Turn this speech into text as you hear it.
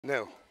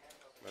No,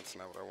 that's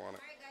not what I wanted.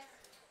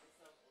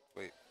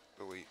 Wait,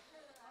 delete.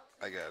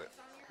 I got it.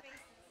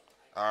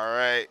 All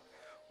right,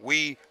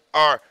 we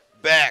are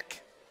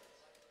back.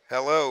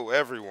 Hello,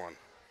 everyone.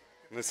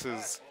 This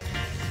is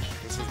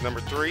number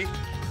 3,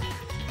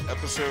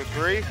 episode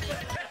 3.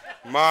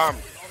 Mom,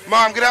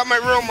 get out of my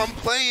room. I'm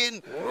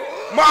playing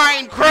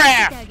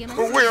Minecraft,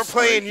 but we're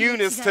playing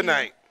UNIST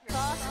tonight.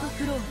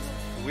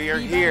 We are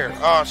here.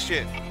 Oh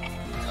shit.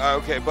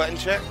 Okay, button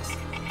checks.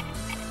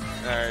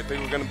 Alright, I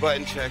think we're gonna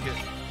button check it.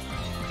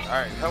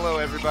 Alright, hello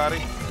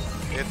everybody.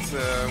 It's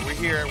we're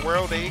here at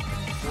World-8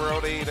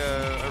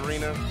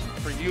 arena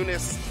for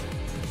UNIST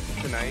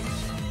tonight.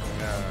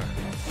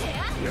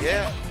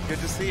 Yeah, good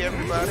to see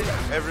everybody.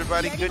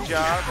 Everybody, good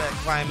job at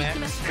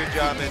Climax. Good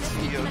job at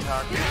CEO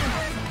Taku.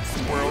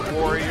 World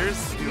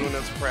Warriors doing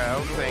us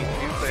proud. Thank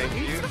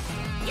you.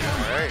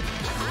 Alright,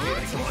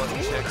 getting some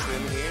button checks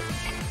in here.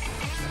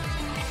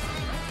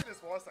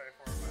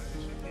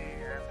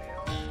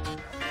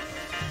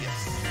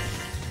 Yes.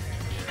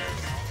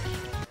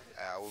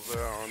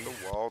 Alva on the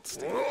wall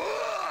stage. Okay.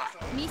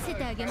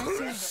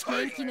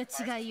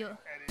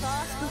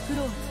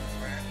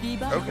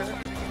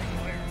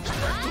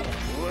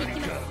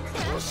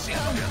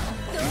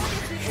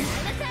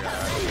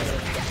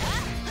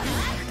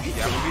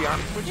 Yeah, I'm gonna be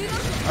honest with you.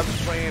 I've been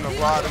playing a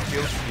lot of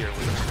Guilty Gear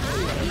with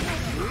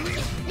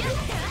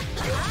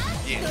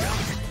you. Yeah.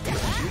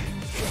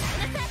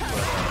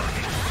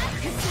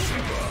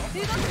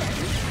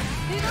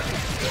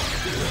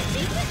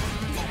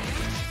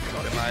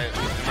 Am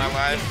I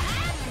live?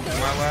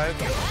 Am I live?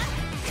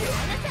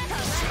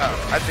 Oh,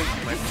 I think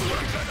you might be.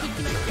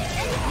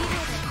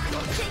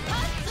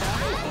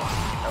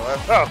 Hello?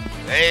 Oh,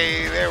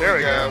 hey, there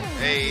we go.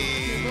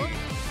 Hey,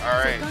 all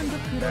right.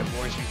 That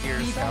voice you hear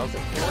is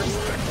Thousand Force.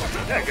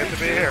 Yeah, good to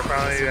be here.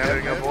 Finally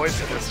having a voice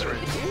in this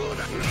stream.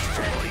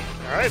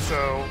 All right,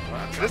 so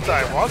this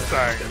time, Lost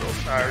time,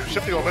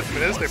 shifting momentum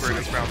in his favor in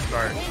this round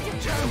start.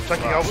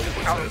 Checking out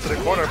into the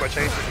corner by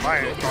changing his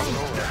mind and crossing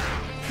over.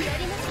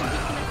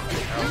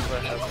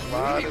 Alpha has a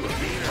lot of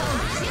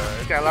meters.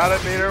 He's got a lot of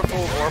meter,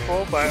 full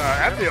Warful, but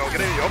Abdiel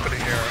getting the opening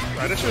here.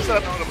 This should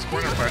set up Notam's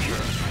corner pressure.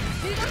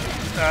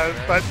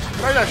 But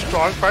not that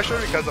strong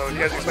pressure because he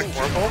has to expect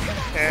Warful.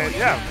 And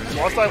yeah,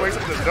 Lost time wakes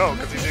up to this go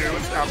because he knew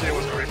Abdiel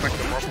was going to expect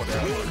the Warful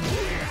there.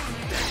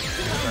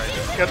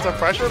 Gets some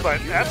pressure, but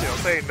Abdiel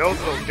saying no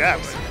to those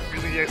gaps.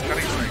 Really, he's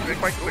cutting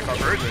quite the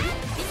conversion.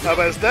 But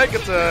instead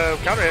gets a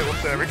counter hit with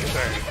the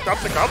Ricochet.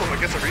 Drops the combo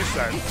and gets a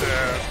reset to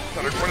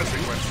another corner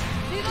sequence.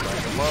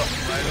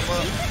 Light him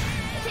up.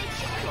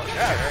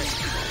 Yeah,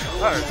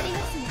 alright.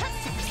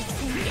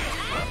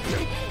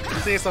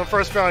 Seeing some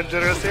first round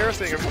jitters here,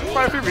 seeing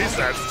quite a few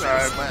resets,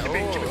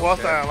 keeping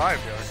Lost-Time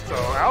alive here. So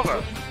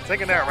Alva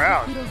taking that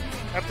round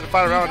after the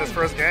final round of his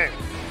first game.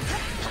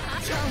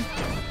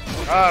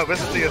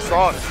 Misses the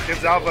assault,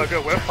 gives Alva a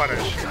good whip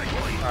punish.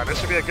 This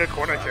should be a good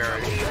corner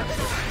carry.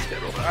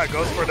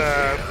 Goes for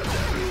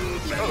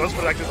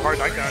like this hard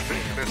knockdown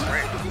in this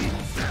ring.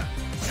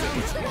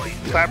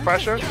 Flat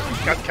pressure,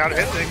 got the counter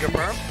hit, didn't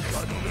confirm.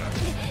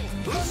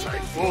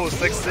 Ooh,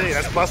 6C,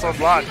 that's plus on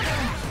block.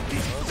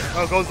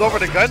 Oh, goes over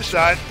the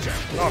gunshot.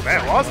 Oh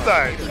man,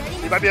 Lost-Time.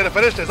 He might be able to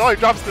finish this. Oh, he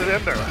drops it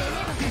in there.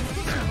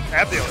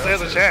 Abdiel still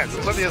has a chance.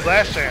 This might be his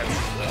last chance.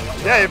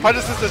 Yeah, he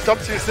punches this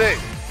jump 2C.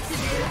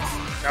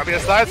 That'll be a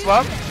side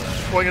swap,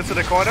 going into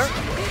the corner.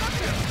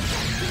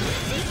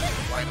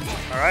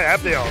 Alright,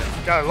 Abdiel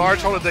got a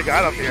large hole to dig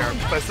out up here,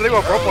 but sitting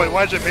with rope point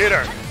 100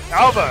 meter.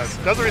 Alva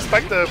doesn't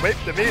respect the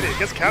meeting,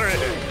 gets counter hit.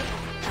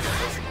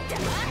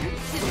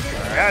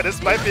 Yeah,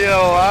 this might be a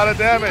lot of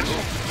damage.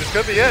 This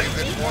could be it.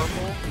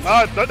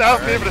 Oh, no, that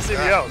would be able to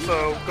CBO,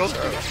 so goes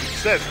for the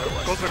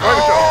corner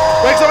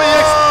control. Breaks over the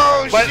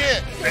X, but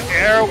shit. the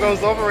arrow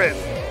goes over it.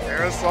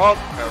 Air assault,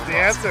 the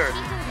answer.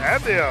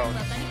 Abdiel.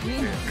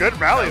 Good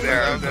rally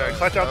there to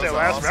clutch out that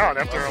last round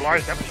after a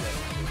large deficit.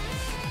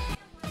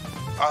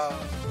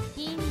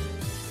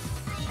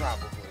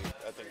 Probably.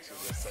 I think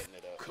she's just setting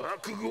it up.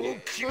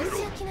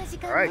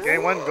 Alright,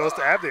 game 1 goes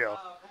to Abdiel.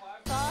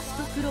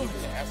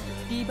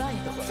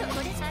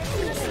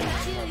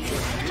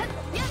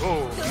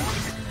 Ooh.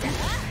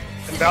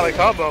 Valley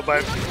combo,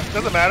 but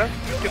doesn't matter.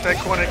 Get that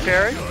corner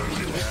carry.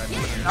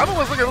 Alva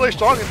was looking really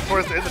strong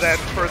towards the end of that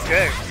first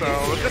game, so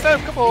just had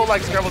a couple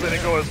like scrambles that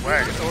didn't go his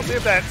way. So we'll see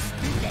if that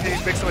he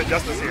makes some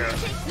adjustments here.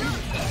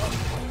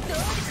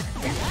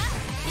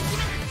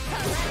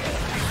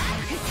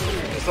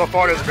 So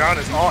far this round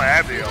is all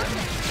Abdiel.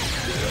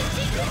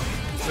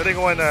 Sitting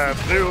on a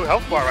blue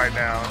health bar right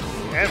now,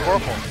 and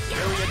Warful.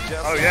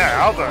 Oh yeah,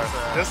 Alva.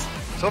 This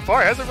so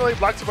far hasn't really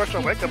blocked too much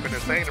on wake up and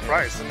is paying the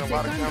price. And a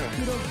lot of counter.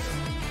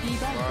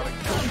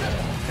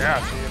 Yeah.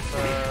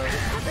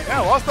 Yeah,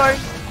 Lost-Time,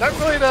 not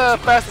really the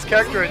fastest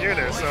character in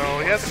UNIST, so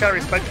he has to kind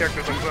of respect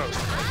characters like those. I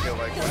feel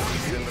like when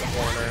he's in the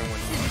corner and when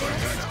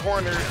he's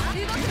cornered,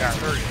 yeah,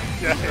 hurting.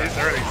 Yeah, he's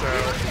hurting, so.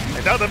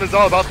 And Notam is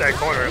all about that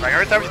corner. Like,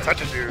 every time he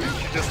touches you,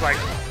 he just like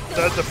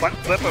does the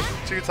flip of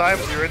 2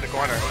 times, you're in the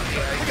corner.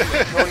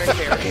 Corner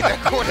carry.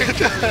 That corner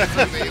carry is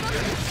amazing.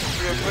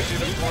 gonna put you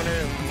in the corner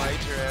and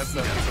light your ass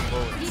up with some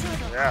bullets.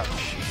 Yeah.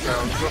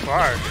 So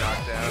far.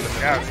 Knocked down and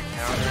then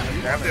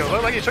Yeah. It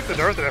looked like he took the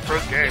nerves in that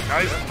first game. Now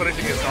he's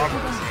finishing his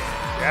combos.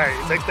 Yeah,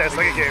 he takes that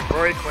second game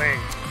very clean.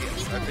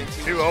 I think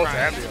 2-0 to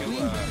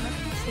Abdul.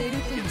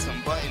 Get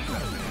some buttons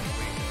up.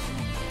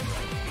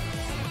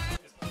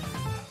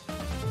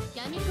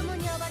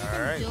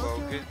 Alright, well,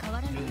 good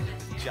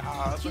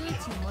job.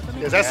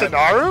 Is that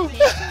Sanaru?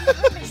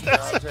 Good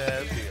job to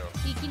Abdul.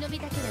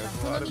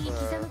 A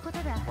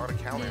lot of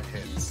counter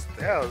hits.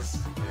 Yeah, it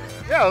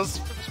was.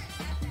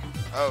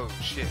 Oh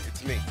shit,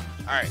 it's me.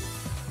 Alright,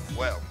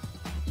 well,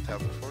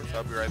 Talbot Force,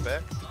 I'll be right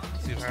back.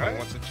 See if someone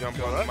wants to jump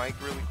on the mic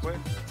really quick.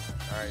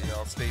 Alright,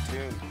 y'all stay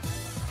tuned.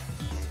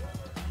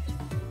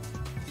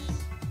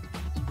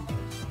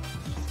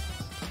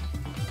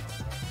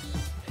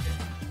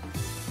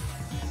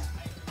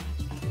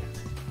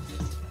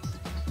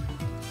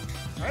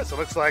 Alright, so it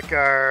looks like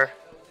our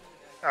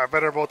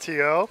venerable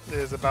TO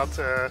is about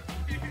to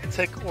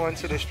take one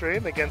to the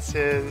stream against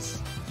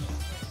his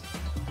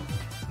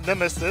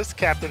nemesis,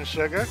 Captain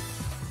Sugar,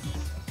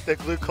 the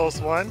Glucose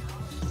one.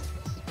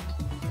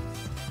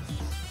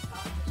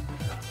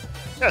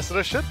 Yeah, so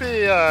there should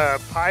be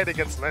Pied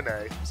against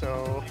Lene,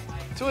 so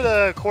two of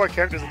the core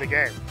characters in the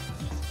game.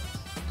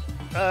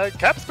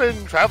 Cap's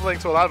been traveling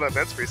to a lot of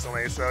events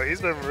recently, so he's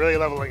been really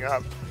leveling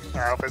up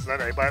with his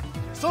Lene, but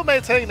still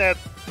maintaining that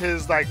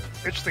his like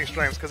interesting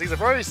strengths because he's a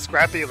very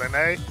scrappy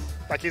Lene.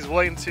 Like he's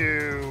willing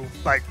to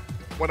like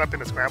one up in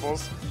the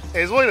scrambles, and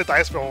he's willing to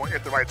dice roll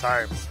at the right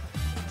times.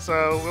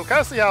 So we'll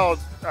kind of see how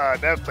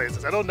Nev plays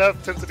this. I know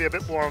Nev tends to be a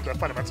bit more of the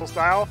fundamental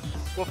style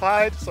with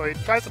Hyde, so he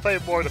tries to play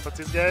more of the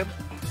footsies game.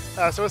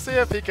 So we'll see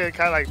if he can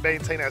kind of like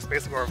maintain that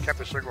space where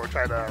Captain Sugar will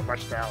try to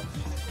rush down.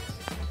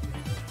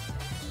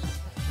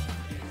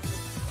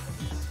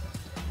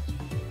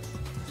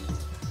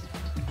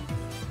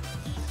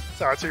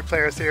 So our two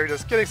players here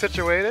just getting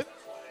situated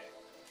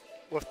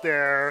with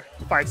their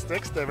fight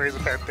sticks, the Razor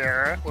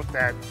Pantera, with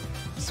that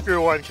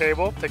screw one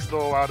cable. Takes a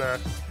little while to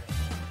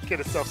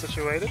get itself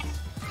situated.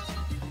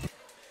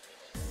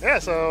 Yeah,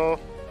 so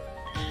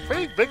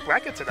pretty big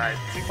bracket tonight.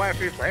 Seeing quite a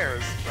few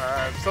players.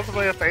 Some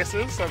familiar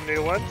faces, some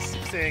new ones.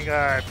 Seeing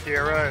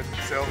Kiera and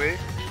Sylvie.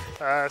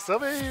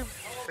 Sylvie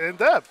and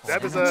Deb.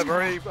 Deb is a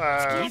very,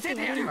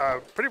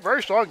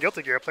 very strong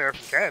Guilty Gear player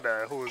from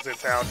Canada who is in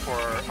town for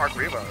Arc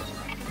Revo.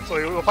 So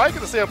we'll probably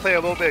get to see him play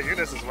a little bit of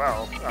UNIST as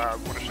well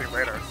on the stream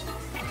later.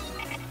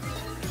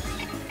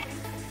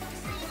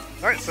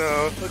 Alright,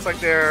 so looks like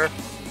they're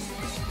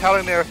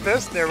pounding their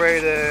fists. They're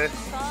ready to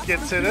get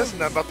to this,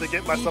 and I'm about to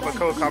get myself a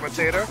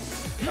co-commentator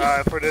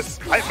for this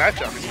hype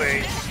matchup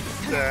between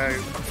the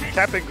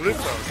Captain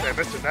Glucose and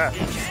Mr. Nut.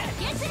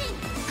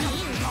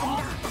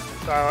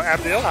 So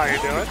Abdil, how you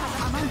doing?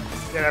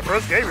 Yeah, that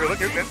first game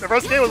the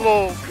first game was a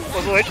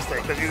little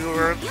interesting because you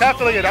were kind of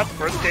filling it out the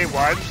first game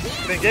one,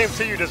 and then game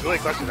two you just really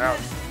clutched it out.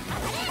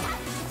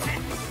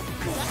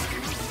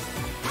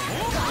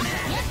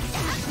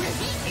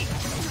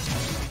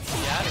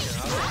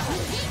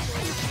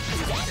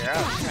 Yeah.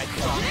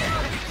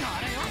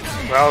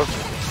 Well,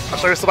 I'll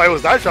show you somebody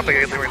who's not jumping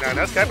anything right now, and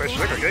that's Captain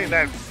Sugar getting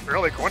that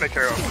early corner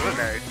carry on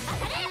Lune.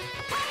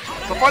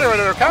 So funny,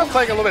 they're kind of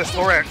playing a little bit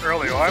slower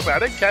early on, but I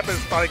think Cap is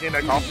finally getting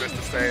that confidence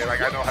to say,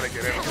 like, I know how to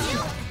get in.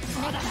 So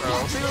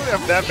we'll see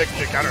if that makes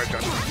the counter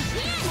adjustment.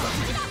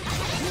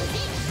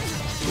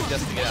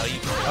 Just to get out of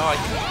I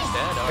think he's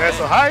dead. Yeah,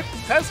 so Hyde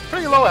has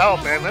pretty low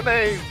health, man.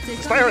 Lene,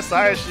 despite her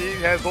size, she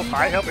has both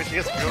high health and she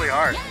hits really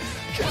hard.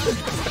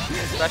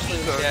 Especially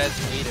when she has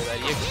meter, that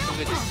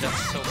Yakuga just does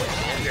so much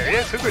damage.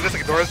 Yeah, Yakuga just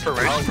ignores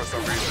Piration for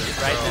some reason.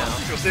 Right so now.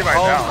 You'll see right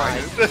now.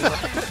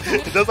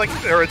 Like, it does like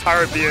their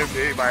entire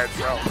BMB by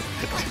itself.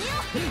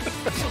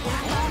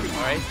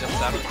 Alright, just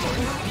out of the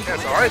corner. Yeah,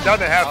 so already down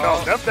to half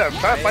health. Dev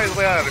trying to fight his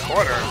way out of the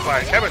corner.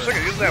 But Captain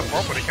Sugar using that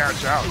purple to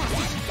counter out.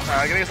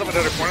 Getting some of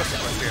the corner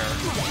sequence here.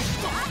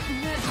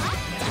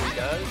 He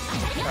does.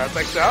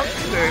 Thanks out.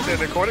 In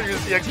the corner,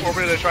 uses the X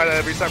orbiter to try to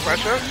reset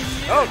pressure.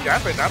 Oh,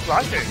 Captain not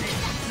blocking.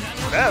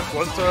 Nev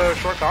was a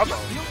short combo.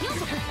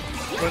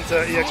 Went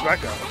to EX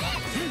Mecha.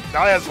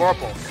 Now he has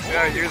Vorpal.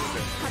 Yeah, he uses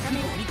it.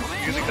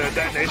 Using the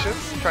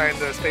detonations, trying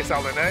to space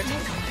out Lene.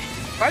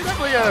 Probably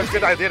definitely a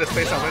good idea to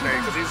space out Lene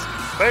because he's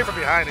playing from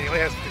behind and he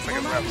only has 50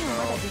 seconds left. So,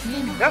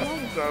 yeah.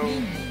 So,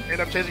 ended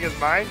up changing his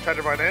mind, tried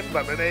to run in,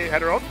 but Lene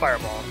had her own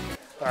fireball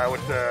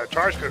with the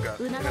charge Kuga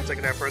and then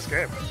taking that first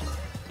game.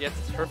 Yeah,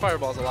 her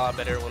fireball's a lot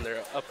better when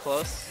they're up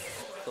close.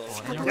 So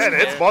yeah, it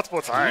hits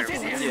multiple times.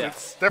 Yeah.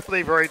 It's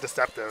definitely very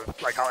deceptive,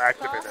 like how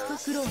active it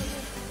is.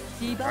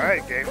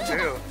 Alright, game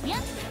two.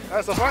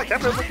 So far,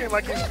 Kemp is looking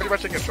like he's pretty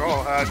much in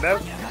control.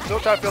 Nev still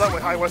trying to feel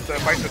out how he wants to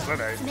fight this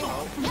Lene.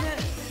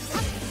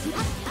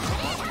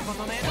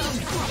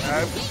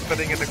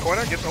 Spinning in the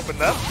corner, gets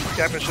opened up.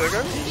 Captain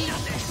Sugar.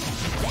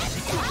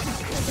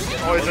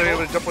 Always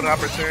able to jump on an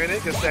opportunity,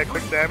 gets that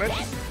quick damage.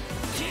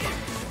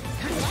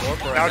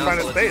 Now trying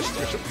to space,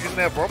 using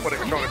that Vorpal to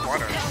control the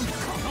corner.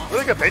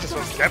 Really good patience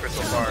from Kevin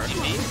so far.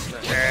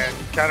 And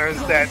counters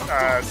that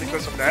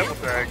sequence from that with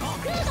the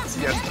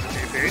CS to the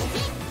TP.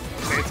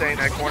 maintain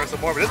that corner some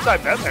more. But this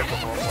time, Beth has the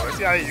whole corner. Let's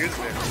see how he uses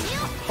it.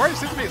 Party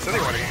seems to be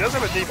sitting on it. He does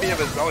have a DP of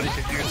his own he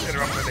can use to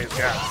interrupt the day's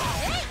gaps.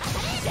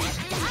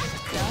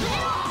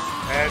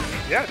 And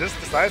yeah, just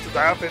decides to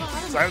dive up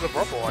inside of the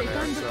purple on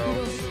there.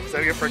 So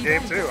setting it for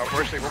game 2.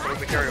 Unfortunately, Purple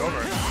doesn't carry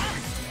over.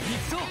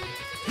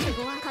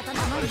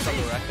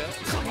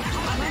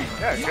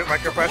 Yeah, good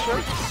micro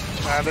pressure.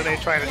 Then they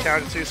trying to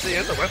challenge 2C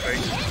into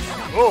whipping.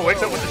 Oh,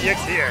 wakes up with the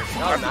EXT in.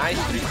 Oh, nice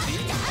 3C.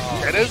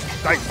 Oh. It is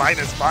like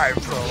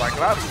 -5, so like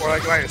that's more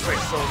like -6.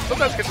 So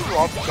sometimes gets you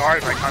off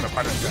guard and like kind of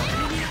punish them.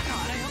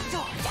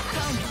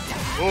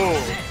 Ooh,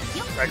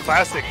 that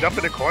classic jump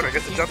in the corner,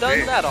 gets the jump He's done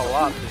in. that a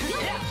lot.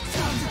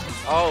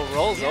 Oh,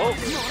 rolls over.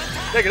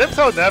 Yeah,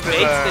 because Nev Fakes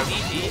the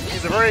DD.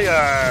 he's a very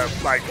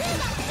like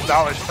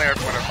knowledge player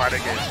for when they're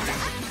fighting games.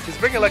 He's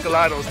bringing like a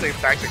lot of those same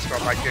tactics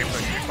from like games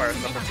like Street Fighter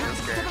stuff into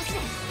this game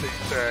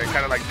to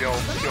kind of like deal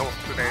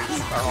today's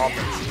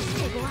offense.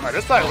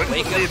 This time with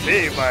the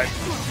DP, but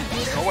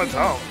no one's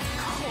home.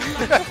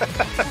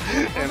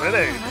 And then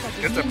they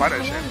get to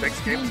punish and takes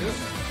game 2.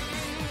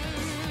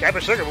 Cap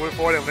and Sugar moving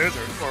forward and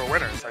losers, or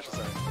winners, I should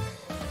say.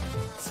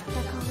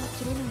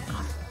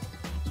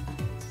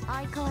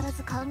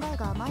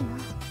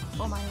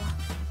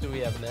 Do we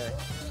have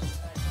next?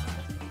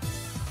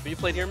 Have you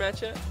played your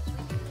match yet?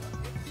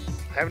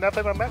 I have not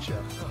played my match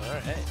yet. Oh,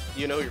 alright.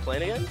 Do you know who you're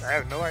playing against? I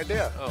have no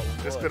idea. Oh,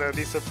 just boy. gonna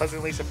be so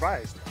pleasantly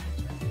surprised.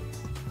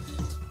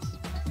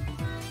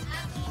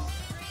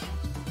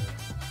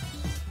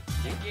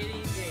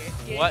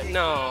 What?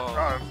 No.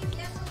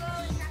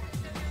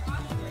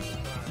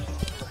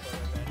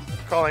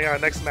 Calling our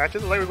next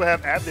matches. Later we'll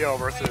have Abdiel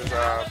versus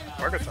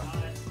Burgerton.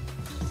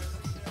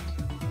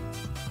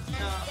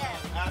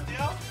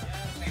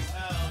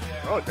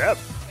 Oh, Deb.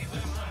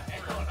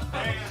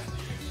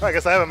 Well, I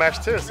guess I have a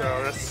match too,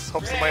 so let's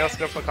hope somebody else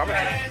goes for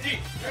commentary.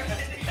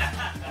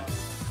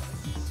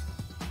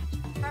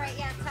 Alright,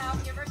 yeah, Kyle,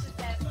 you're versus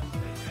Deb.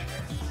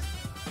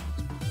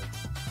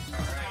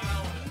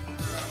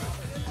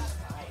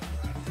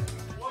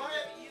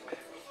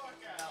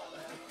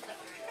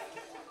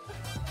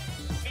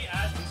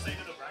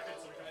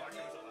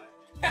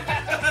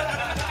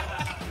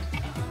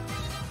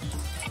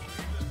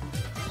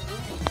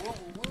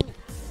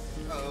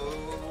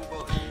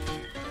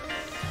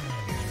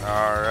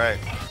 All right,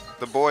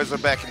 the boys are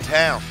back in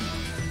town.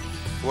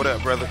 What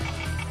up, brother?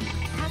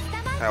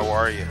 How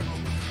are you?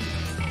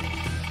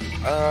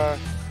 Yeah.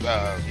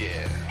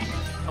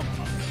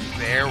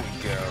 There we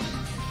go.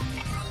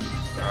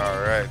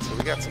 All right, so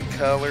we got some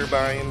color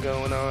buying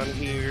going on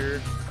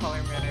here.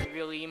 Color matter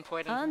really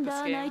important in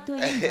this game.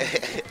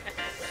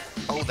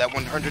 Oh, that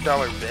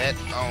 $100 bet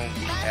on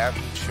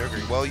Captain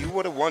Sugar. Well, you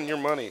would have won your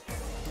money.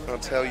 I'll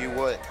tell you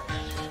what.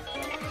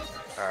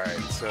 All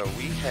right, so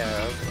we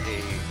have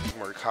a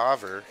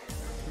Merkava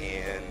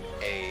and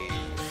a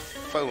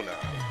Fona.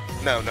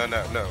 No.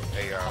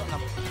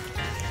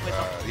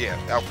 Yeah,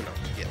 Alpino.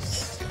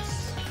 Yes.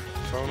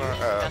 Fona,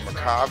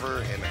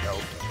 Merkava, and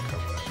Alpino.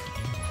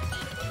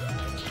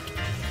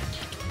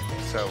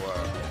 So,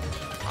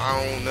 I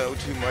don't know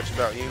too much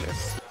about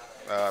UNIST.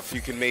 If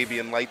you can maybe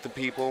enlighten the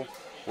people.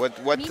 What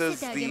does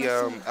the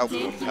Alpino have to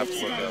look out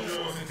for?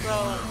 So,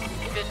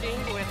 the thing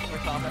with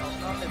Merkava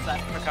is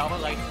that Merkava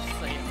likes to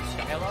play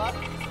Sky a lot,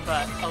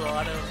 but a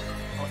lot of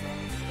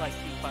like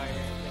you fire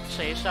like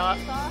Shade Shot,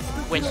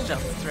 which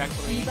jumps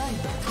directly.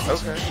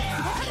 Okay.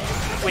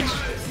 Which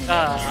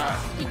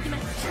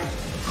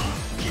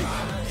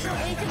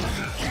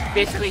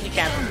basically he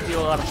can't do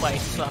a lot of play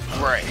stuff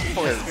Right,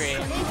 full screen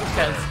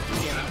because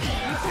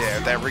yeah,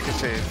 that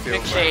ricochet feels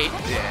Ricochet.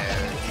 like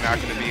you're not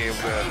going to be able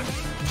to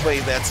play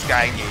that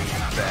Sky game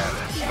that.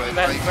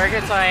 But Like,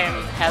 Burger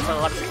Time has a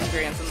lot of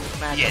experience in this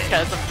match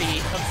because of the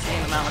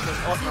obscene amount of his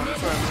ultimate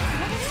from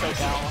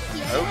SoCal.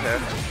 okay.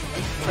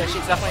 So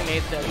she's definitely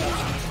made the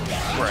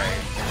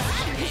Right.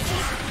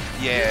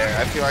 Yeah,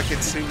 I feel like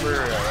it's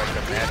super like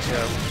a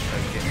matchup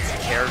against the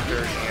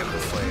character and the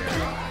player.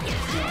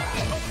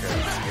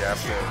 Because you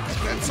have to,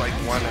 that's like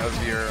one of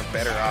your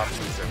better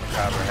options that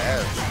Merkava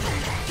has.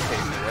 Take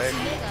it away.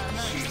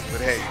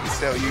 But hey, you can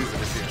still use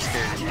it if you're a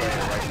scary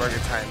player like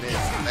Burger Time is.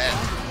 And that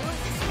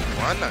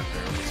run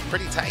under was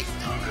pretty tight.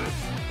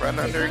 Run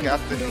under, got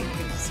the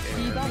knees,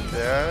 and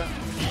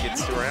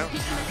gets around.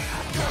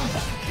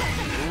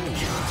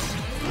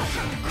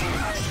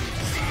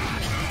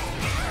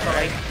 So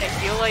like, I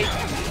feel like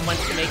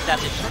once you make that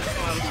the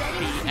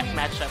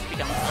matchup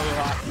becomes a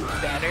lot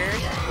better.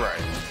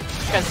 Right.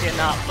 Because you're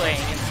not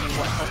playing into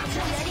what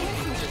opponents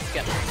you just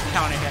get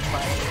countered hit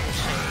by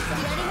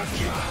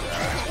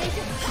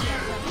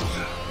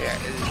Yeah,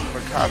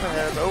 Merkava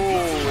has,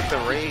 with the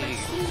raid,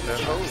 the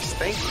host,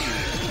 thank you.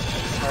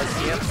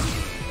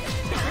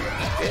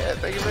 Yeah,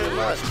 thank you very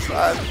much.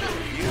 5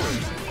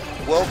 viewers.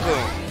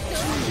 Welcome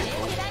to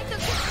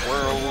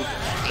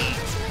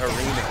World-8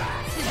 Arena.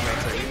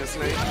 That's our UNIST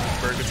name,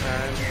 Burger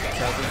Time,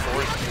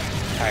 2004.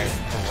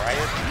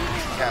 Riot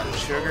Captain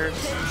Sugar.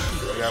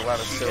 We got a lot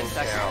of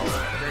SoCal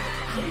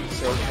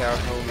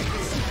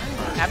homies.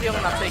 Abiel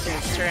not taking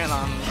his turn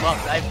on block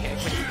dive kick.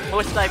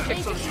 Most dive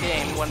kicks in this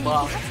game, one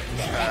block.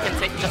 He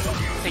can just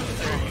take his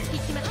turn.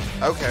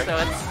 Okay. So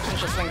it's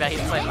interesting that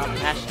he's playing on the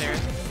mash there.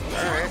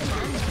 Alright.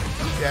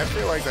 Yeah, I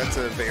feel like that's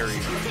a very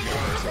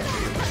universal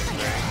thing.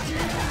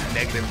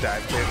 Negative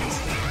dive kicks.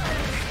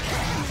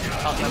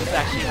 Also, it's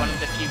actually one of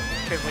the few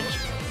privileged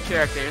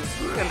characters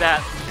in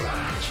that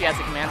she has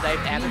a command dive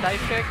and a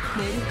dive kick.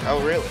 Oh,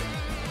 really?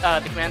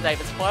 The command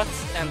dive is plus,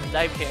 and the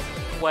dive kick,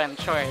 when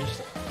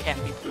charged, can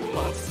be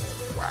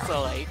plus. Wow.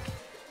 So, like,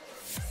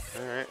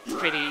 Alright.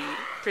 pretty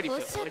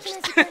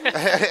privileged.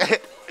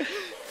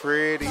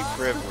 Pretty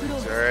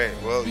privileged. Alright,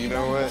 well, you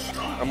know what?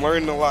 I'm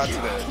learning a lot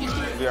today.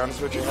 To be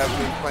honest with you, I have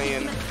been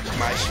playing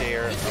my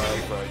share of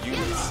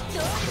UNIST.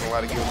 Been a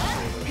lot of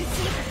guilty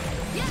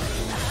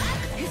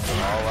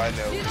all I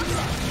know is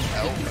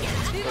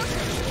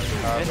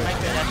Alright.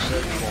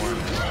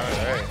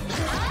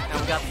 And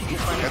we got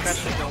plenty of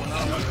pressure going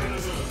on.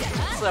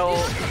 So,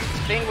 the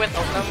thing with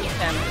Olam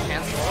and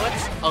enhanced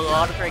bullets, a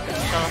lot of very good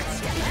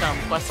shots become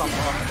plus on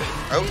block.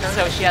 Okay.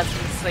 So she has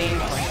insane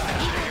point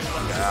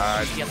pressure.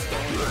 God. She gets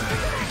going.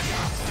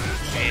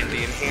 And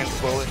the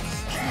enhanced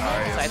bullets,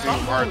 I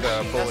assume, are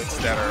the bullets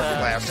that are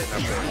flashing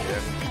up there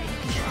again.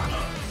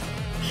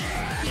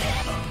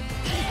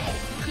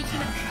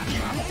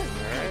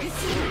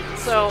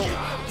 So,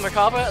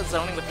 Merkaba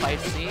zoning with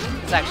 5C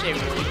is actually a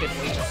really good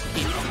way just to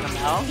keep them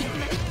out,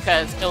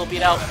 because it'll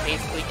beat out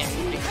basically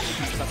anything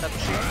stuff that's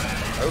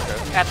Okay.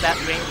 at that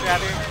range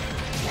rather.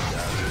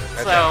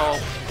 So,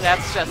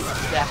 that's just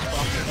dash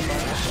blocking a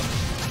bunch.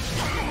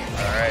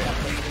 Alright.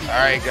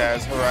 Alright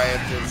guys,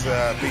 Horizon is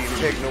being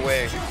taken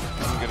away.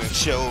 I'm gonna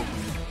show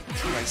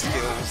my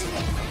skills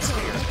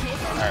here.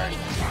 Alright.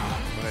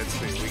 Let's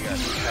see, we got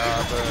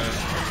Merkaba.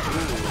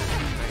 Ooh,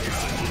 nice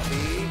TP.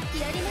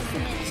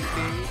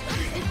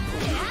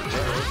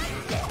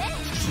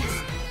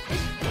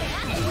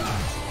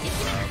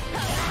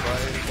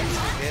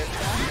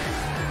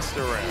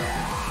 Around.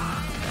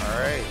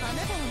 Alright.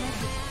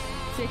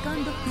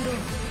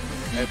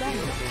 At the end,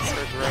 it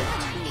starts around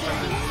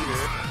 200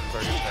 meter.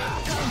 Target time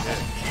is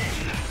hit.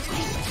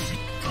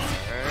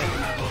 Alright,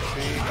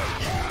 see,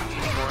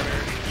 corner.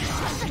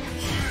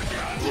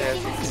 Yeah, as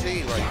you can see,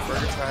 like,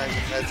 first time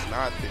has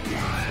not been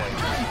like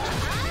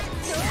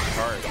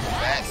hard.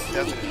 That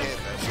doesn't hit,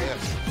 that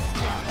whips.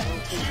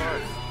 Too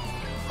hard.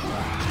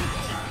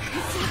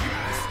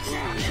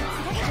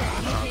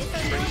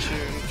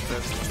 Concentration,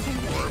 that's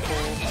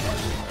horrible.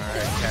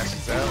 Alright,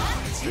 cashes out.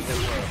 It's the hit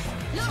low.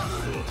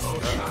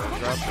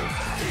 Dropped it.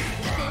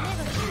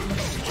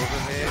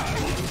 Overhead,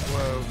 moves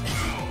low.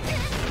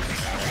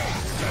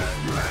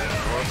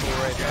 Oracle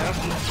right now.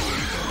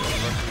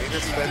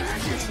 Meter spend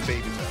gets the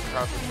babies up.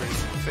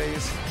 Concentrates in the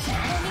face.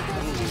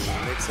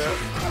 Ooh, mix up.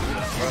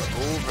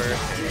 Overhead.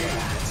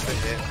 It's the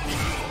hit.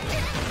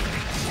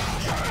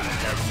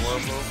 That's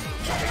Oracle.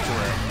 Take the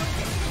round.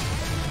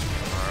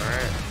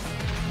 Alright.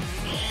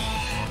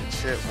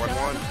 Shit, 1-1.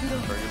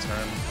 Target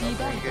time. Up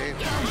one game.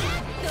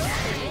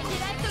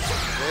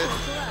 Hit.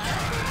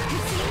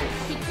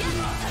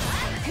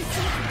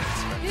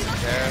 Spend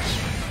cash.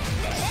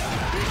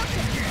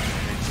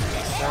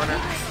 Corner.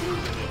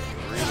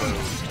 Reload.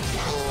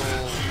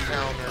 Oh,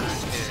 counter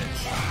hit.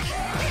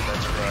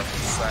 That's rough.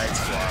 Side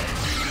swap.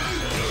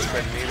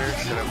 Spend meter.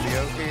 Set up the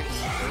Oki.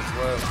 Goes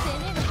low.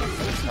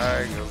 Goes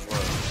high. Goes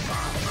low.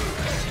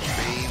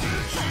 Baby.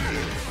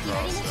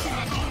 Cross up.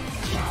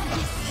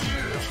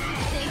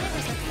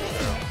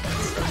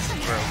 That's the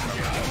growth.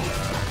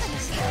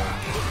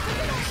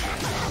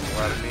 A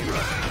lot of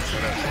meter.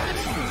 Set up one.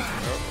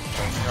 Nope.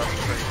 Don't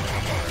concentrate.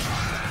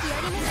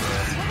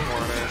 That's the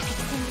corner.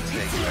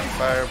 Take that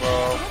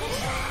fireball.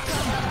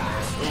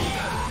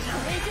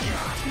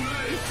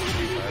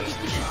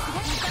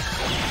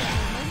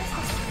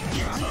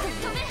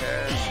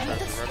 Cash.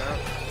 Tries to run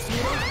out.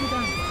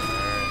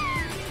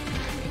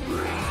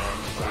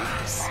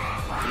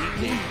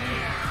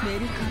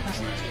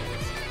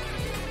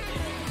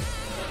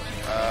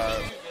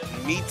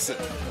 Pizza.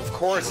 Of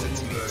course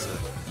it's pizza.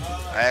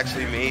 I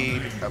actually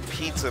made a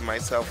pizza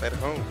myself at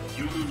home.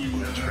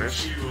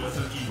 Trish,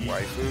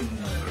 waifu,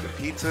 made a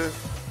pizza.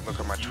 Look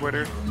at my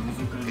Twitter.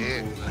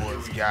 It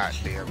was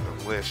goddamn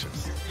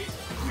delicious.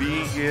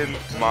 Vegan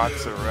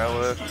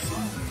mozzarella.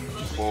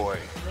 Boy.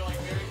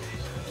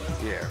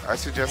 Yeah, I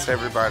suggest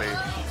everybody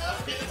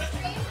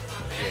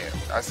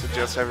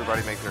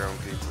make their own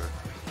pizza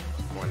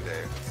one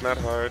day. It's not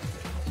hard.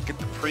 Get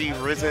the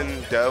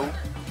pre-risen dough.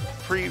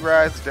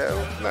 Pre-rise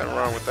dough. Nothing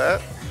wrong with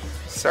that.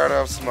 Start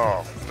off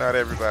small. Not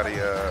everybody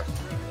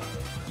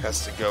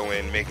has to go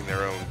in making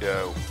their own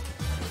dough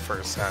the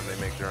first time they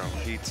make their own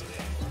pizza.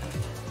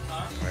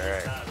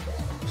 Alright.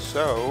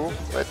 So,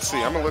 let's see.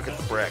 I'm going to look at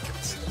the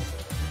brackets.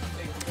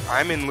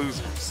 I'm in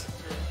losers.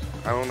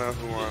 I don't know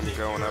who I'm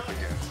going up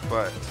against,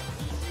 but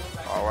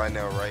all I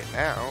know right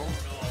now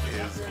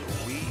is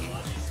we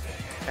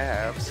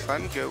have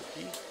Sun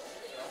Goki.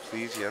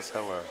 Please, yes,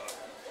 hello.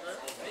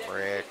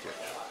 Bracket.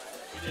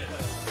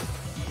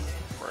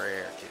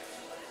 bracket.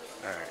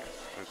 Alright,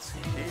 let's see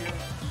here.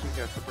 We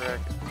got the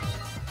bracket.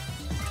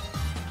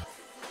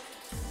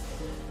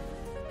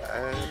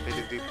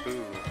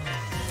 Biggity-boo.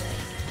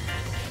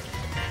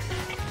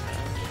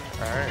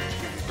 Alright,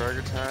 Cutie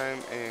Burger Time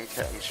and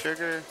Cat and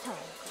Sugar.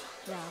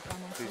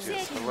 Please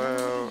yes,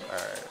 hello.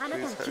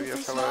 Alright, please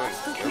yes, hello.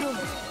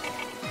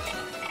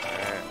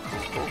 Alright,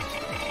 cool.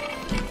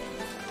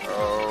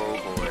 Oh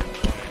boy.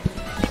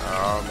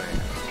 Oh man.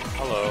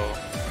 Hello.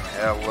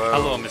 Hello.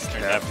 Hello, Mr.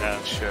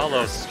 Nevnev.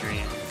 Hello,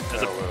 stream.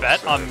 There's a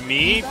bet on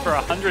me for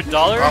 $100?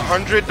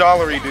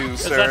 $100 due,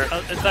 sir.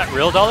 Is that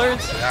real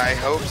dollars? I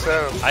hope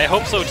so. I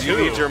hope so too. You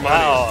need your money.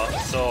 Wow.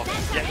 So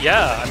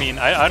yeah. I mean,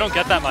 I don't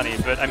get that money,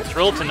 but I'm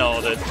thrilled to know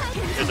that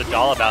there's a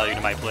dollar value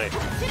to my play.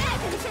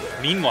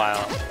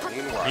 Meanwhile,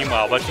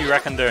 what do you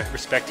reckon the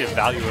respective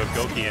value of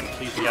Goki and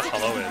Please Yes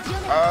Hello is?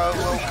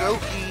 Well,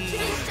 Goki,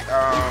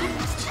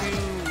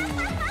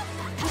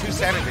 two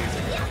Saturdays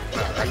ago.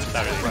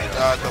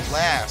 The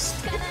last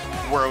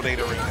World-8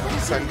 Arena,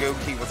 Son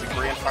Goki was a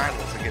grand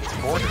finals against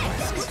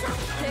Borderlands.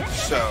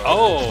 So.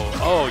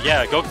 Oh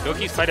yeah,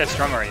 Goki's quite a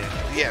strong already.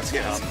 Yes.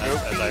 As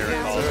I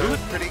recall. Is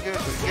pretty good.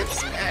 He gets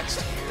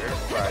snatched here,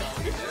 but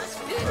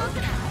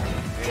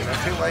and I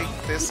feel like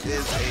this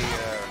is a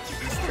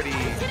pretty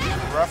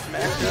rough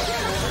matchup.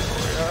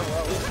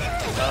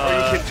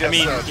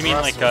 You mean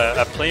like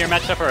a player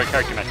matchup or a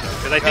character matchup?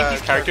 Because I think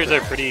these characters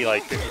are pretty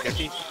like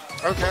 50-50.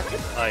 Okay.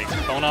 Like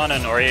Phonon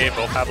and Aurier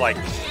both have like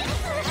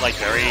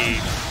very.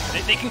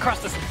 They can cross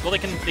this. Well, they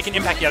can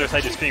impact the other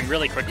side of the screen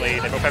really quickly.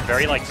 They both have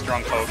very like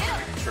strong pokes.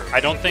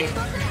 I don't think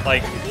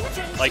like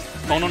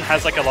Phonon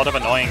has like a lot of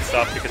annoying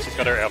stuff because she's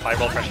got her high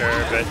roll pressure,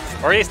 but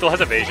Aurier still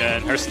has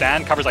evasion. Her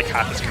stand covers like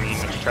half the screen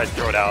when she tries to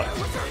throw it out,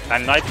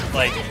 and I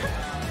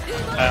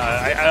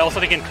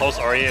also think in close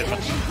Aurier is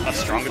much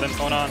stronger than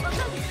Phonon.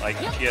 Like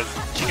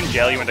she can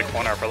jail you in the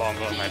corner for long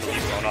and I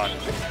believe Phonon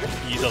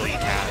easily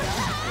can.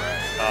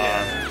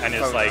 And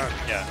it's like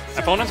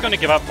and Phonon's going to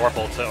give up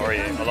Vorpal to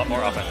Aurier a lot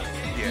more often.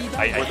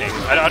 I think.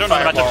 I don't know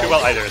the matchup too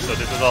well either, so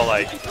this is all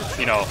like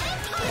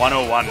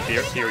 101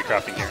 theory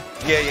crafting here.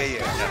 Yeah.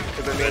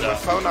 Because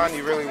with Phonon,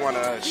 you really want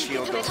to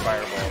shield those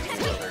fireballs when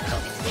they're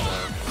coming.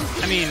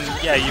 I mean,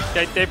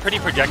 they're pretty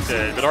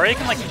projected, but Aurier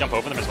can like jump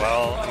over them as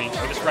well. I mean,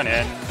 she just run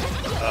in.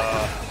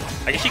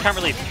 I guess she can't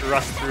really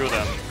thrust through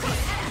them,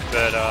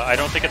 but I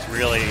don't think it's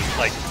really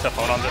like the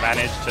Phonon's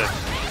advantage to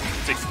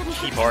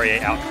keep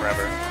Aurier out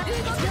forever.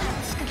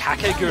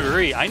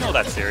 Kakegurui, I know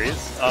that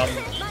series.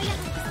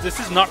 This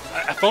is not.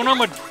 Phonon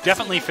would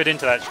definitely fit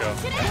into that show.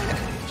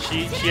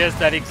 She has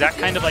that exact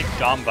kind of like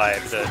Dom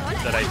vibe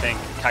that I think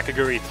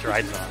Kakegurui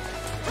thrives on.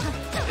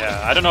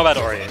 Yeah, I don't know about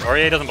Aurier.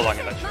 Aurier doesn't belong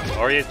in that show.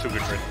 Aurier is too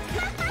good for it.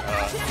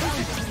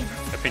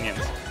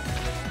 Opinions.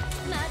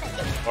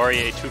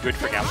 Aurier too good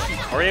for gambling.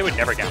 Aurier would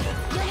never gamble.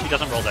 He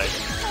doesn't roll dice.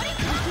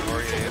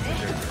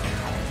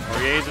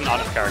 Aurier is an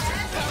honest character.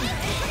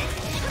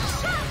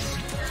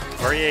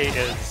 Aurier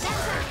is.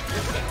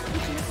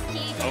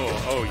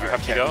 Oh, you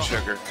have to go?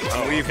 Sugar.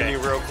 I'm leaving you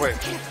real quick.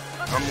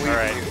 I'm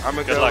leaving you. I'm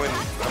gonna go look.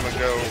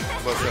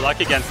 Good luck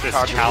against this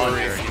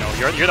challenger.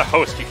 You're the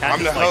host. You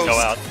can't just like go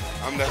out.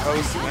 I'm the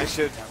host, and I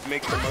should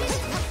make the most.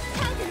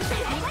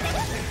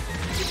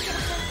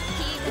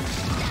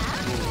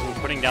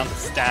 Putting down the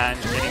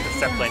stand, getting the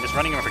set plane, just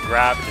running him for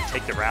grab to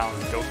take the round.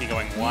 Goki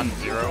going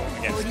 1-0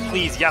 against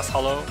Please Yes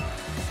Hello.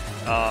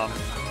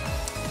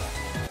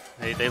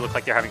 They look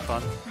like they're having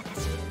fun.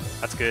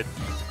 That's good.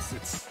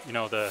 It's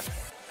the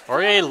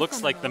Aurier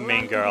looks like the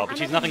main girl, but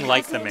she's nothing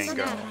like the main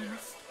girl.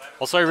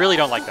 Also, I really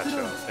don't like that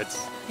show.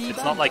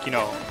 It's not like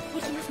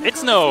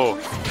it's no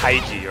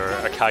Kaiji or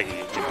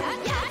Akagi.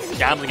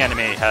 Gambling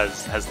anime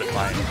has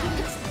declined.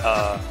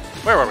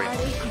 Where were we?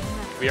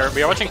 We are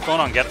watching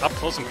Phonon get up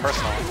close and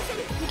personal,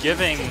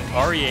 giving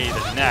Aurier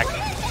the neck.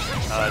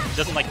 She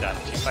doesn't like that.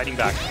 She's fighting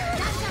back.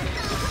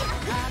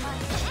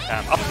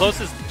 Up close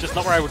is just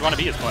not where I would want to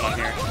be as Phonon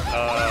here.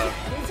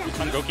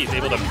 Son Goki is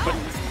able to put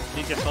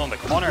Please Yes Hello in the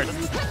corner. It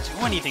doesn't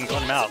do anything to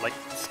let him out. Like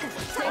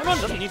Phonon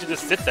doesn't need to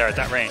just sit there at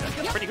that range.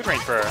 It's pretty good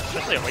range for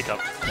especially a wake up.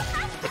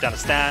 Put down a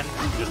stand,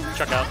 just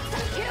chuck out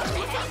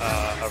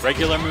a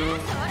regular move.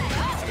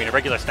 I mean a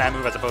regular stand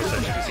move as opposed to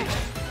QC.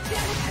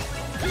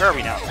 Where are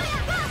we now?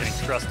 Getting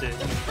thrusted.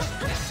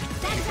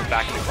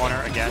 Back in the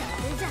corner again.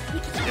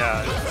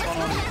 Yeah,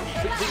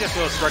 Please Yes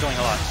Hello is struggling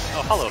a lot.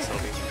 Oh, hello,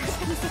 Sylvie.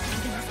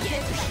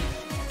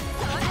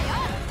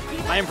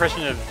 My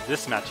impression of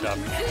this matchup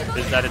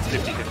is that it's 50-50.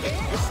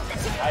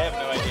 I have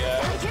no idea.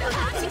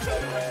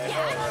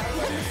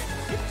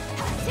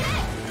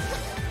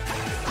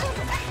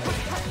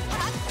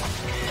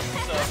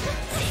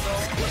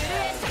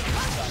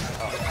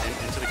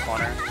 Into the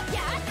corner.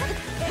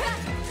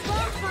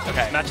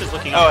 Okay. This match is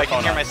looking I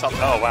can hear myself.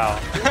 Oh, wow.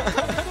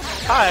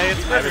 Hi,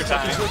 it's Every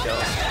time.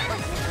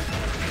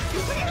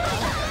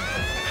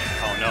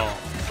 Oh, no.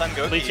 Son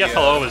Goki, Please Yes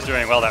Hello was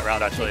doing well that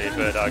round, actually,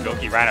 but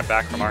Goki ran it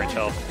back from Orange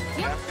Health.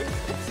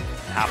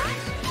 Happens.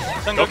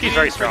 Son Goki's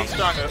very strong. Pretty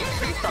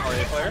strong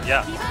Aurier player.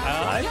 Yeah.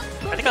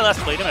 I think I last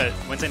played him at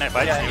Wednesday Night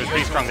Fights, and he was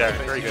pretty strong there.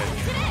 Very good.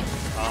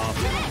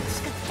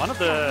 One of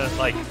the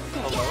like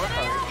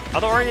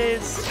other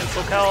Ories in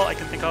SoCal I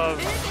can think of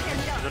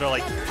that are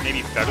like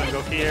maybe better than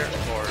Goki or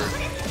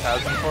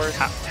Thousand Force.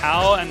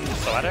 Tao and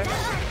Soetic.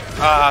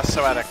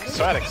 Soetic.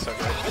 Soetic's so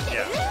good.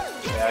 Yeah.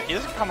 Yeah, he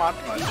doesn't come on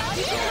much.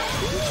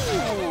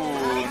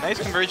 Ooh, nice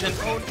conversion.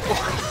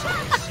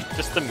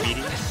 Just the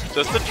meaty.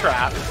 Just the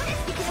trap.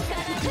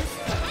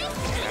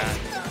 And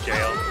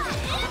jail.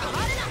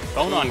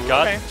 Bone on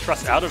gut,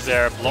 thrust out of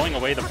there, blowing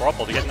away the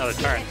Vorpal to get another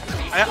turn.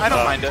 I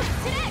don't mind it.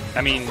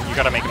 I mean, you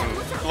gotta make a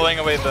move. Blowing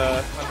away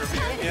the 100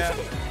 meter, yeah.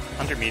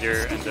 100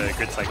 meter and the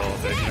grid cycle,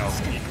 but you know,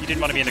 you didn't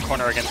want to be in the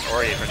corner against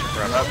Ori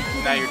forever.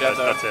 Now you're dead,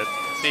 though. That's it.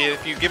 See,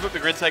 if you give up the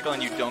grid cycle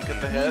and you don't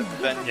get the hit,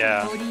 then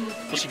Yeah.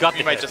 Well, she got the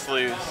you might hit. just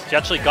lose. She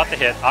actually got the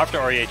hit after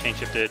Ori chain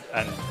shifted,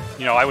 and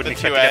you know, I wouldn't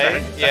The expect to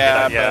get 2A? that.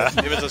 Yeah, Yeah.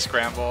 but it was a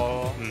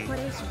scramble.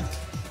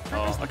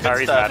 Oh, Good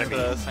Akari's stuff, mad at me.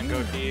 the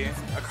Sengoki.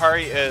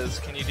 Akari is,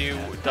 can you do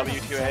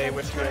W2A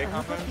with 2A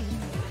combos?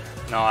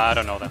 No, I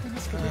don't know them.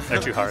 They're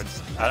too hard.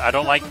 I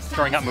don't like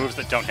throwing out moves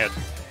that don't hit.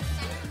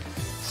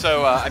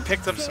 So I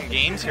picked up some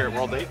games here at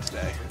World-8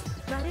 today.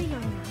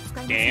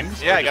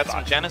 Games? Yeah, or I got just some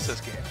bots?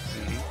 Genesis games.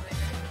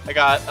 I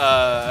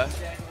got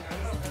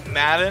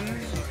Madden,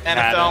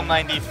 NFL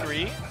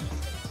 93.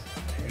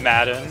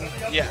 Madden.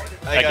 Yeah,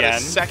 I got a Again.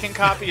 second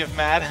copy of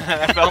Madden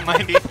NFL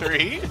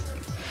 93.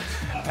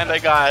 And I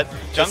got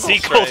Jungle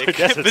sequel to Strike.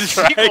 Desert the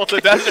Strike. sequel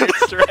to Desert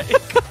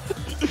Strike.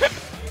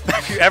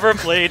 Have you ever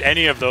played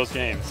any of those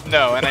games?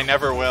 No, and I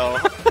never will.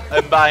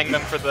 I'm buying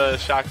them for the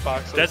shock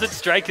boxes. Desert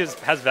Strike has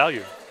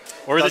value.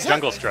 Or is Does it it?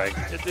 Jungle Strike?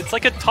 It's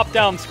like a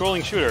top-down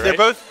scrolling shooter, right? They're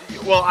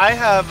both. Well, I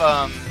have.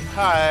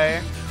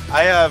 Hi.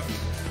 I have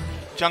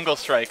Jungle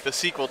Strike, the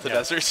sequel to Yeah.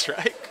 Desert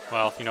Strike.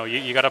 Well, you know,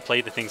 you gotta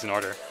play the things in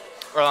order.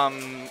 You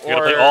You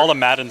gotta play all the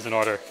Maddens in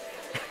order.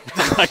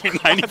 Like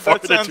 94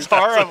 That to sounds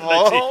 2019.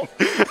 horrible.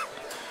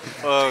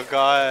 Oh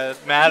god,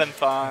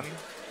 Madden-thon.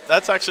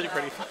 That's actually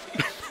pretty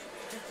funny.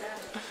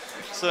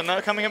 So now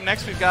coming up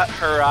next, we've got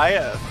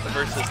Haraya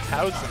versus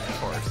Towson, of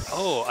course.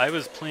 Oh, I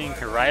was playing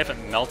Hirayev at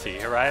Melty.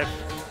 Hirayev,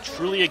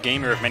 truly a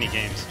gamer of many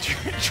games.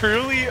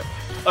 Truly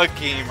a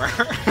gamer.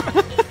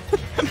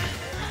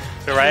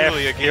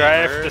 Truly a gamer.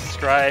 Hirayev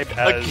described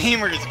A as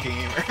gamer's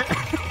gamer.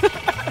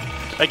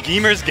 a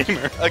gamer's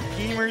gamer. A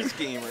gamer's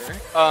gamer.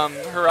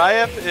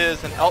 Hirayev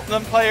is an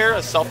Elton player,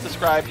 a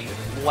self-described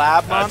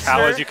lab monster.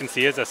 Tao, as you can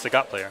see, is a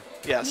Sagat player.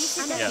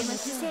 Yes.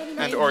 Yes.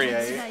 And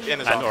Aurier in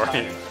his And own Ori.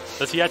 time.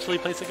 Does he actually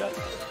play Sagat?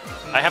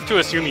 I have to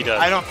assume he does.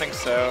 I don't think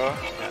so.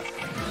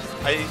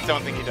 Yeah. I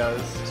don't think he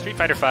does. Street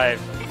Fighter 5,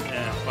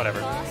 whatever.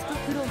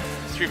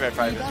 Street Fighter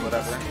 5 is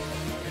whatever.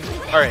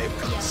 Alright,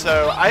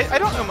 so I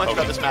don't know much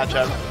about this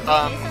matchup.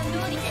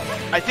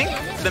 I think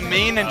the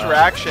main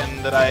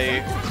interaction that I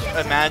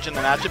imagine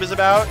the matchup is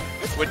about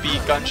would be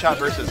Gunshot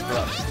versus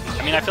Thrust.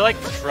 I mean, I feel like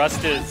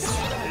Thrust is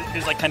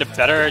like kind of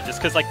better just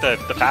because like the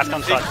fast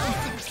gunshot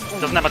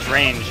doesn't have much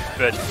range,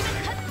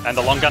 and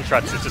the long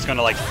gunshots is just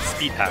gonna like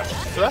speed pass.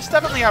 Thrust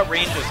definitely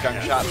outranges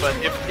Gunshot, but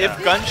if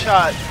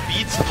Gunshot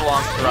beats the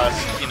long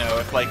thrust, you know,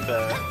 if like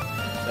the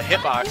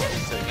hitbox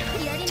is, you know.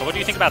 So what do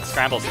you think about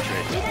scramble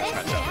situation in this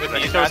matchup? With I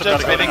these think there was a matchups,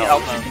 bit I of think an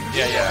Elton.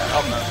 Yeah,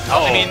 Elton.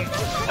 Oh. I mean,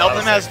 Well,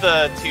 Elton has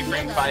the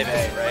 2-frame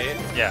 5A, right?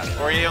 Yeah.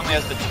 Aurier only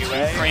has the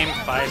 2A. Frame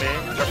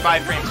 5A? Or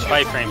 5-frame 2.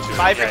 5-frame 2.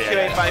 5-frame Yeah,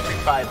 2A, yeah.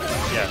 5-frame 5.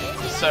 Yeah.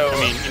 So, I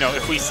mean, you know,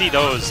 if we see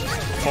those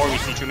before we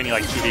see too many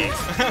like 2Ds,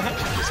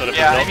 sort of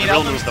yeah, the I mean, real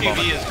Elton's lose the 2B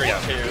moment. is great Yeah.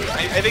 too.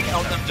 I think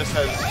Elton just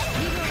has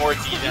more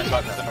D-gen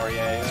buttons than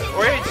Aurier.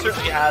 Aurier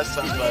certainly has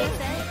some, but I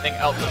think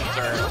Elton's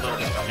are a little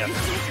bit better. Yeah.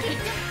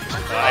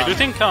 I do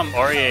think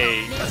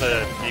Aurier has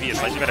maybe a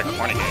slightly better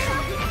corner game.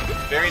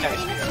 Very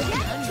nice video.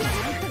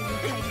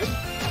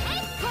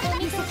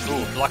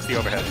 Ooh, blocks the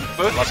overhead.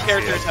 Both Blocks these the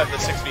characters overhead. have the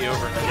 6B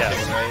overhead, Yes.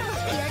 too, right?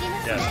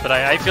 Yes, but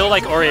I feel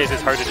like Aurier's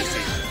is harder to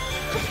see.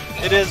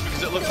 It is,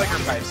 because it looks like her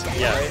 5C,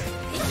 Yeah. right?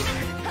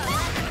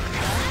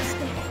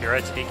 You're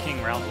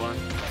taking round 1.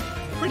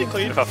 Pretty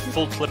clean. With a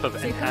full clip of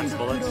enhanced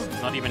bullets,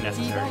 not even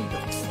necessary.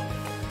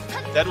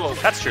 Deadwolf.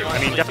 That's true. I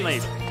mean, definitely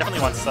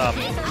once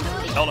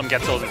Elton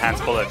gets those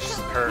enhanced bullets,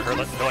 her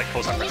like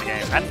post up for the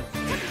game, and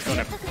it's going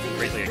to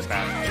greatly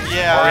expand.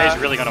 Yeah. Aurier's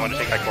really going to want to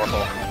take like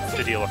Vorpal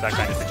to deal with that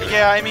kind of situation.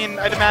 Yeah, I mean,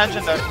 I'd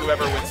imagine that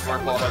whoever wins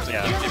Vorpal has a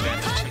Yeah. huge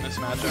advantage in this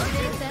matchup.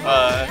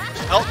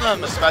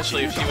 Elton,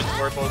 especially if she wins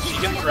Vorpal, she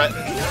can threaten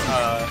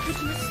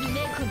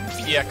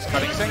EX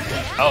cutting sync.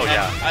 Oh, And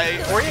yeah.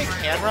 Aurier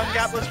can run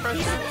gapless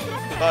pressure,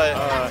 but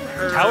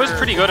Tao is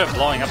pretty good at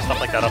blowing up stuff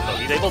like that up though.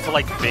 He's able to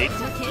like bait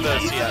the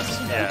CS.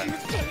 Yeah.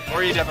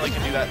 Aurier definitely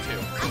can do that too.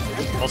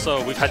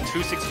 Also, we've had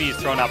 2 6Vs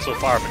thrown out so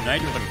far, but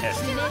neither of them hit.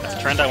 That's a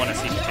trend I want to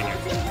see continue.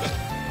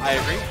 I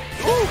agree.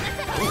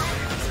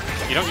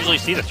 You don't usually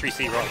see the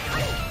 3C roll.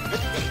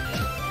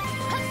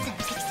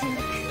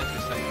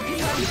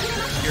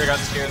 Kira got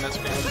scared in this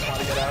game, just want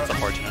to get out. It's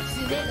unfortunate.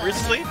 We're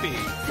sleepy.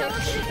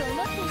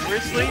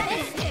 We're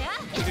sleepy.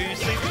 Do you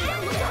sleepy?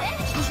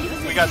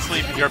 We got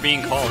sleepy. You're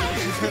being called. We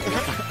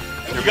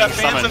You're got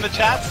being fans in summoned. the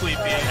chat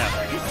sleepy. Yeah.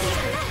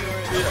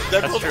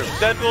 Deadpool, true.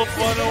 Deadpool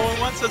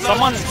 101 says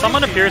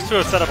Someone appears to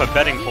have set up a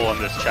betting pool in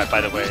this chat, by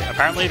the way.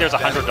 Apparently there's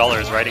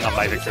 $100 riding on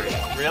my victory.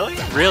 Really?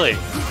 Really?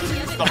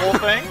 The whole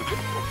thing?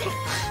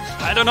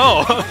 I don't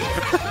know.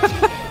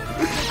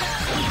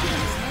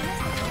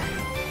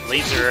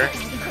 Laser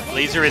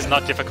is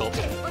not difficult.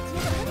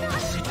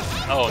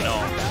 Oh no.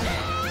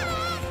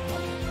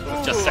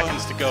 With just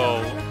seconds to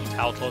go,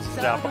 Tao closes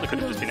it out. Probably could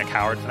have just been a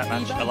coward for that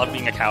match. I love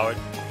being a coward.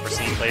 For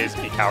seeing players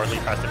be cowardly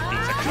past the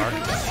 15-second mark.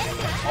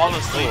 All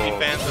the sleepy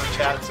fans of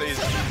chat say it's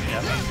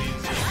Yeah.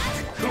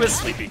 Who is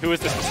sleepy? Who is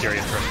this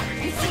mysterious person?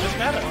 It doesn't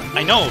matter.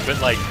 I know, but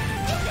like,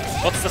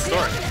 what's the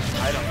story?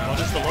 I don't know. What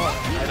is the lore?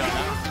 I don't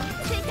know.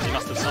 He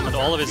must have summoned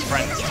all of his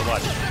friends to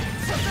watch.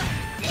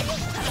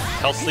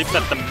 Tell Sleep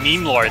that the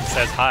meme lord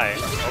says hi.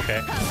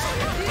 Okay.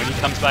 When he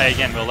comes by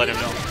again, we'll let him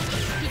know.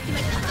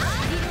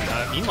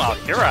 Meanwhile,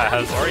 Kira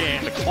has Ori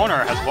in the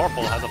corner, has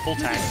Vorpal, has a full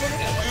tank.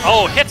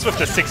 Oh, hits with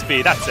the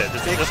 6B, that's it.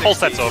 This whole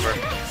set's over.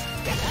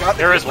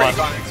 There is one.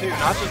 On it too,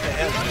 not just the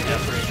hit.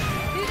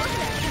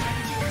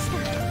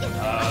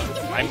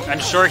 I'm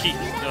sure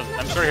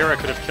Hira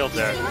could have killed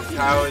there.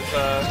 How is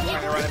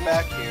trying to run it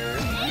back here?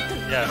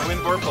 Yeah. Win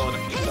Vorpal in a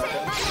few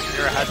seconds.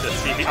 Hira had the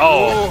CV.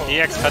 Oh,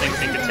 EX cutting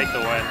thing to take the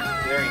win.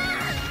 Very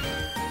nice.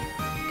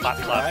 Clap,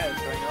 clap.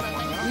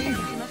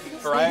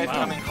 Pariah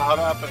coming hot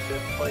up in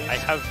 5th place. I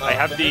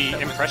have the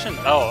impression.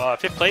 Oh,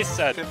 5th place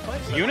at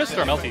UNIST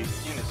or Melty?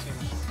 UNIST.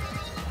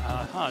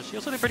 She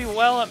also did pretty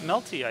well at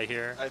Melty, I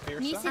hear. I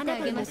fear so.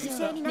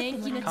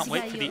 Can't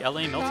wait for the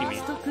LA Melty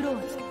meet.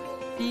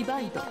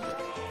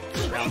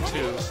 Round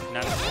 2,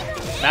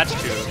 match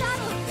 2.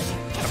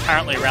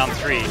 Apparently round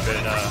 3,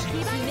 but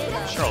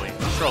surely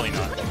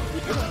not.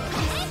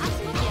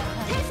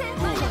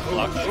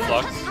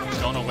 Flux,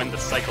 gonna win the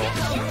cycle.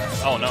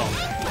 Oh no.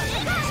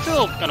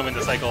 Still gonna win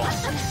the cycle,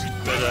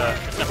 but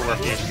it's never worth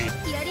the HP.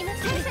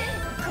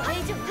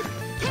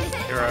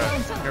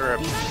 Hira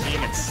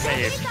being it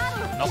safe.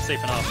 Not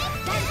safe enough.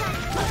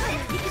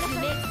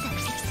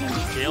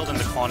 Jailed in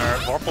the corner.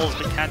 Vorpals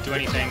but can't do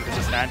anything because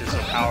the stand is so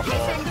powerful.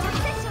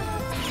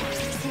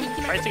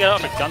 Tries to get out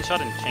of a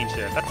gunshot and change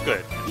there. That's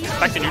good.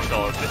 Back to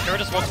neutral. But Hira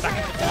just walks back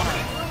into the corner.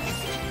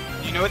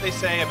 You know what they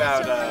say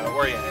about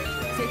Ori?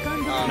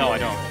 No, I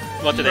don't.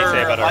 What do they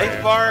say about life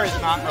Ori? bar is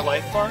not her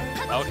life bar.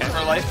 Okay.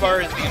 Her life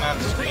bar is the amount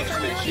of screen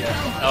space she has.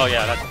 Oh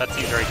yeah, that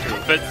seems very true.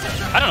 But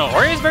I don't know.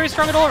 Ori is very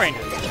strong at all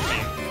ranges.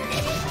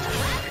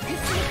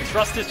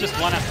 Thrust is just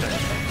one aspect.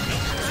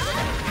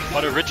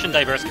 What a rich and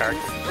diverse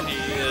character. He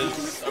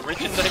is a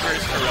rich and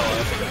diverse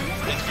gorilla.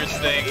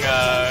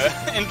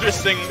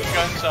 Interesting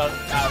gunshot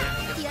pattern.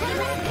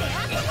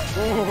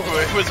 Ooh,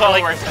 it was all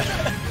worth it.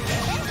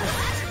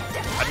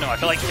 I don't know, I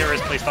feel like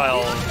Kira's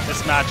playstyle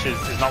this match is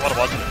not what it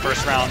was in the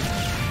first round.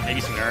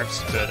 Maybe some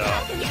nerves, but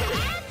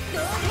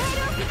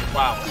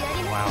wow.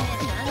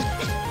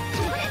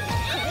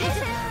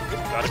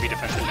 Gotta be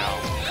defensive now.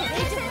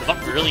 There's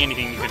not really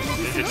anything you can.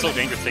 It's so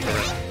dangerous to take a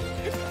risk.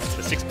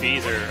 The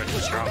 6Bs are too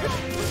strong.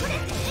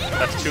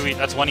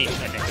 That's 1 each, I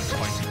think, at this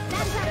point.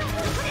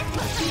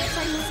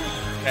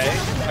 Okay,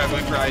 I'm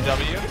going for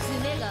IW.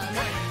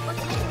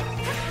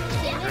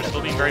 They're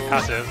still being very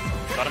passive.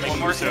 Gotta make a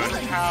move soon.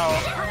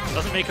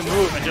 Doesn't make a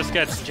move and just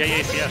gets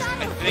JACS.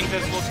 I think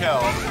this will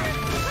kill.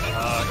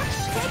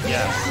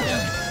 Yes.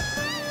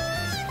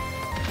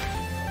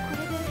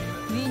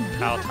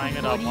 Tao tying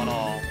it up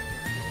 1-all.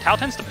 Tao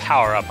tends to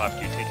power up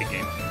after you take a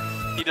game.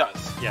 He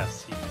does.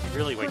 Yes, he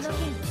really wakes up.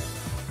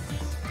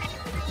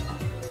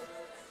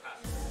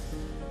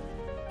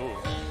 Ooh.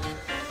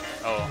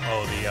 Oh,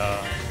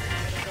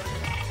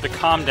 the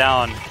calm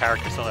down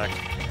character select.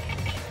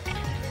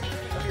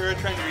 Hira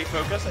trying to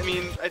refocus. I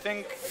mean, I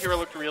think Hira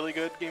looked really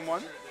good game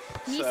 1.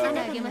 So I'm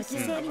hoping we see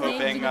that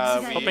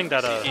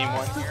game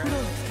 1 here.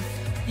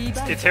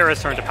 It's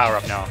Hira's turn to power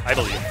up now. I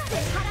believe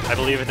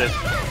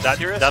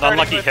that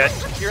unlucky hit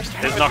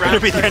is not going to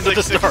be the end of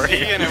the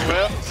story. And it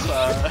whips.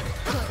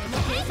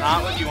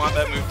 Not what you want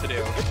that move to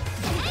do.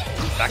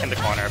 Back in the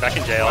corner, back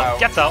in jail. Wow.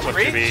 Gets out with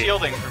Great 2B.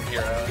 shielding from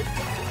Hira.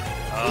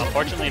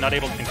 Fortunately, not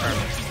able to confirm.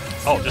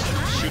 Oh, just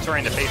shoots her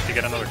in the face to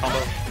get another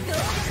combo.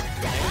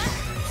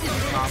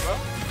 Combo.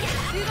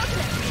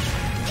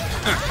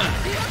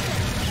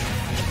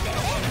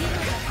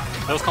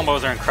 Those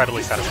combos are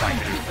incredibly satisfying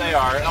to do. They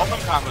are. Album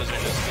combos are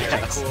just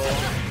very cool.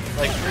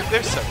 Like,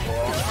 they're so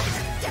cool.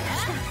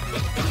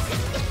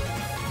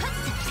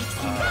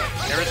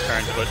 Hira's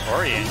turn to put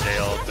Ori in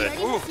jail, but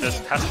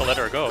just has to let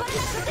her go.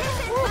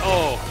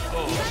 Oh.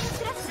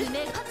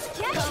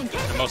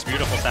 The most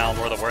beautiful sound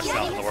or the worst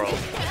sound in the world.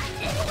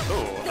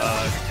 Ooh,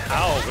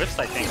 Tao whips,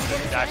 I think, the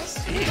dash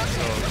C,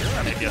 so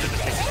Hira may be able to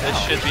just take it down. This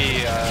should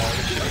be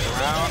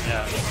around.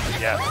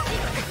 Yeah.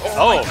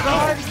 Oh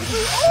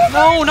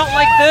no, not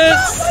like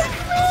this!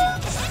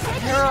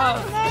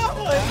 Hira!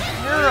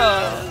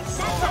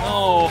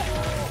 Oh,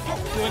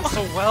 doing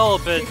so well,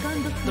 but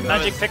the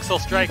magic pixel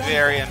strike.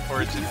 Very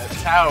unfortunate.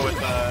 Tao with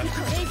the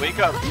wake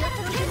up.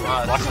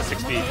 Blocks the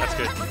 6 feet, that's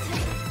good.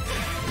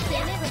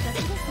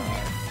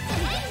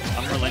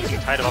 unrelenting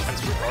tide of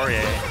offense from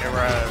Aurier. They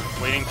were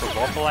waiting for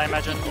Warple, I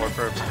imagine, or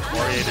for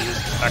Aurier to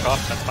just back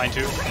off. That's fine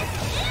too.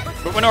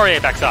 But when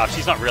Aurier backs off,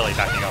 she's not really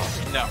backing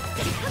off. No.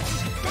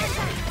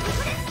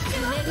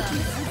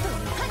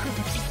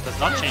 Does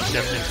not change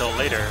shift until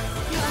later.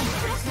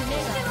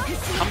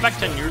 Come back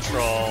to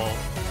neutral.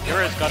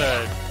 Hira's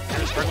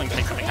struggling to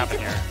make something happen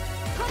here.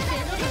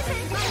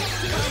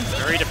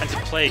 Very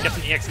defensive play. Gets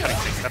an EX cutting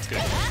 6. That's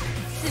good.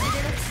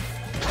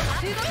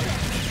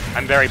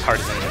 I'm very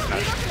partisan in this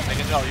match. I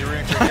can tell you're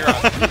rooting for Hero.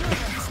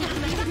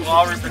 Well,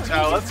 I'll root for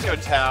Tao. Let's go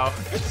Tao.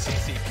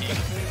 CCP.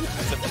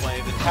 That's a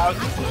play. The Tao's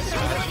the close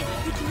match.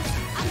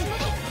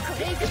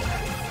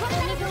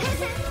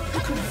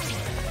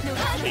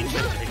 Change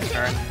shift to take a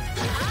turn.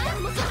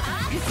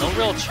 No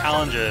real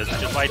challenges,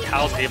 which is why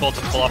Tao's able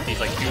to pull off these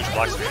like huge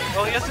block screens.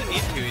 Well, he doesn't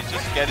need to. He's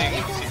just getting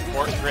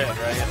support grid,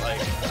 right?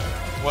 Like,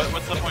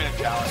 what's the point of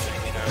challenging?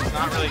 You know, it's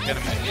not really going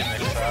to make you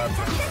mix up.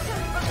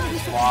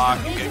 Just block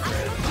and get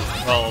grid.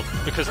 Well,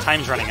 because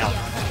time's running out.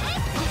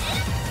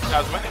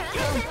 Tao's winning.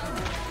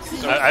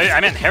 So I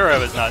meant Hera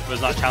was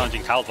not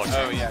challenging Tao's block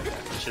oh screen, yeah.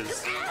 which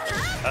is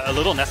a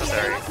little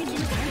necessary.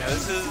 Yeah,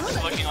 this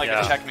is looking like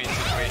a checkmate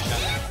situation.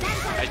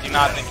 I do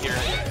not think Hero.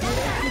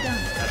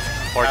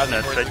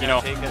 Fortunate, but you know,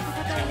 Take it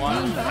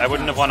 2-1. I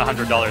wouldn't have won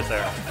 $100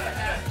 there.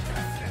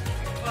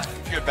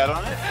 You had bet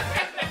on it?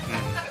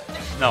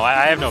 No,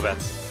 I have no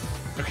bets.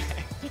 Okay.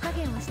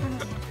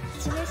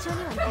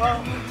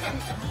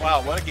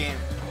 Wow, what a game.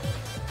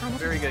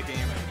 Very good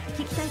game.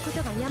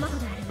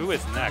 Who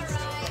is next?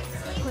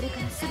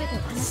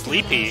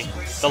 Sleepy,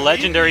 the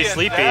legendary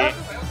Sleepy.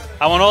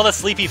 I want all the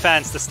Sleepy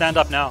fans to stand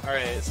up now.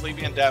 Alright,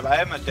 Sleepy and Deb. I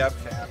am a Deb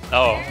fan.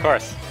 Oh, of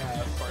course. Yeah,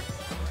 of course.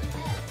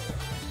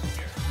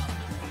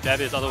 Deb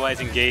is otherwise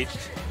engaged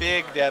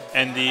Big Deb.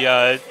 in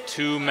the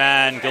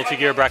two-man Guilty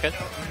Gear bracket.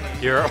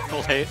 Here,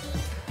 World-8.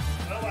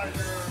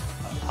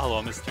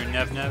 Hello, Mr.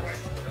 Nev.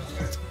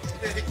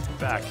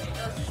 Back.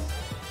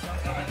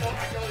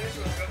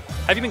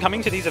 Have you been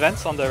coming to these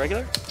events on the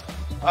regular?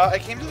 I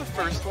came to the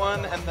first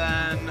one, and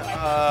then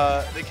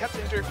they kept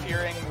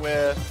interfering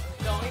with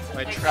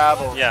my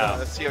travel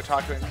to see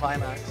Otaku and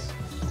Climax.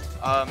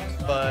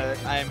 But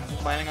I'm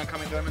planning on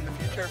coming to them in the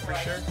future for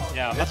sure.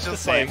 Yeah, it's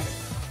just like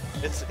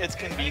it's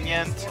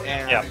convenient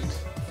and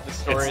the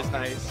story is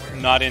nice.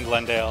 Not in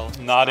Glendale,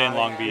 not in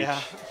Long Beach.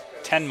 Yeah.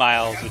 10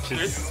 miles, which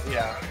is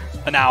yeah.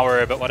 an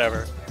hour, but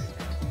whatever.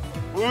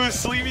 Ooh,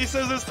 Sleepy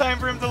says it's time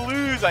for him to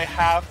lose. I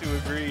have to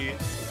agree.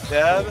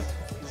 Deb,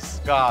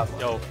 God.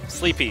 Yo,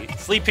 Sleepy,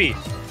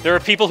 there are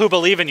people who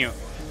believe in you.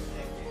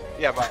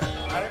 Yeah, but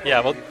Yeah,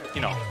 well,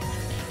 you know.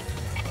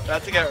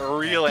 about to get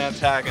real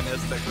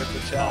antagonistic with the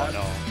chat.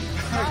 Oh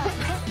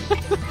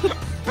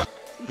no.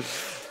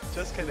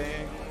 Just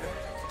kidding.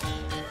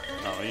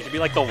 No, you should be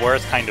like the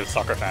worst kind of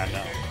soccer fan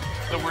now.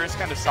 The worst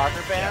kind of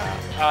soccer fan?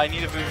 I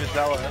need a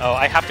Vuvuzela. Oh,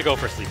 I have to go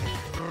for Sleepy.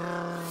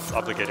 It's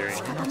obligatory.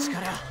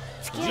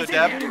 So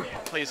Deb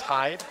plays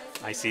Hyde.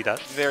 I see that.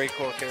 Very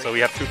cool character. So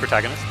we have two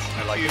protagonists.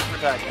 I like Two it.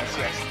 protagonists,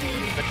 yes.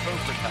 The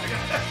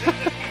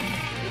co-protagonist.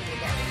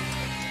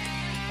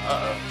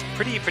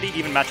 Pretty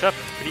even matchup.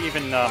 Pretty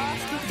even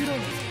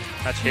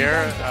match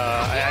here.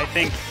 I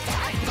think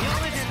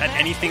at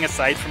anything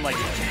aside from like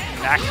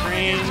max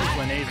range,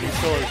 Linnea's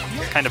neutral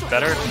is kind of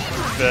better,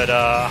 but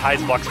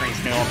Hyde's block range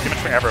can go pretty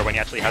much forever when he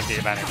actually has the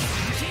advantage.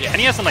 Yeah. And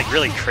he has some like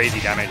really crazy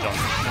damage on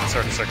in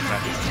certain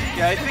circumstances.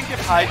 Yeah, I think if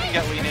Hyde can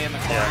get Linne in the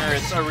corner,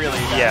 it's a really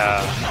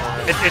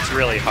it's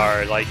really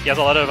hard. Like he has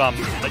a lot of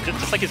like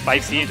just like his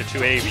 5C into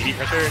 2A VB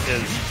pressure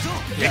is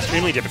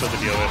extremely difficult to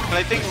deal with.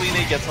 But I think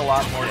Linne gets a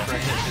lot more for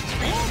his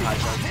screen than Hyde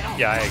does.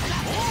 Yeah, I agree.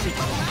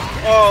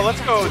 Oh,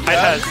 let's go.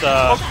 Hyde has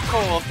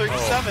Coca-Cola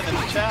 37 in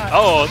the chat.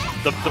 Oh,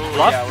 the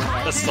bluff,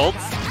 yeah, the Salt,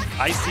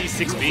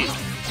 IC6B.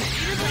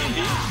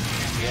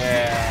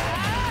 Yeah.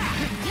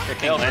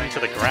 Kicking Lin to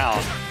the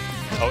ground.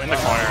 Oh, in the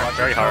corner,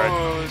 very hard.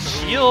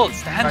 Shield,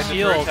 stand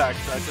shield.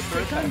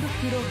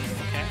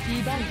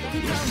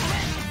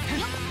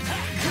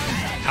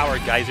 Power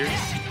geysers.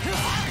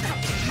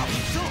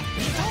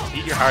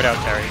 Eat your heart out,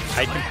 Terry.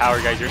 Hyde can power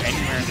geyser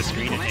anywhere in the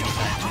screen at any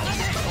time.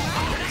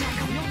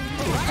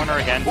 Corner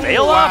again.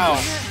 Bail wow.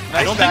 up! Nice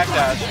I don't think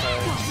backdash.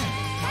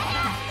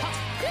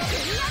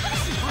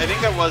 I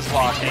think that was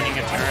locked. Maintaining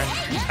a turn.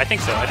 I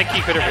think so. I think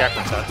he could have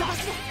reacted to that.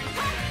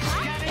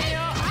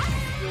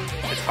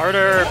 It's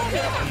harder.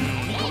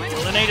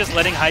 Linne just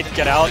letting Hyde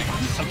get out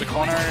of the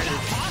corner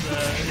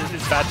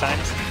is bad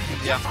times.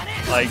 Yeah.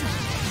 Like,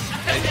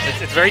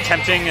 it's very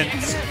tempting and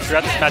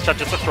throughout this matchup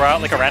just to throw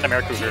out like a random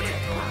air cruiser.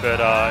 But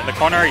in the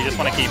corner, you just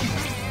want to keep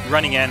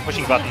running in,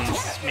 pushing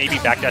buttons, maybe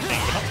backdashing,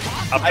 but not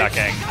up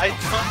backing. I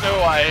don't know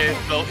why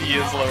the E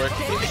is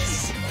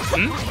lowercase.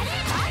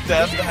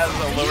 Deb has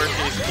a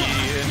lowercase E.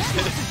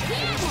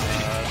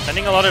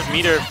 Sending a lot of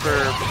meter for...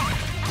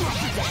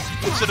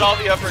 It should all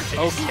be uppercase.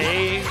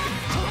 Okay.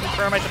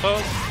 Confirm, I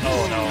suppose?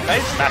 Oh no.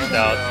 Nice Smashed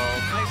out.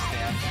 Nice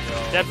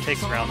damage. Deb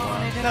takes round 1.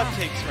 Deb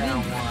takes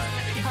round 1.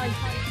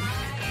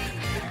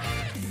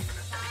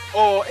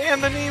 Oh,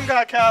 and the name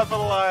got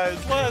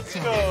capitalized. Let's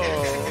go.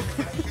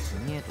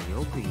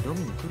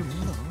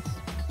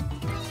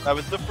 That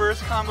was the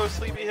first combo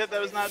sleepy hit that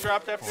was not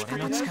dropped after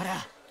 3 hits.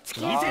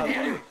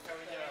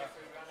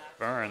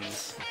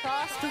 Burns.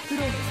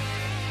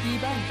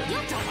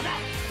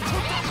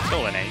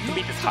 Still in it. You can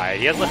beat this high.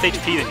 He has less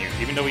HP than you,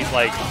 even though he's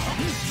like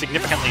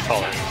significantly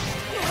taller.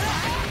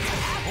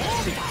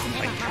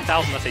 Like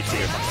 10,000 less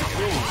HP or something.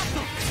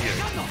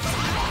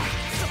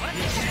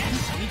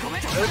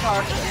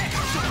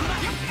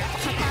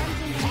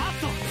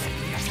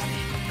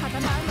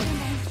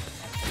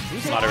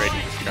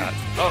 Moderating Scott.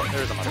 Oh,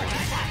 there's a moderator.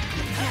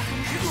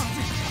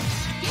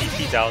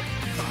 GP's out.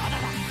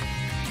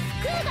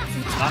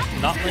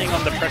 Not laying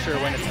on the pressure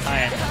when it's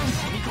time.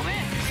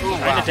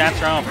 Trying to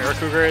dance around with Air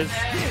Cougars.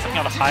 Something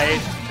on the high,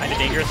 kind of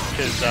dangerous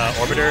because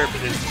Orbiter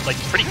is like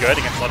pretty good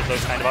against a lot of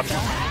those kind of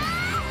options.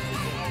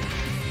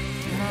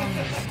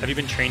 Have you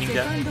been training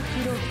yet?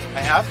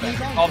 I have been.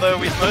 Although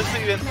we've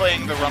mostly been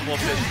playing the Rumble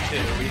Fish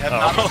too. We have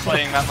not been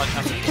playing that much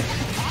on the game.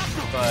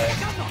 But,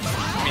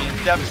 I mean,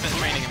 Dev's been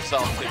training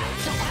himself too.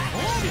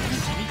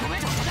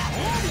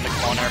 In the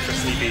corner for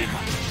Sleepy.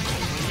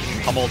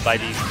 Pummeled by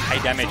these high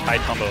damage, high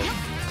combos.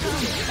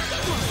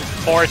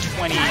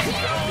 420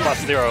 plus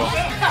 0.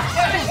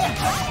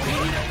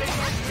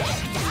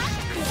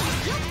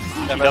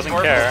 He doesn't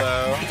care.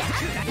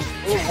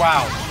 Oh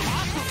wow.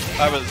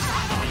 That was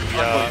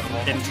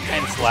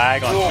intense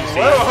lag on 2C.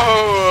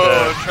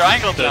 Whoa!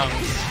 Triangle jump.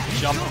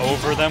 Jump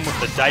over them with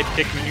the dive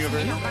kick maneuver.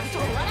 Bail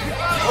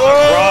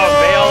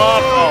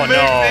up! Oh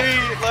no.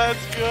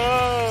 Let's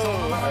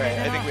go! Alright,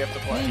 I think we have to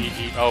play.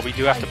 GG. Oh, we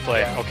do have to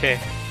play. Okay.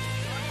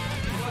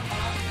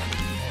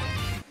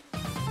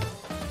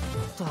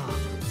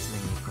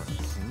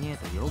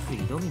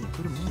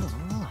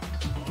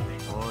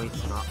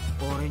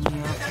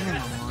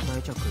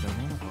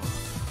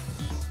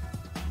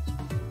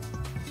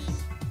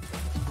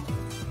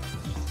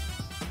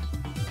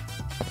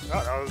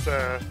 Oh, that was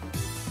a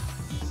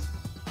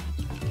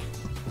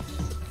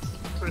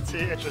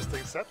pretty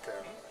interesting set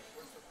there.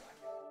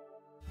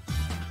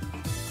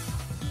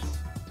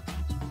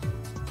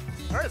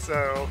 Alright,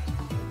 so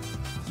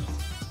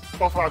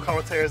both of our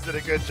commentators did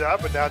a good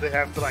job, but now they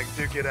have to like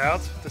duke it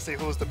out to see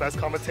who's the best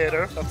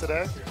commentator of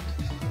today.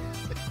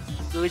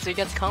 Loser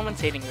gets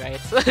commentating right,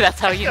 so that's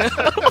how you know.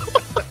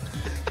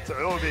 So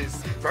it will be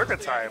burger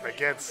time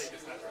against.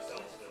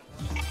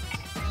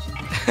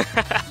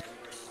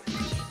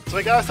 So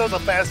we got ourselves a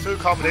fast food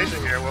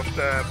combination here with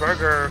the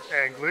burger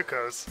and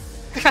glucose.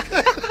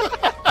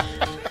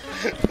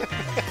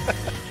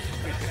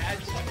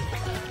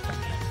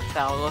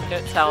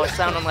 Sal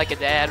sounding like a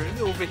dad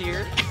over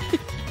here.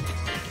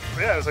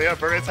 Yeah, so yeah,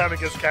 burger time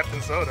against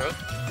Captain Soda.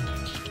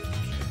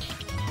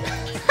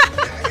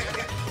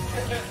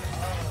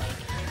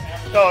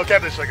 No,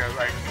 Captain Sugar,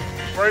 like,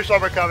 very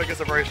strong Mercado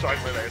against a very strong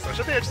Linne, so it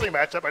should be an interesting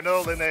matchup. I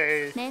know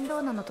Linne,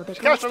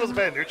 she kind of struggles a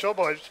bit neutral,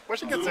 but when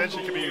she gets in,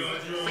 she can be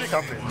pretty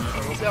comfy. So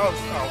we'll see how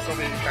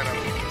Sophie kind of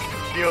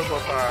deals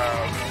with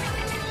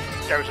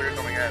Captain Sugar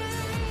coming in.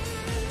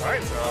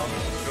 Alright, so I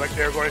feel like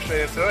they're going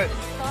straight into it.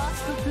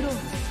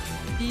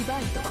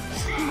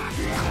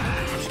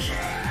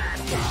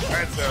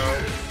 Alright, so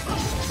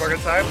burger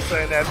time,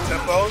 setting that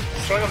tempo,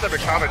 showing off that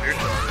Mercado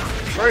neutral.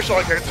 Very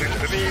strong character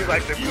to me,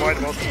 like the one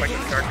of the most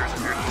effective characters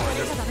in neutral.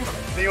 Just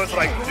being able to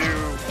like do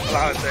a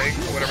lot of things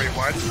or whatever he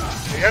wants.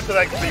 You have to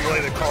like be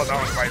willing to call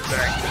down the right thing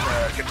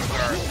to get the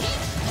turn.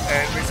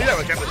 And we see that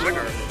with Captain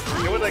Sugar.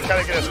 He would like kind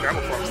of get a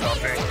scramble for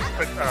himself and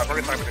put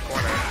burger time in the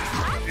corner.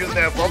 Using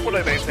that vocal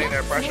to maintain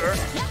that pressure.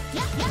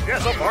 Yeah,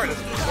 so far it's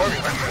more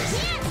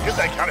relentless. Get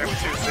that counter with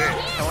 2C.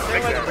 I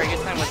wonder why the burger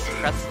time was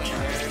pressing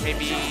there.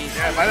 Maybe.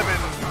 Yeah, it might have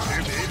been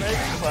 2B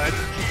maybe, but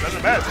it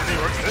doesn't matter. It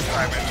works this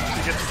time and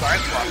she gets the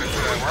side swap into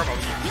the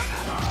wormhole.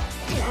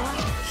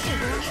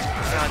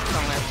 Not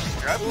so much.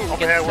 Yep,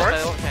 overhead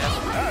works.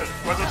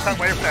 Wasn't a tough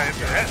way for that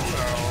to hit,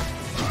 so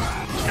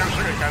Captain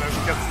Sugar kind of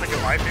gets a stick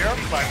of life here,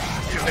 but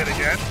he's hit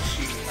again.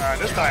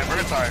 This time,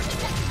 burger time.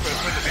 But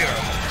it's with the meter.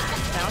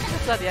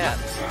 Yeah.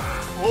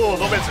 Ooh, a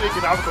little bit too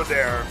economical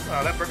there.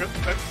 That burger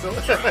still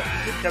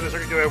Captain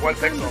Sugar doing 1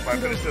 pixel,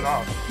 but finished it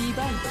off.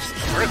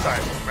 Burger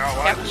time. Now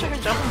what? Captain Sugar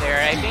jumped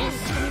there. I think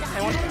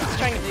I wonder what he's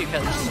trying to do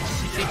because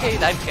CK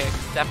dive kick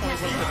definitely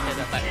seems to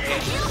hit at that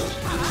range.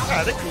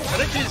 I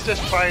think he's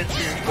just trying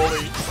to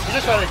bully.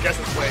 He's just trying to guess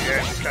his way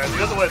in because he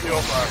doesn't want to deal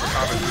with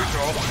Mercado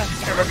neutral.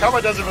 And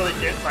Mercado doesn't really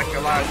get like a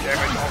lot of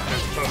damage off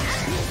his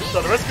hooks.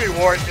 So the risk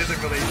reward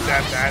isn't really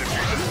that bad if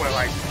you just want to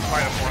like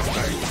try to force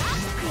things.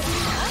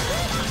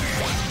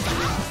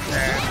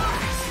 And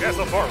yeah,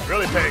 so far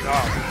really paying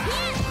off.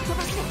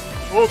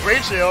 Ooh,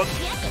 Green Shield.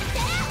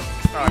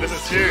 Oh, this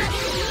is huge.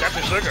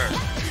 Captain Sugar,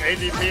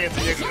 ADP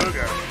into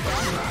Yakuga.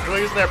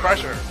 Really using that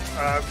pressure.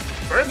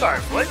 Burn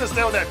time, willing to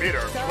stay on that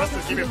meter. She wants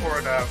to keep it for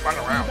the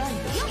final round.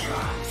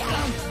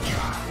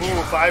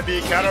 Ooh,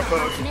 5B counter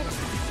poke.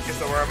 Gets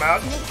the worm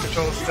out,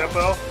 controls the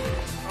tempo.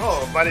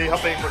 Oh, Buddy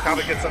helping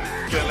Mercado get some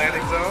good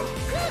landing zone.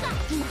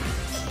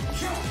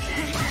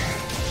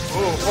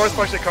 Ooh, force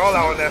punch the call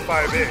out on that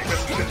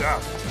 5B. Good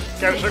job.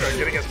 Captain Sugar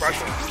getting his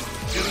pressure.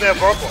 Using that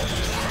vocal.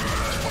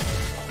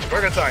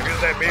 Burger time, use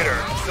that meter.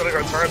 Still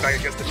gonna turn back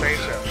against the chain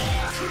shift.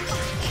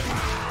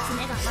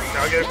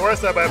 Now getting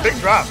forced up by a big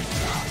drop.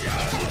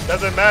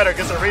 Doesn't matter,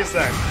 gets a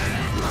reset.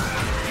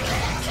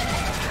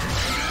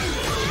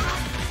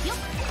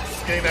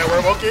 Getting that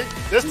Wormhole kick.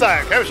 This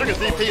time, Kevin Sugar's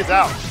DP is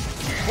out.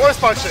 Force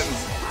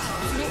functions.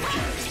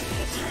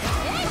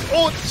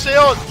 Oh,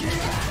 shield!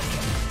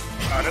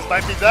 This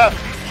might be death.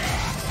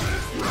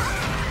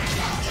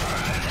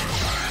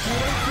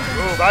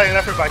 Ooh, valiant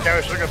effort by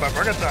Kevin Sugar, but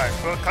Burger time.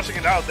 Clutching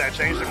it out, that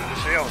changed him with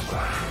the shield.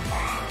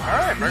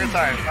 Alright, Burger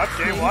time, up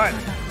game 1.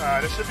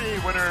 This should be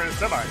winner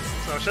semis,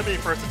 so it should be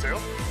first to 2.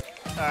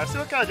 See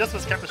what kind of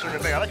adjustments Kevin Sugar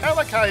made. I kind of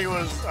like how he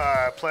was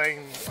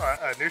playing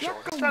neutral.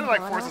 Just trying to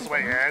like force his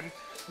way in,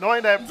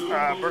 knowing that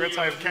Burger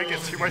time can't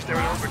get too much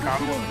damage over the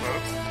combo with the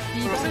moves.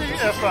 So we'll see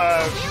if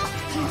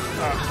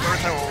Burger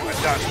time will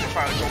adjust and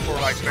try to go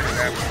for like bigger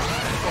damage,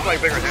 go for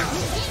like bigger hits.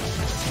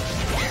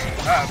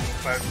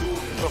 But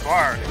so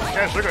far,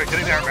 Kevin Sugar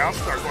getting that round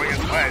start going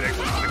his way, the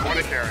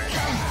corner carry.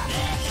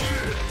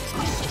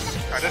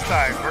 This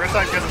time, Burger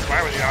time gets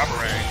inspired with the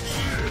operate.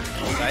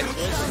 Side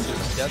switch,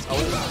 just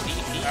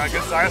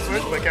good side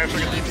switch, but Kevin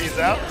Sugar DP's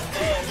out.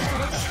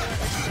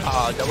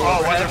 Double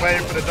overhead. Wasn't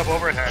waiting for the double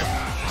overhead.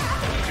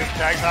 Good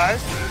tag high.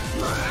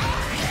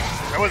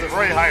 That was a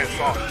very high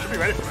assault. Should be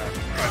ready for that.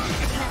 But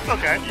it's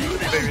okay. Should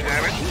be baby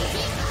damage.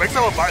 Breaks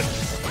out with buttons.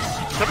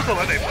 Typical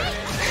Lene play.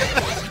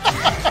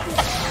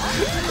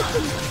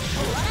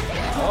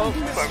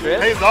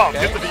 Pays off.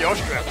 Gets the VO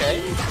strip.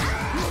 Okay.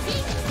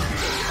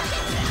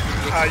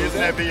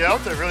 Using that BL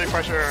to really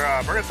pressure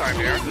Burger time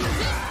here.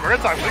 Burger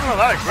time doing a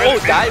lot of great. Oh,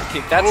 dive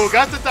kick. That's. Oh,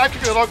 got the dive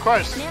kick with a low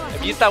crush.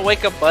 If you thought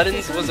wake up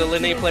buttons was a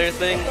Lene player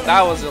thing,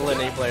 that was a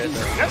Lene player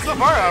thing. Yeah, so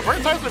far,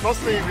 Burger time's been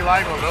mostly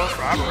relying on those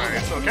for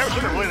operate. So Kevin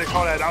Sugar really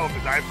call that out with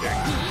the dive kick.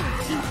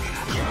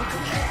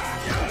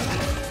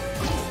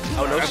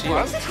 Oh, no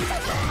shield.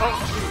 Oh,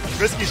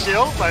 risky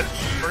shield, but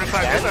Burger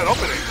time gets that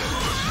opening.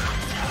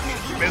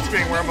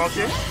 Mid-screen Wormhole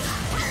kick.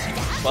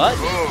 But,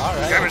 ooh,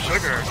 alright. Kevin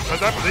Sugar does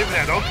not believe in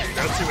that Oki.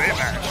 That's 2A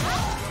match.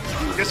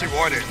 Gets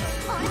rewarded.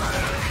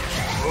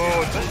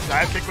 Ooh,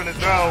 dive kick with a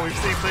throw. We've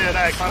seen play of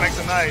that climax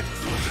tonight.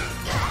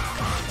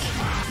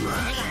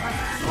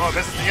 Oh,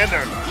 misses the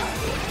ender.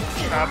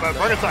 But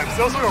Burger time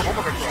still sort of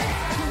over control.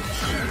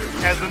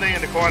 Has Lene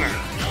in the corner.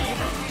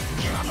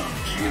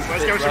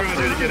 What's Kevin Sugar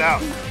gonna do to get out?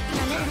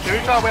 Can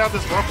we try to weigh out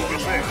this Whirlpool? We'll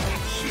see.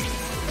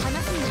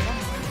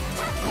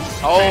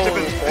 Oh,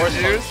 force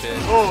function.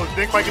 Oh,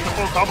 didn't quite get the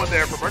full combo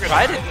there for Burger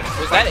time. Tried it.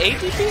 Was that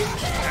ATP?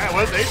 Yeah, it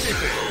was ATP.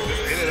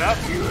 Just ate it up.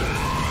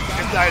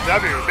 Gets the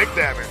IW, big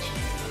damage.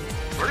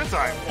 Burger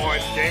time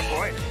point, game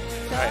point.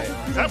 Right.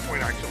 That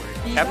point actually.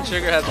 Kevin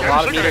Sugar has a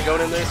lot of meter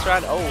going in this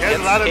round. Oh, he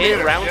has a lot of meter.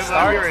 Round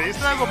start. He's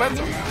not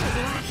momentum.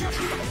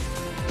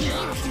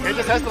 He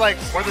just has to like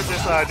weather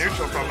this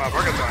neutral from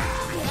Burger time.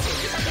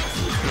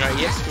 Alright,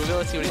 he has Google.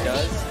 Let's see what he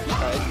does.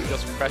 Alright, he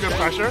goes for pressure. Good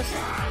pressure.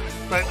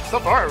 But so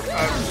far,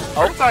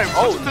 Burger time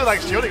to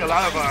like shielding a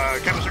lot of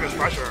Kevin Sugar's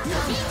pressure.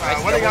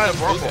 What do you got in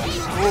Whirlpool?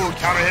 Ooh,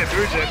 counter hit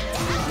Fujin.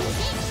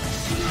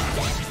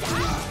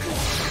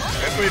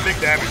 That's pretty big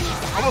damage.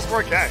 Almost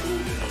 4K.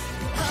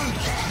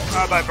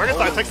 But Burger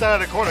time takes that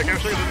out of the corner. Kevin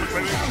Sugar doesn't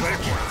wait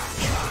for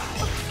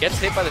it. Gets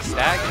hit by the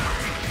stag.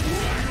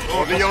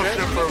 Oh, VO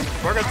strip from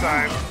Burger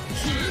time.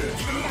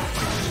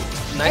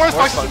 Nice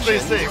force function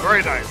DC,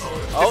 very nice.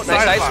 Oh,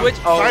 nice side switch.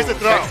 Oh, tries to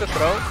throw. checks the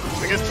throw.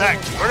 Against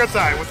tech. Burger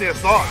time with the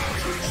assault.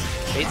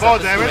 Fall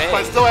damage,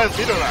 but still has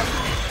meter left.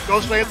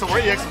 Goes straight into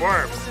EX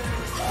worms.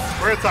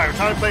 Burger time,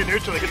 trying to play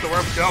neutral to get the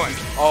worms going.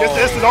 Oh. Gets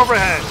the instant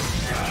overhead.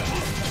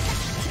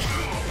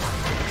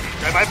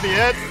 That might be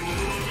it.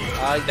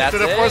 That's to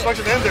the it. force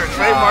function ender.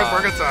 Trademark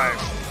Burger time.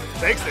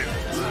 Takes it.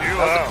 That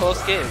was a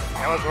close game.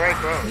 That was very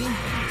close.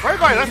 Very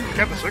nice from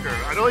Kevin Sugar.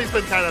 I know he's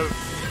been kind of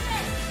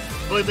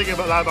really thinking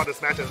a lot about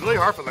this match. It's really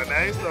hard for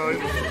Lene, so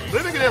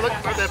really making it look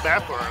not that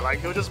bad for her. Like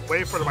he'll just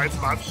wait for the right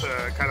spots to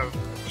kind of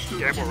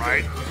gamble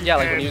right. Yeah,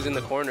 like when he was in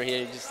the corner,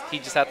 he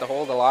just had to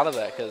hold a lot of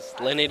that because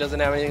Lene doesn't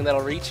have anything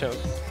that'll reach him.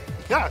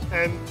 Yeah,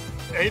 and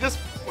he just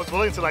was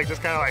willing to like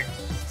just kind of like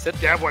sit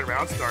gamble and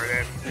round start,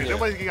 and then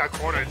when he got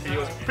cornered, he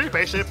was pretty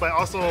patient, but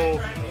also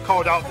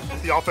called out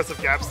the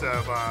offensive gaps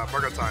of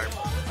Burger time.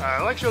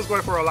 Like she was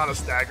going for a lot of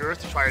staggers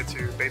to try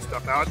to bait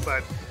stuff out,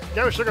 but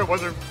Kevin Sugar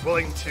wasn't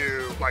willing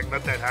to like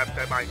let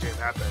that mind game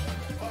happen,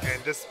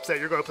 and just say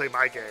you're going to play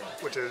my game,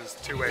 which is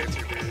 2A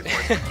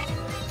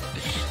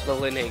 2B. The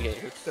Lene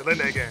game. The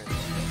Lene game.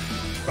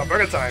 But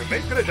Burger time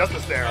made good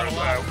adjustments there.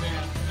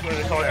 When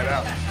they call that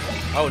out.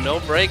 Oh, no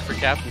break for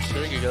Captain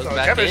Sugar. He goes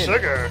back Kevin in.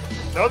 Sugar,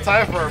 no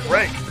time for a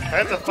break.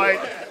 Had to fight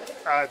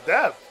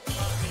Dev.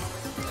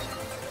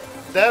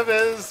 Dev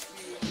is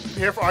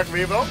here for Arc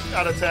Revo,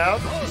 out of town.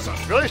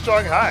 Really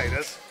strong high.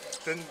 That's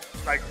been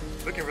like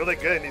looking really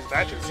good in these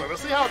matches. So we'll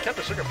see how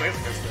Captain Sugar plays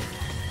against him.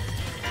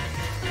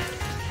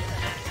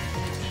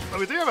 Well,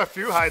 we do have a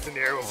few hides in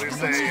the air with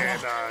Luce and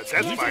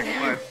Dead Spike,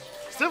 but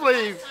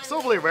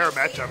still really rare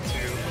matchup to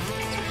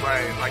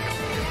play like in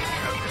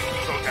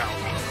SoCal.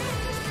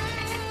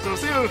 So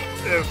see if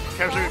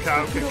Captain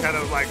Sugar can kind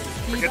of like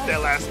forget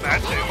that last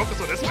match and focus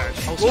on this match.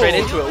 Oh, straight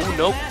into it. Ooh,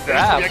 nope.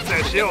 Grab.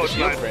 That shield,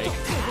 Shield break.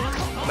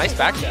 Nice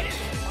backdash.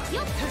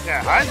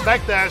 Yeah, Heinz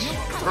backdash,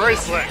 very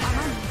slick.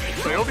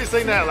 So you'll be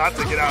seeing that a lot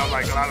to get out of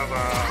like a lot of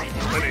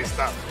linear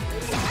stuff.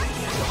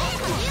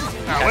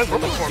 Now, wins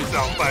Rumble for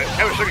himself, but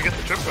Captain Sugar gets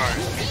the trip guard.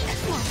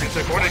 It's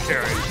a corner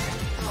carry.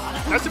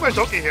 Not too much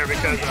Doki here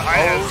because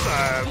High has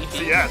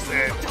CS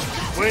and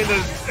winning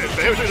the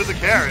Captain Sugar doesn't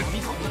care. And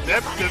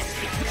Deb just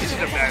teaching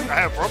him that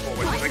I have Vorpal,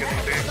 which is like a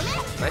new thing.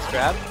 Nice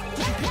grab.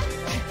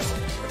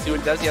 Let's see what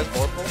he does. He has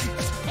Vorpal.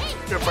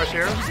 Good fresh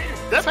here.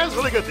 Deb has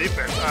really good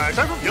defense. Kind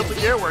of from Guilty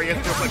Gear where he has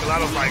to do like a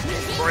lot of like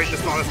very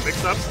dishonest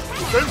mix-ups.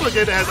 There's a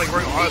game that has like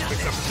very honest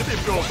mix-ups. It should be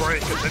feel very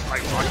content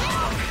like blocking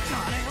stuff.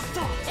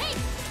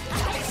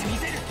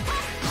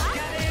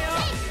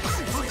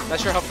 Not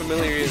sure how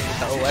familiar he is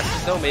with the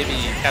OSs though. Maybe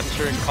Captain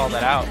Sugar can call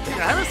that out.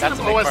 Yeah, I haven't seen him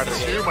OS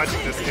too much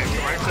in this game,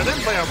 right? So I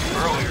didn't play him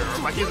earlier.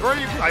 Like he's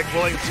very like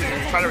willing to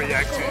try to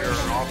react to your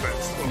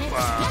offense with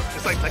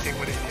just like Tekken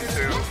when he used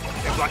to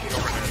and blocking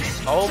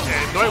overhead. Oh,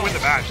 and knowing win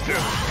the match too.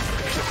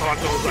 Just call out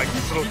those like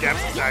little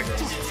gaps and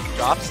daggers.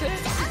 Drops it.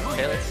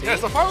 Okay, let's see.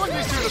 Yeah, so far like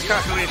these two just kind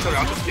of feeling each other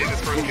out this game,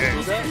 this first game.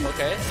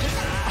 Okay.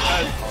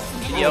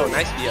 VO,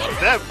 nice VO.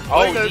 Deb,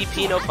 oh,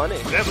 DP, no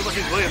punish. Deb looks like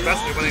he's really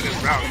invested in winning this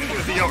round. He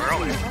did VO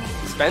early.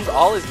 Spends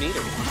all his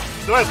meters.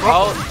 So that's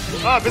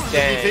misses the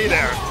DP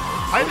there.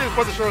 I didn't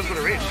wasn't sure it was going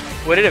to reach.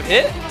 Would it have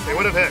hit? They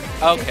would have hit.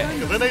 Okay.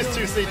 Because then Ace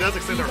 2C does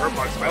extend their hurt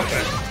box by a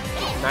bit.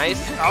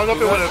 Nice. I don't know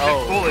if it would have hit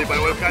fully, but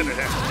it would have kind of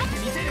hit.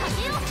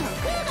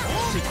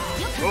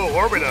 Oh,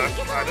 Orbiter.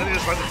 Then he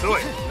just runs into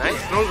it. Nice.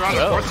 Throws around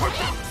the force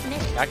function.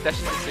 Backdash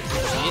to 60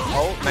 speed.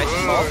 Oh, nice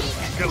assault.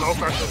 Good low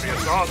pressure to the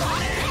assault.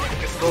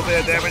 Gets a little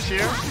bit of damage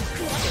here.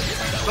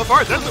 So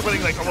far, Deb's been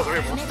winning like almost every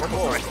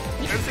Vorpal fight.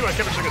 Let's see what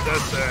Captain Sugar does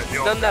to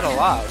deal. He's done that a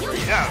lot.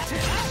 Yeah.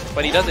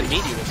 But he doesn't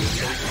meet you with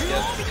this.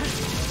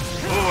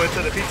 Oh,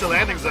 into the pizza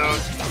landing zone.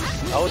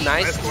 Oh,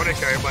 nice. Nice corner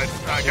carry, but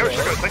Captain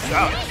Sugar takes it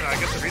out.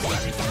 Gets the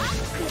reset.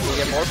 Can we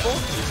get Vorpal?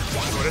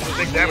 Oh, this is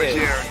big damage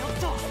here.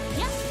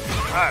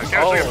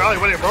 Captain Sugar probably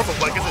winning Vorpal,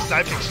 but gets his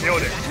side kick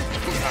shielded.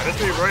 This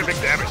will be very big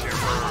damage here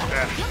for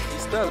Deb. He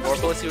still has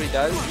Vorpal. Let's see what he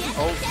does.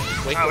 Oh,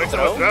 wait for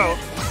the throw.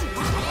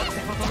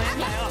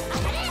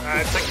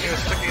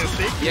 Checking his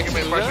feet, taking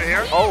my pressure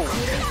here. Oh,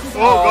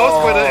 goes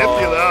for the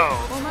empty low.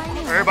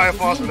 Everybody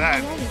falls for that.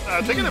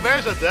 Taking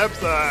advantage of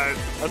Deb's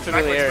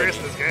experience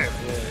in this game.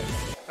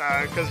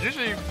 Because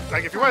usually,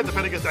 like if you want to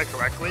defend against that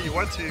correctly, you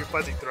want to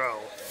fuzzy throw.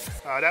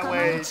 That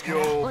way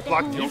you'll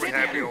block the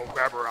overhead, you'll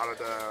grab her out of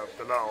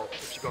the low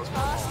if she goes for the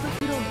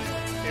ball.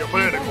 You'll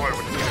put her in the corner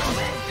with the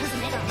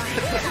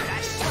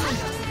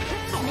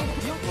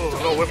Ooh, a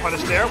little whip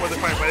punish there, wasn't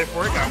quite ready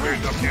for it, got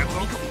weird jump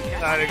cancel.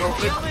 They go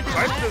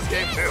right to this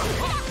game too.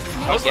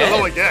 Goes for the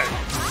low again.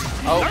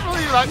 Oh. Not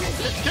really, like,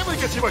 you can't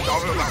really get too much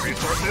over about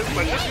resources,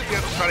 but just you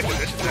have to try to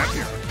condition that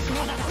here.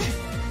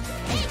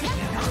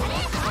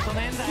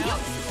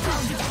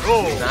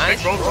 Oh, nice.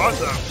 big roll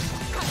awesome.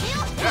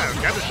 Yeah,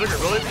 Captain Sugar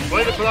really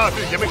willing to put out a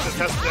few gimmicks to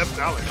test Deb's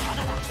knowledge.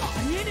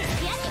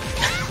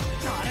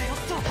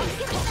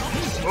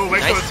 Oh,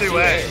 wait for the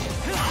 2A.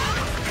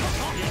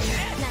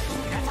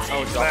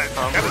 Oh,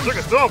 Captain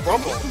Sugar's still a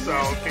Vorpal, so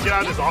can get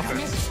out of his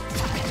offense.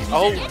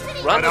 Oh,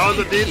 run. That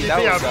was a DP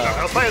out.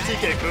 I was playing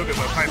TK Kuga,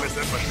 but I missed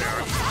input there.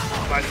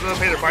 But I still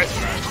paid the price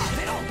for that.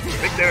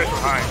 Big damage for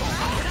High.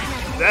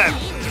 Deb,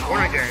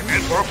 corner game,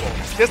 and Vorpal.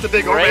 Gets the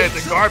big overhead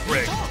to guard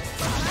break.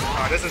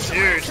 This is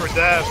huge for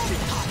Deb.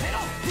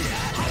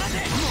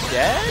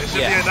 Yeah? It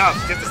should be enough.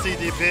 Get the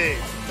CDP.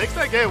 Takes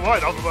that game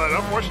one, but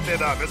unfortunate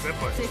missed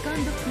input.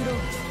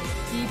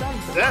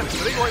 Deb,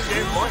 sitting one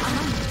game point.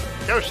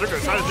 Captain Sugar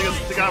trying to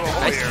dig out of a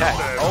hole nice here.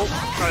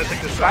 Trying to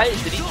take this out.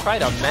 Did he try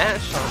to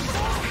mash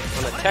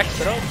on a tech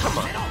throw? Come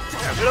on.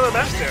 Yeah, bit of a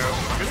match there.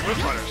 Good whip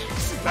punish.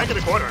 Back in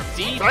the corner.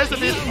 DP. Tries to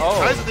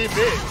DP.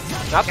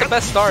 Not the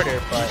best starter,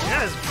 but...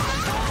 Yes.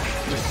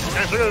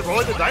 Captain Sugar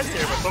rolling the dice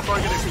here, but so far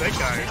getting snake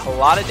guys. A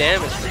lot of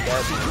damage for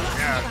Deb.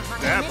 Yeah,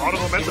 Deb, all the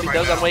momentum right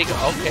now. He doesn't wake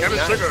up. Okay,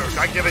 Captain Sugar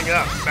not giving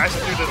up.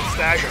 Mashing through the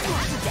stagger.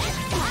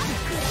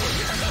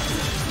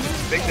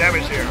 Big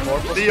damage here.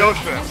 DO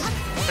strips.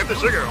 Captain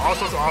Sugar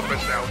also has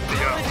offense now with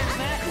DO.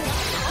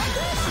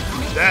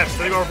 Deb,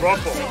 sitting on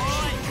Vorpal.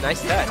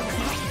 Nice tech.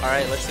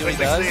 Alright, let's see what he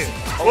does.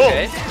 Oh.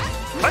 Okay.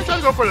 I'm trying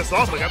to go for the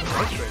sauce, but I got the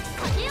front straight.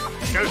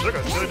 Captain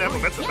Sugar still didn't have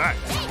momentum back.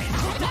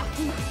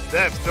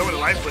 Deb still with a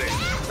life lead.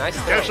 Nice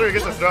throw. Captain Sugar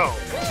gets a throw.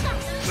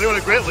 Still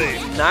with a grit lead.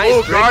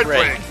 Nice guard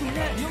break.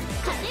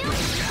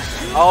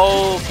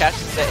 Oh,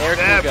 catches the air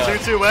Deb, Kuga.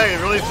 2-2-A,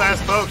 really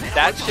fast poke.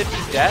 That should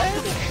be dead?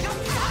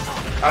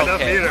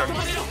 Enough either.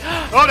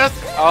 Oh, that's...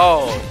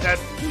 Oh. That,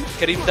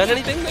 could he have done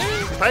anything there?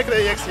 Probably could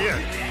EX here.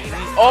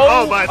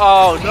 Oh, but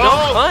no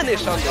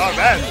punish on the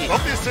man.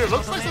 Both these two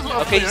looks like this one.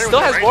 Okay, he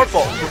still has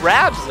Vorpal.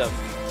 Grabs them.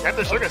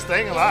 Captain Sugar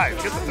staying alive.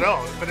 Gets the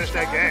throw. Finish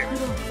that game.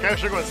 Captain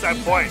Sugar with set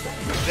point.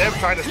 Deb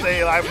trying to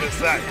stay alive in this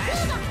set.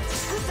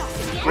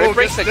 Great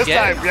breaks this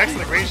again. time reacts to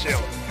the green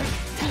shield.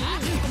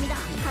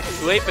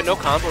 2-8 but no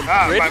combo.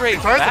 Grid My break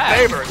turns in back.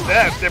 favor.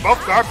 They're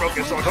both guard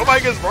broken, so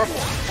nobody gets Vorpal.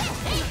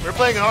 We're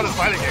playing an honest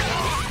fighting game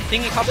now. I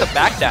think he caught the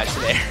backdash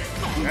there.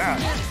 Yeah.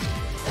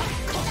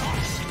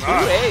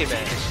 2-8,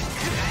 man.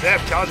 Deb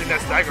challenging that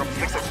stagger from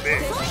 6-6B.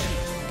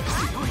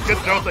 Good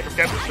joke like from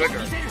Captain Sugar.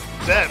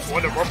 Deb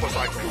won the Vorpal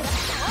cycle.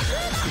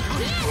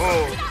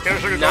 Oh, Captain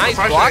Sugar goes Nice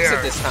for pressure blocks here.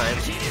 it this time.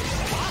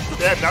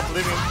 Deb not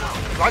believing.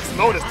 Blocks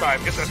low this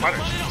time. Gets that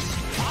punish.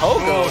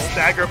 Pogo. Oh,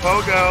 stagger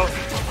Pogo.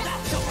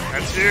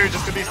 That's huge.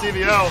 Just gonna be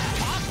CVO.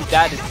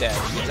 That is dead.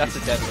 That's a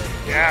dead win.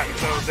 Yeah,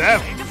 so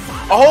Deb.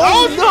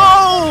 Oh,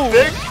 no!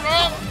 Big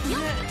drop.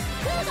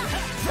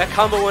 That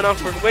combo went on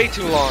for way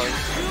too long.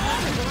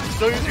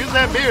 So he's using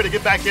that mirror to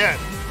get back in.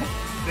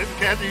 Didn't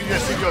have to use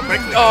that CVO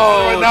quickly.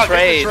 Oh, Right now,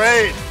 trades. get the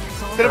trade.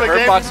 Bit of a Her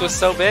game. box was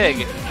so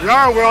big. We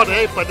are in World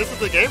 8, but this is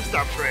the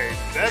GameStop trade.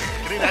 That's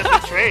getting that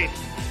big trade.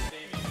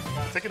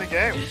 Taking the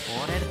game.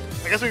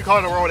 I guess we can call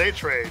it a World 8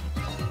 trade.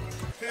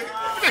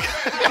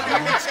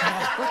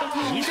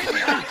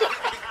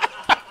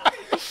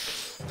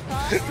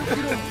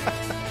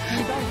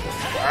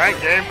 Alright,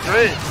 game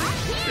 3.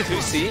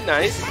 2C,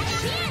 nice.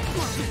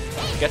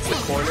 Gets the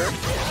corner.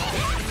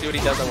 See what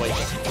he does on Wake.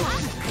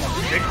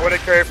 Big corner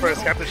carry for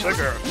Captain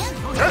Sugar.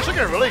 Captain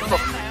Sugar really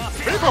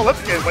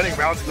prolific in winning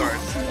round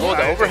starts. Oh,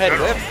 the in overhead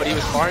general. whip, but he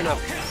was far enough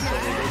so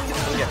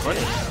they didn't get money.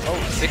 Oh,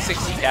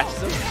 660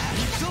 catches him.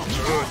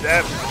 Ooh,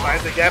 Deb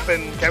finds the gap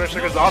in Captain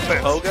Sugar's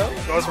offense. Pogo?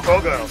 Goes for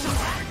Pogo.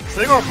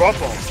 Single on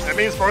Vorpal. That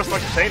means force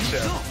like a chain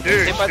shift.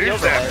 Dude, Hit by the huge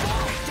overhead.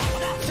 damage.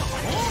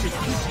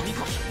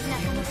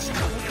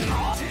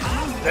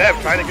 Deb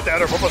trying to get the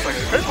outer Vorpal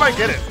cycle. Couldn't quite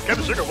get it.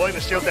 Captain Sugar willing to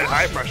shield that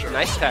high pressure.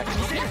 Nice tech.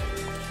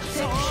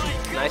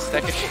 Nice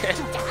tech again.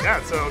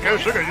 Yeah, so Captain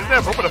Sugar using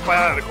that Vorpal to fly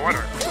out of the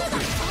corner.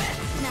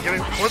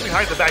 Forcing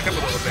High to back up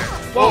a little bit.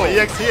 Whoa,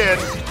 EXT in.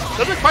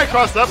 Doesn't quite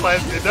cross up, but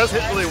it does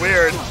hit really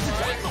weird.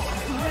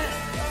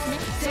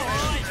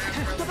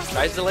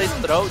 Tries to lay his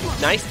throat.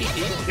 Nice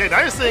DP. Yeah, now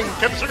you're seeing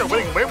Captain Sugar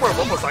winning way more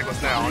Vorpal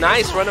cycles now.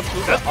 Nice run of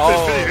Puka. That's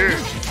Oh, pretty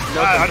huge.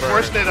 no convert.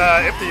 Unfortunate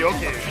empty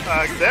Yoki.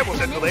 That was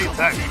that delayed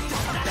tech.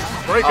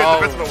 Very good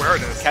defensive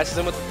awareness. Catches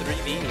him with the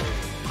 3V.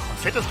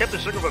 He just kept the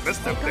Sugar but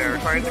missed him there,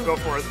 trying to go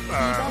for a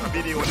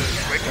BD with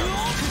his wake up.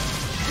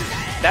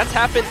 That's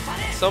happened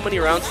so many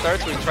round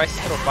starts when he tries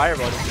to throw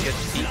fireball and he gets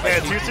beat by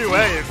And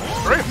 2-2-A,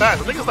 very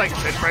fast. I think it's like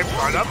 10 frames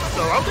startup,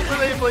 so I don't think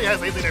really anybody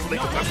has anything that really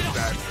contested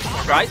that.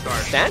 Tries to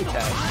stand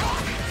tag.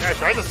 Yeah,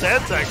 tried to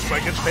sand tech, but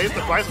gets pays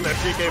the price with that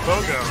PK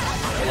Pogo.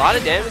 A lot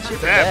of damage here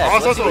for Yeah, Dev.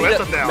 also Let's see what he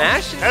momentum does. now.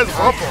 Mash? Has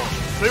Vorpal.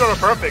 Single to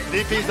perfect.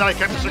 DP's not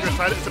Captain Sugar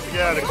trying to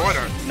get out of the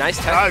corner. Nice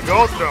tech.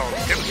 Gold throw.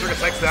 Captain Sugar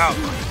takes out.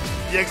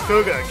 EX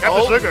Kuga.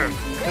 Captain Sugar.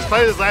 Just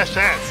played his last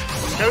chance.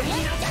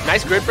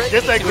 Nice grip break.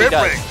 Gets that See what he grip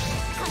does. break.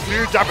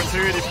 Huge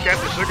opportunity for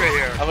Captain Sugar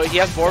here. Oh, he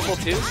has Vorpal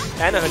too?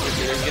 And 100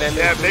 meters. He's gonna end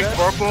Yeah, up big with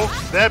that. Vorpal.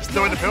 Deb's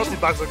still in the penalty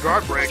box with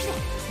guard break.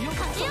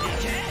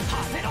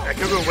 That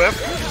Kuga whip.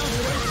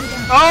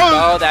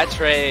 Oh! Oh, that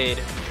trade.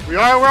 We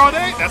are in World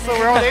 8. That's the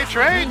World 8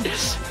 trade.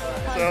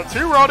 So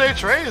 2 World 8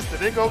 trades that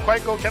didn't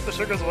quite go Captain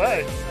Sugar's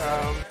way.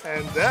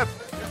 And Deb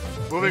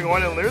moving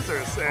on in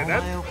losers. And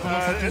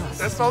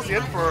that spells the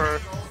end for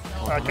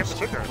Captain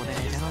Sugar.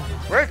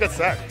 Very good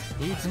set.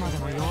 That's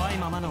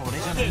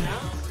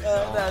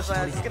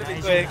fine. It's gonna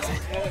be quick.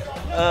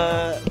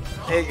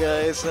 Hey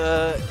guys.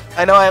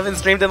 I know I haven't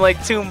streamed in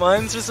like 2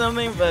 months or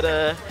something,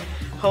 but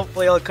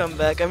hopefully I'll come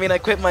back. I mean, I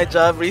quit my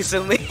job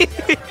recently.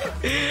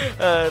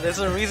 There's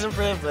a reason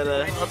for it, but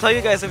I'll tell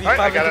you guys if you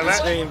pop into the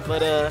stream.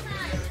 But I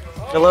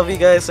love you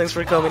guys. Thanks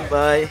for coming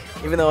by,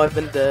 even though I've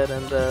been dead.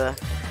 And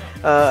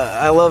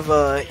I love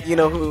you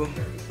know who,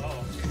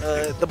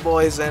 the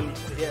boys, and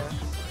yeah,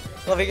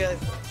 love you guys.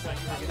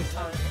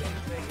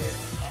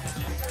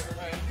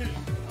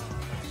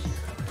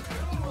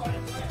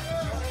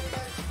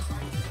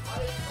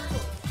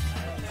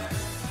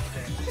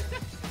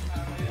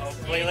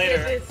 Play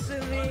later.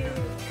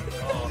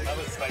 Oh, that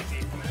was spicy.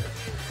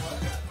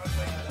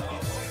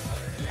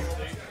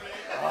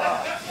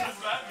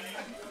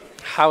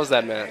 How was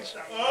that match?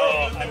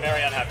 Oh, I'm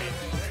very unhappy.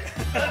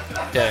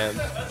 Damn.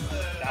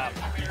 Damn.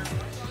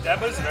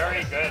 Deb was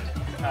very good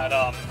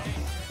at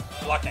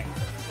blocking.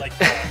 Like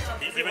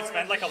he would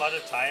spend like a lot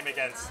of time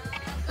against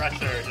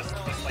pressure, just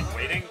like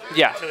waiting.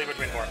 Yeah. Until he would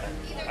win Vorpal,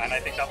 and I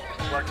think that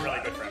worked really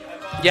good for him.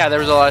 Yeah, there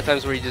was a lot of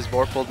times where he just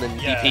Vorpaled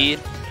and Yeah. DP'd.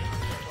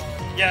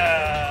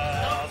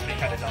 Yeah, I was being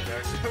kind of dumb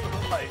there.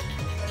 Like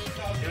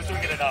he was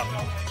doing it enough.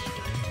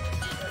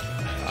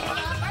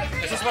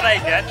 This is what I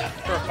get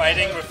for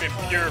fighting with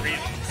impure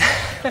reasons.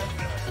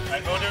 My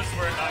motives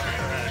were not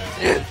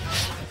correct.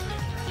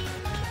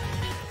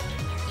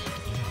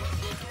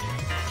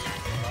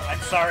 I'm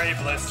sorry,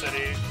 Bliss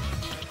City.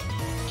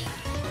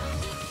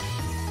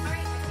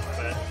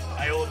 But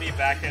I will be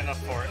back in a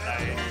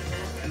fortnight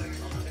to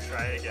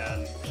try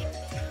again.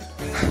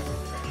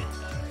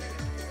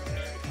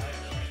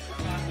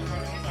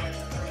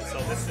 So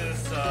this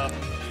is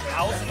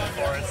House in the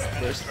Forest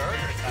and it's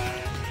burger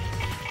time.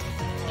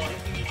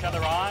 Taking each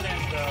other on in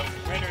the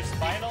winners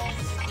finals.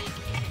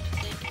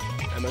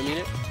 Am I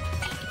muted?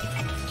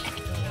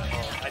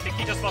 I think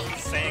he just wasn't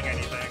saying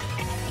anything.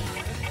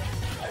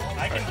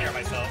 I can hear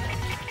myself.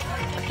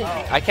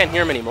 I can't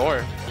hear him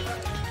anymore.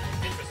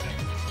 Interesting.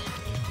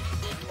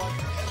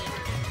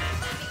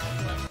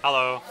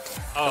 Hello.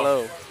 Oh,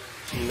 Hello.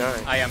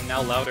 G9. I am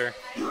now louder.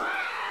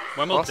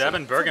 When will Awesome. Dev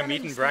and Berga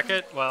meet in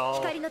bracket?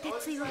 Well,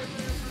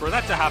 for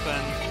that to happen,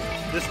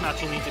 this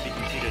match will need to be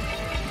completed.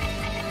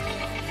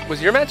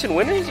 Was your match in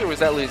winners or was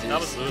that losers? That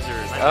was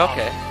losers. I Oh,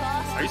 okay.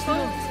 Are you still?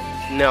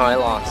 No, I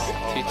lost.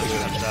 Oh, 2-2. okay.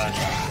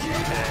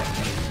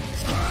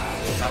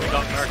 Now we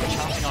got Merc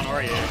chomping on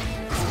Aurier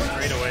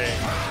straight away.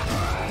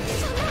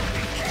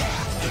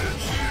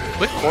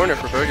 Quick corner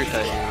for Burger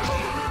Time.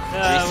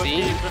 Yeah,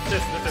 3C? with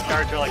this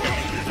character, like, I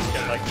think you just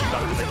get like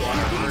stuck to the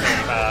corner really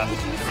fast.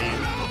 I mean,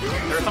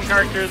 there are some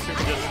characters who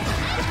can just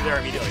put you there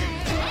immediately.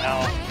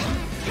 Now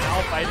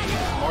fighting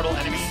mortal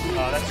enemy,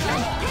 that's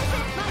true.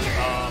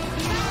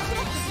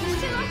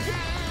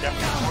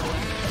 Definitely mortal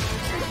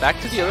enemy. Back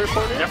to the other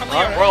corner?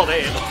 Definitely a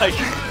World-8. Like,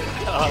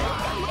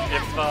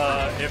 if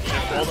all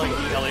like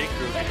the LA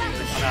crew can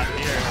come out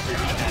here every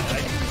weekend,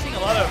 I'm seeing a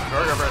lot of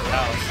Burger versus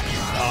House.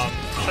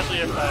 Especially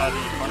if the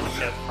tournament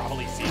get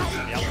probably seeds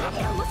from the outlet.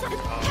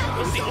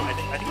 We'll see.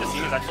 I think the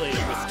scene is actually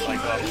just like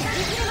a lot of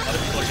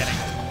people are getting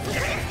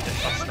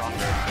much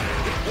stronger.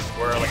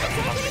 Where like a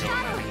few months ago.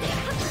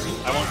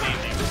 I won't name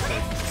names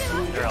because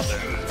they're out there.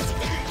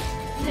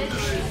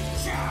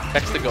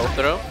 Text the go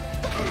throw.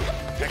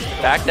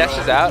 Back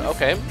dashes out.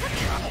 Okay.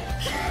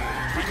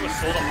 Trying to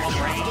assault on long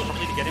range,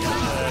 probably to get him the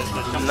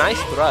jump. Nice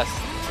thrust.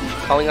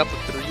 Calling out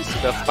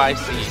the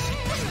 5C.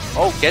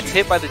 Oh, gets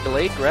hit by the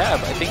delayed grab.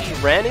 I think he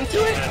ran into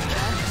it.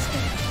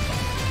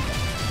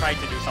 Tried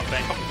to do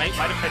something. Might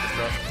have tried to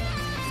throw.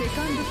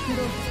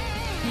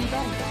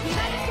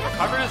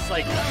 Recovers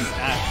like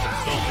snatch, but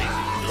still lazy.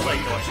 Still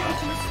like going up.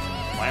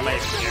 Why am I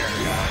scared?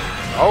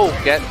 Oh,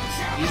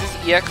 uses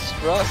EX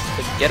thrust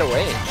to get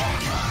away.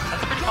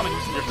 That's a pretty common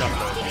usage of jump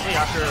though. Usually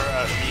after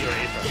B or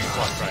A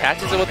thrust, right?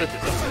 Catches him with a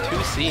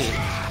 2C.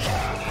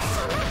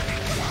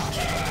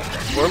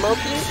 Worm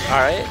opening?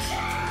 Alright.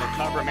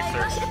 Recover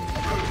mixer.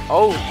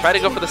 Oh, try to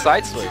go for the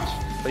side switch,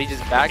 but he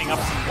just backed Picking up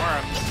some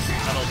worms.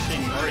 That'll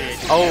sting Aurier.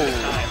 Oh.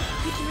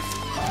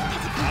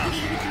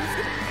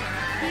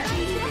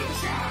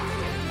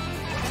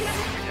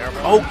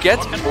 Oh,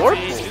 gets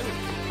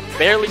Vorpal.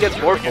 Barely gets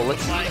Vorpal.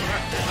 Let's see.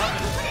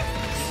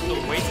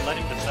 Still wait to let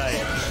him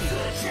decide.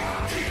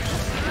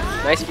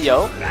 Nice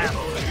BO.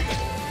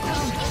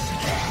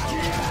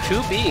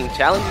 2B.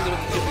 Challenges with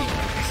 2B.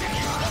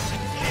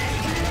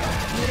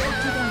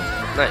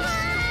 Nice.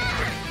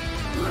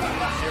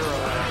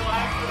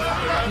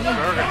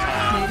 Burger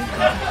time.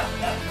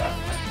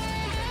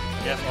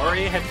 Yes,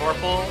 Aurier had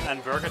Vorpal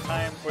and Burger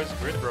time was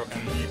grid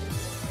broken.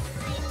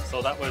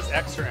 So that was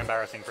extra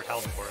embarrassing for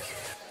Talon Force.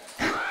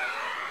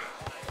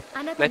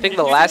 I think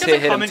the last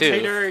hit hit him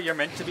too. You're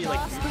meant to be like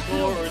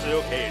neutral, or is it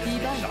okay to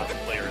take shots at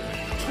players?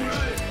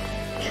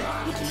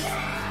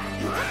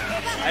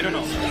 I don't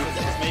know.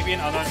 This may be an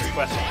unanswered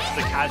question. It's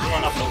a casual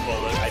enough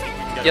football that I think we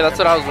can get. Yeah, that's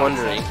what I was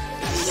wondering.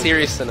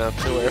 Serious enough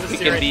to where we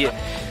can be,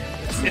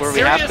 where we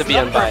have to be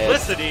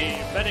unbiased. Publicity,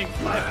 betting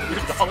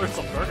 $500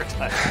 on Burger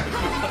Time.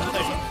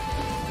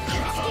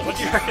 What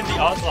do you reckon the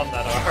odds on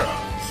that are?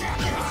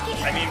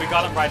 I mean, we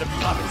got him right up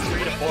top. It's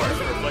 3-4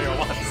 for player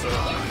 1, so.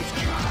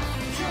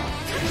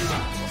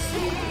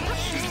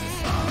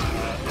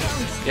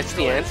 Gets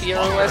the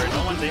anti-ROS.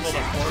 No one's able to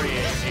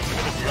Aurier a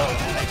minute low.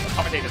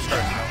 Commentators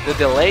first. The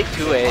delay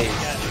 2As.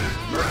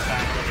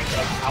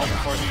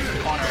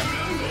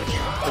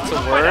 It's a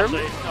worm? No,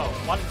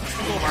 one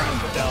single worm is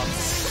put down.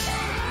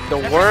 The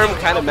worm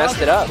kind of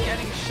messed it up.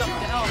 Getting shut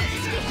down.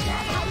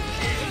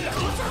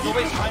 He's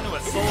always trying to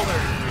assault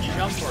or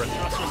jump or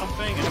thrust or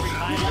something, and every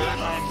time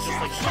just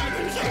like coming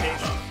to the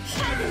showcase.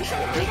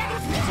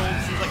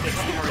 Seems like there's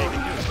nothing already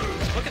to do.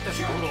 Look at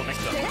this brutal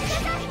mix-up.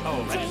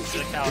 Oh, I didn't see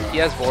the count. He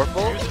has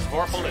Vorpal. Uses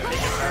Vorpal to take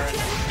his turn.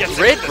 Gets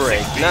Grid it to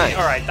break, 6B. nice.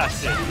 Alright,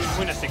 that's it.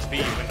 Win a 6B,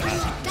 you win the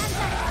match.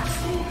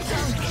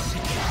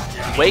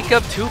 Wake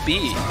up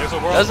 2B. There's a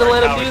world Doesn't where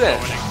let him Tao do is that.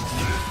 winning.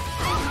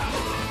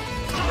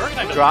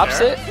 Drops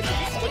it.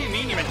 What do you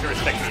mean you meant to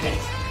respect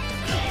these?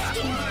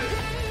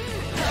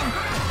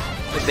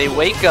 If they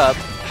wake up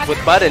with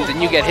buttons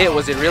and you get hit,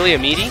 was it really a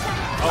meaty?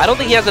 I don't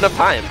think he has enough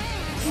time.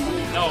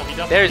 No, he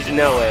doesn't. There's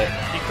no way.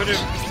 He could have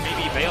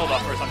maybe bailed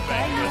off or something.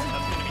 That's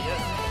going to be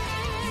it.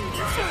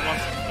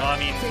 No, I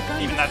mean,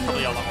 even that's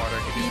probably a long order.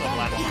 He could still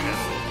land one hit.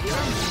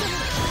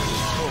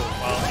 Oh,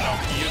 well, you know,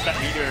 he used that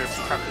meter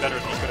prep better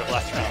than he could have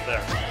last round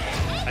there.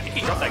 I think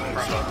he dropped that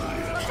confirm though.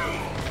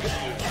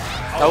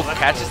 Oh,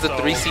 catches the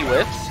 3C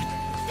whiff.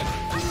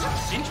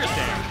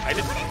 Interesting. I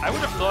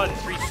would have thought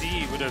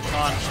 3C would have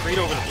gone straight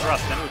over the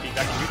thrust, then it would be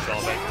back to neutral,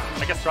 but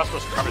I guess thrust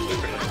was recovered too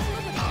quickly.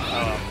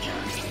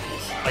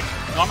 Like,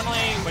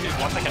 normally when you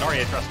once like an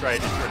Aurier thrust right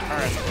into your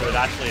turn, but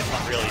actually it's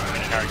not really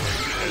between characters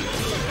because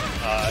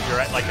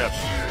you're at like a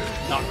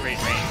not great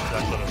range,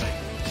 that sort of thing.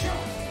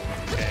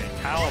 Okay,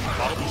 Cal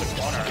bottled in the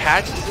corner.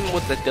 Catches him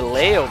with the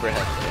delay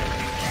overhead.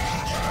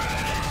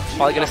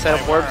 Probably gonna set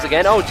up orbs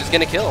again. Oh, just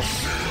gonna kill.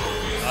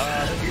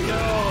 There we go.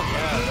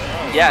 Yeah,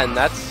 Yeah, and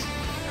that's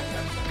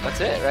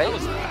it, right? That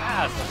was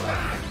fast.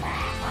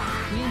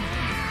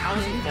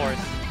 Thousand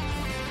Force.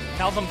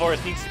 Thousand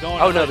Force needs to go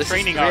on no, a this is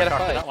training 3 arc out of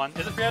after 5. that one.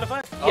 Is it 3 out of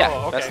 5? Yeah,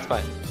 oh, okay. that's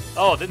fine.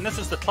 Oh, then this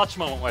is the clutch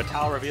moment where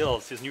Tao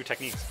reveals his new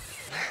techniques.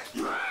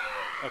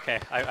 Okay,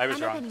 I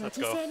was wrong. Let's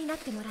go.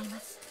 Let's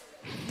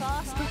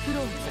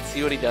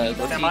see what he does.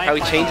 Let's see how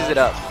he changes it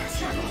up.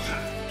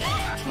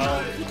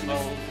 Well,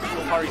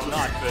 so far he's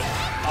not, but...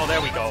 Oh,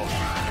 there we go.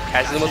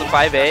 Catches him with a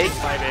 5A.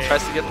 5A.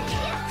 Tries to get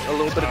a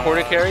little bit of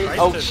corner carry.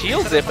 Oh,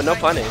 shields it, but no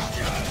punish.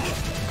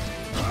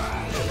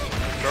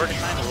 Jordan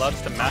kind of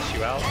loves to mash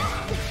you out.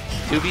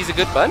 2B's a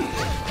good button.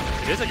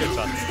 It is a good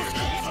button.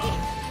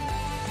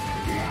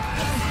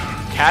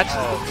 Catches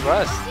the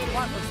thrust.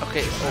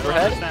 Okay,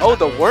 overhead. Oh,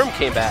 the worm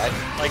came back.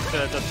 Like,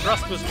 the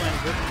thrust was when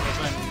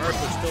Murph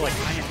was still, like,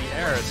 high in the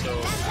air, so...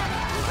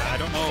 I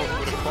don't know if it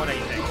would have caught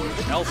anything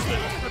else that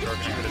Jordan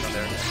could have done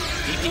there.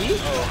 DP?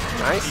 Oh,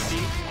 Nice.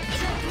 DP.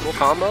 Cool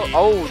combo.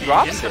 Oh,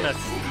 drops it. Infamous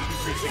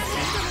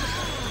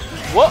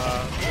 360. Whoa.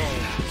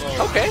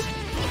 Whoa. Okay.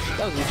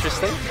 That was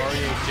interesting.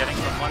 Mario getting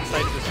from one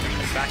side of the screen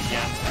and back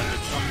again, and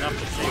it's not enough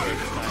to save it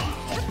this time.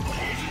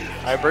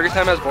 Alright, Burger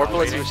Time has more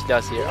bullets. See what she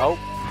does here.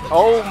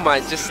 Oh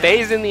my, just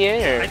stays in the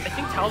air. I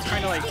think Tao's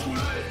trying to, like,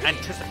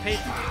 anticipate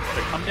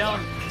the come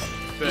down.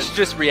 You should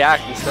just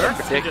react instead of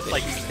predicting. Just,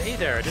 like, stay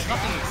there. There's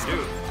nothing to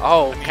do.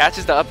 Oh,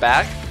 catches the up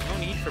back. No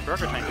need for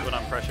Burger Time to put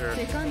on pressure.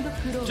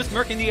 Just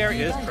Merc in the air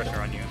is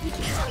pressure on you.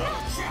 Because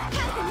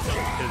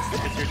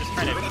you're just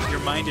trying to,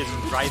 your mind is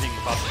driving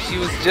the button. She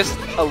was just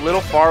a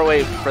little far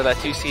away for that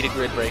 2C to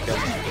grid breakup.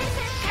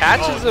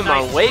 Catches him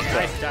on wake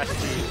up. Nice dash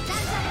speed.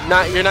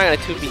 You're not gonna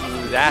 2B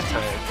you that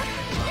time.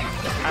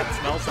 Cat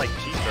smells like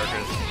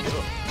cheeseburgers.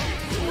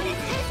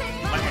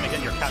 Might want to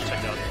get your cat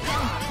checked out here.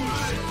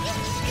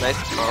 Nice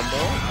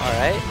combo.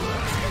 Alright.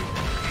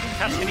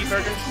 Cat skinny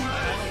burgers?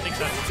 I don't think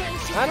so.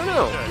 I don't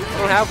know. I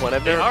don't have one.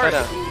 I've never tried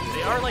out.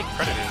 They are like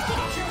predators, so...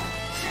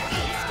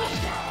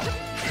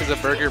 Is a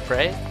burger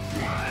prey? Is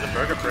a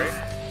burger prey?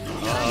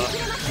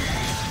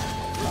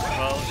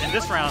 Well, in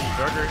this round,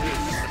 burger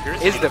appears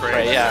to be the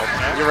prey,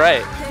 yeah. You're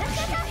right.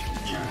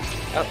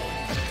 Oh.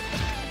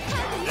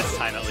 This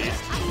time, at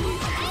least.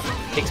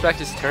 Takes back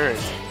his turn.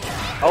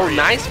 Oh,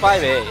 nice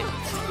 5A.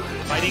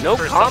 Fighting No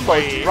for combo.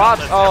 Subway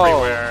Drops. outlets Oh,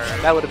 everywhere.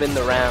 that would have been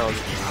the round.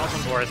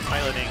 Alzenbor is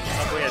piloting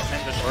Subway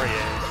attendant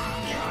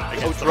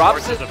Aurier. Oh,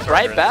 drops it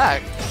right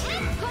back.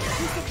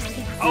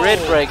 Grid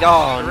break.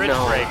 Oh, Grid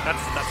no. break. That's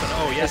an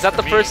oh, yes. Is that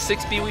the for me. first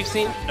 6B we've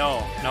seen?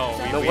 No.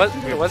 It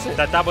wasn't?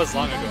 That was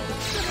long ago.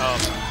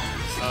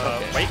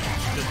 Wait,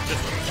 just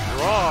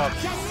draw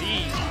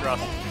C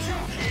thrust.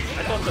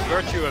 I thought the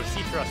virtue of C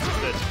thrust is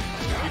that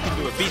you can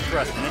do a B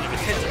thrust and then if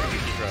it hits, you can do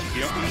C thrust.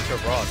 You don't need to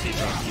raw C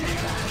thrust.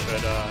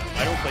 But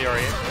I don't play RA.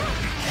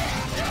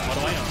 What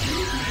do I know?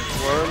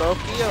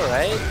 Wormoki,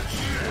 alright.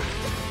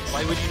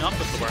 Why would you not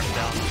put the worm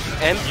down?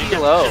 Empty You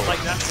get low. shit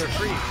like that for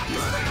free.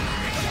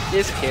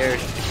 Is cared.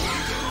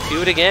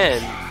 Do it again.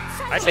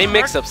 Same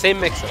mix-up, same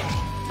mix-up.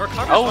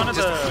 Mercator's one of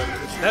the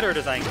better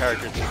design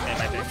characters in this game,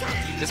 I think.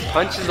 Just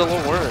punches the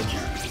little worm.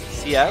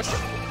 CS?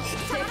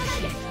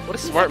 What a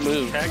smart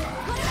move. Tech.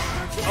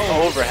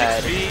 Oh,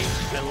 overhead.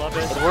 6B, I love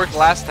it. It worked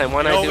last time,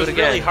 why not do it It was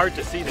again? really hard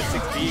to see the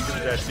 6B because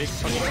of that big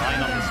fucking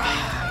line on the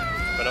screen.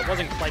 But it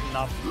wasn't quite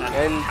enough.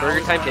 And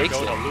Burger Time takes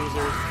go it. to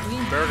losers.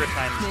 Burger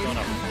Time is going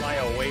to fly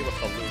away with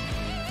the loot,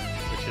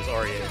 which is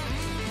Aurier.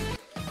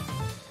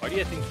 What do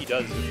you think he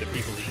does with the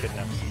people he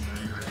kidnaps?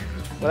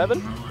 What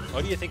happened?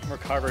 What do you think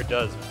Mercarver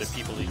does with the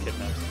people he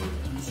kidnaps?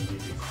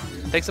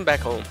 Takes him back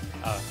home.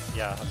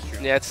 Yeah, that's true.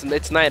 Yeah,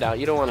 it's night out.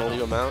 You don't want to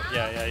leave him out.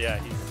 Yeah.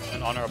 He's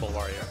an honorable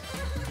warrior.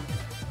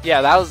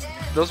 Yeah,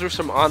 those were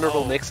some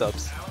honorable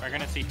mix-ups. We're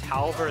going to see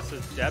Tao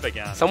versus Deb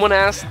again. Someone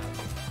asked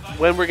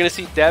when we're going to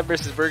see Deb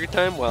versus Burger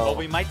Time. Well,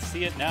 we might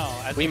see it now.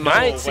 As we you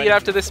might know, see it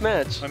after this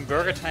match. When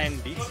Burger Time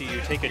beats you, you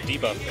take a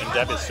debuff, and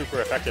Deb is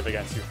super effective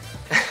against you.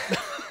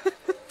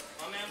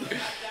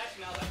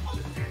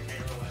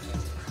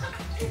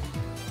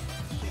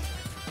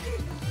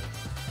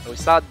 We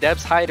saw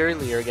Deb's hide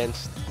earlier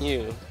against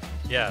you.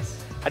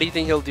 Yes. How do you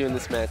think he'll do in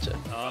this matchup?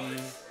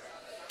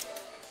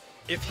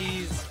 If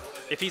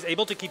he's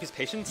able to keep his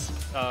patience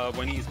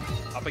when he's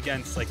up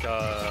against like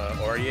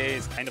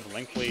Aurier's kind of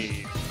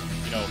lengthy,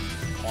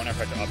 corner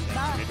pressure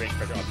options, mid-range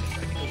pressure options,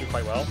 I think he'll do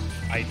quite well.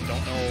 I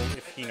don't know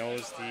if he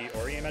knows the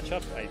Aurier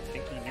matchup. I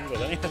think he knew the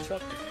Lenny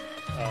matchup.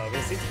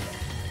 We'll see.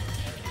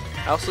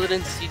 I also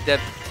didn't see Deb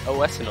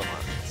OS in a lot.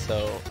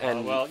 So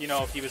well,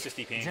 if he was just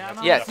DPing.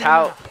 Yeah,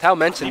 Tao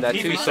mentioned that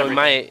too, so he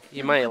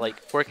might like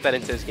work that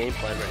into his game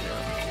plan right now.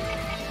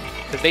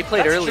 Because they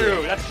played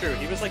earlier. That's true.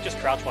 He was like just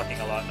crouch walking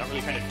a lot, not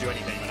really trying to do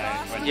anything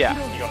when he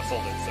got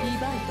assaulted. So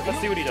let's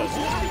see what he does.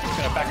 He's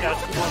gonna back dash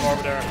one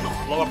orbiter,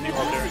 blow up the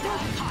orbiter,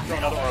 throw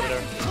another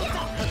orbiter,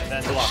 and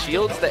then block.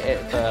 Shields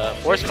the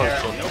force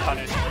function. No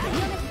punish.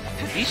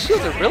 These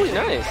shields are really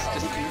nice.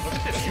 Just look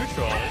at this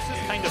neutral. This is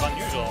kind of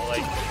unusual.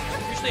 Like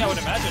Actually, I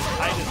would imagine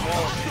Hyde is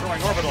more throwing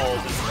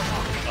orbitals.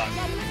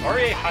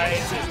 RA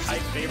Hyde is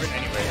Hyde's favorite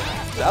anyway.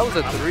 That was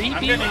a 3B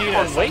I'm gonna need a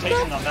on Wake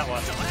citation Up? on that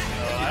one.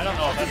 I don't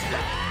know if that's true.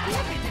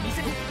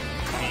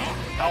 I mean,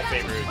 how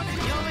favored?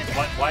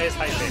 Why is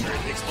Hyde favored?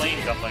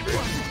 Explain, Dumpling. It's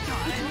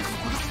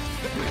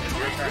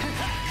your turn.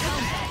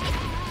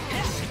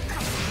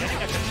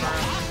 Getting a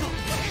confirm.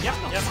 Yep,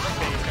 okay,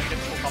 he's gonna get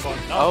the full combo.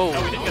 No,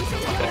 we didn't get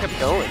the full combo. I kept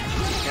going.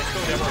 Let's go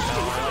Deborah.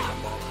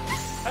 No,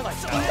 I like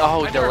that.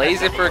 Oh, I never delays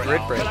had it for a that grid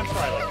before break. now, but I'm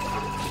sure I like it.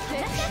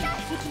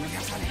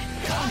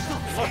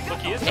 Look,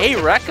 he is Hey,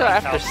 looking Rekka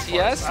at after Tao's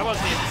CS I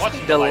wasn't even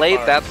watching the delayed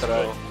live that bars,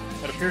 throw.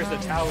 but it appears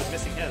that Tao is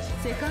missing his.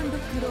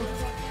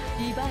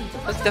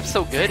 This Dep's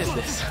so good in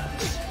this.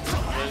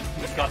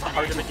 He's got the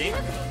heart of a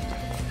gamer.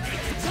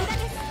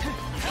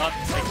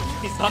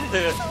 He's not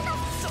the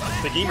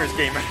gamer's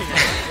gamer.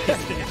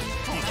 He's the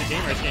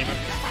gamer's gamer.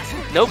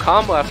 No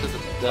combo after the...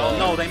 Oh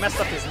no, they messed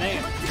up his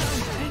name.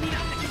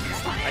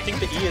 I think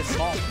the E is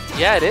small.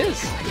 Yeah, it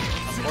is.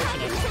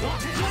 Unfortunate.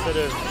 Instead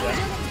of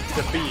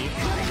the B,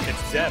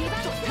 it's Deb.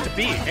 The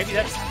B. Maybe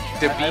that's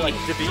The I B. like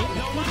the B.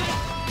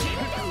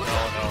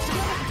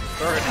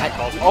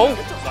 Oh,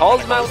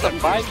 calls him out with a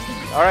 5.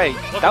 Alright,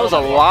 that was a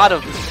lot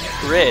of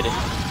grid.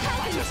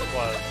 Yes, it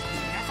was.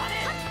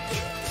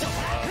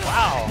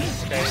 Wow.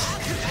 Okay.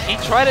 He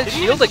tried to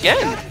shield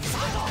again.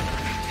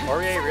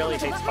 Aurier really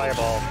hates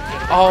Fireball.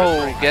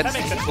 Oh, gets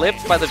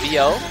flipped by the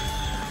VO. I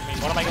mean,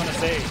 what am I going to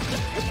say?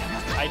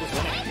 Hyde is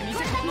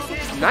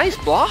winning. Nice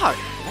block.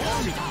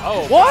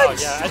 Oh, what? Wow,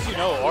 yeah, as you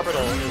know,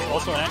 Orbital is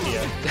also an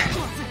Andia.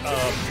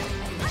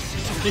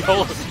 The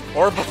old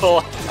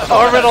Orbital.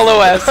 Orbital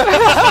OS.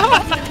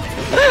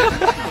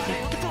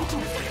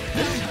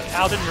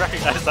 Al didn't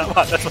recognize that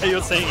one. That's why he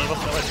was saying he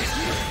wasn't OS.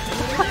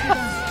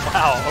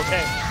 Wow,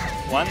 okay.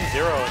 1-0 to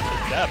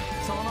Deb.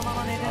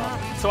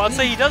 So I'd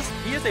say he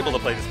is able to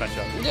play this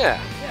matchup.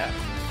 Yeah. Yeah.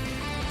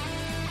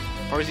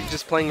 Or is he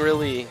just playing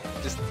really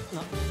just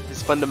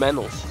his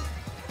fundamentals?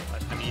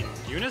 I mean,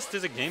 UNIST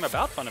is a game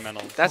about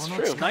fundamentals. That's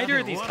true. Neither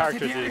of these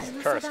characters is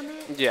cursed.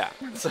 Yeah.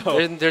 So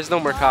There's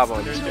no Merkaba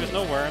on this. there's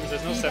no worms,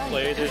 there's no set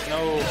play, there's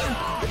no...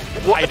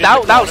 Well,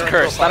 that was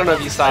cursed. I don't know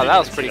if you saw. That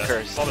was pretty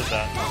cursed. What was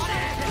that?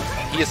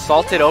 He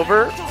assaulted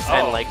over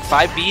and like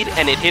 5 beat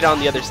and it hit on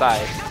the other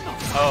side.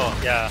 Oh,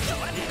 yeah.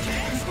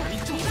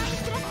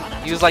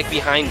 He was like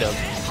behind him.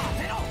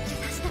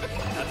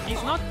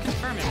 He's not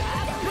confirming.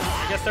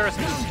 I guess there are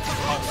some...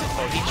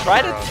 He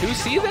tried a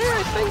 2C there,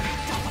 I think.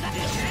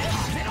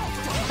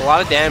 A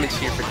lot of damage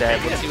here for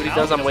Deb. Let's see what he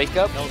does on Wake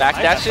Up.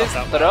 Backdashes,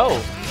 throw.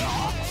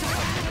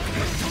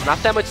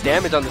 Not that much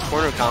damage on this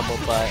corner combo,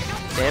 but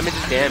damage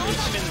is damage.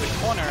 In the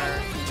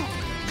corner.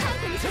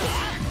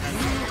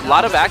 A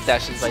lot of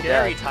backdashes by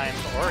Scary Deb. time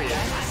for Orion.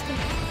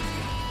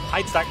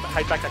 Hyde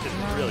backdash is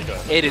really good.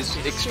 It is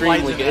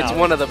extremely good. It's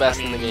one of the best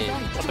in the game.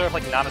 Up there with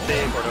like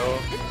Namaste, Bordeaux.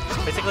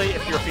 Basically,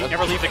 if your feet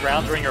never leave the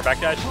ground during your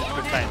backdash, it's a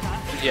good time.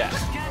 Yeah.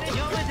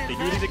 If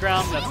you leave the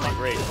ground, that's not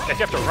great. If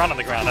you have to run on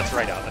the ground, that's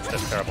right out.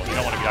 That's terrible. You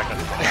don't want to be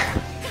backdash.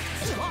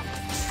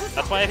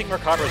 That's why I think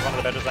Merkaba is one of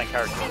the better designed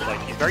characters. Like,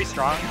 he's very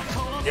strong,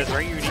 he has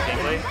very unique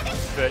gameplay,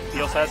 but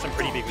he also has some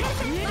pretty big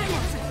weaknesses.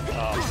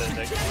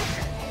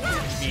 That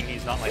mean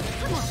he's not like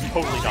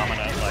totally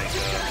dominant like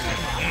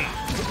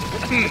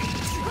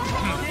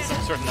some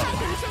certain other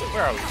things.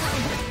 Where are we?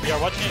 We are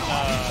watching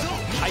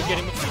Hyde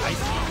getting with the IC.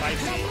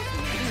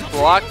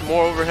 Blocked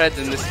more overheads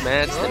in this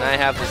match than I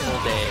have this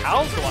whole day.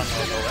 Al's the one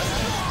that I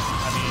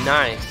mean,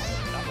 nice.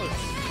 That was...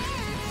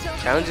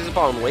 Challenges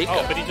upon Wake Up.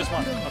 Oh, but he just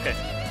won. Okay.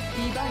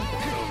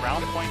 So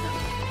round point.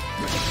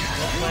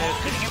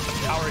 Hitting him with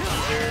the power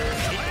teaser.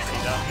 Hate to see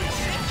that.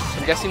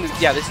 I'm guessing,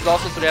 yeah, this is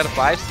also 3 out of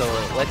 5, so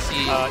let's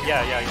see.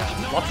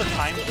 Yeah. Lots of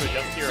time to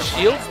adjust your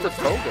Shields the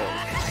Pogo.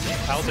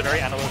 Al's a very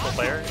analytical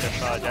player. If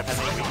Deb has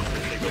any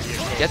weaknesses, they will be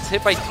exposed. Gets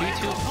hit by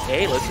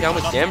 2-2. Let's see how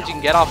much damage you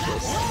can get off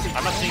this.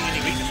 I'm not seeing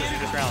any weaknesses in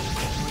this round.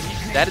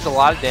 That is a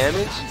lot of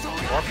damage.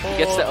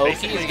 Gets the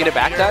Oki. Does he get a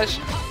backdash?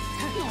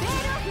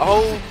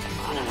 Oh,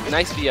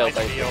 nice VO. Nice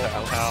VO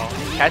from Al.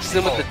 Catches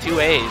him with the 2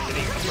 A's.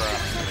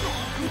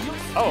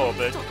 Oh,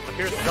 but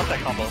appears to drop that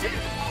combo.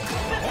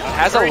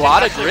 Has a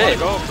lot of grid.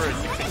 Go for a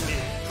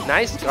 660.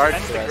 Nice guard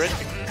Sends the thrust. grid to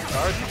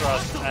guard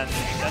thrust, and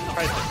then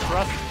tries to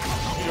thrust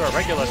into a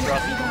regular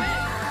thrust.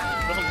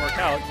 Doesn't work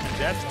out, and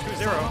Deb's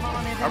 2-0.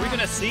 Are we going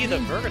to see the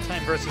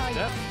Vergatime versus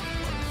Deb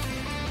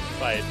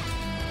fight?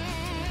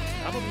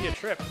 That will be a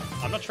trip.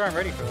 I'm not sure I'm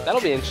ready for that.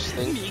 That'll be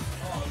interesting.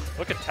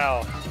 Look at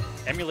Tao,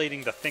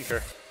 emulating the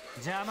Thinker.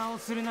 The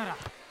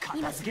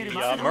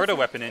murder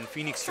weapon in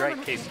Phoenix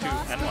Strike Case 2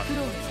 and 1.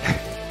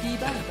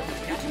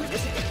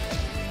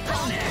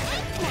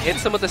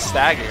 Hits him with a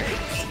stagger.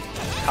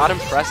 Caught him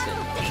pressing.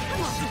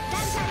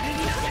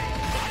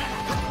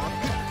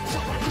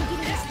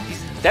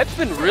 Deb's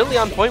been really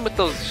on point with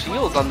those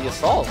shields on the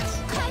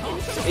assaults.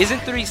 Isn't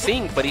 3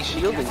 synced, but he's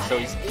shielding, so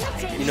he's,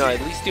 you know, at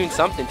least doing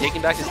something,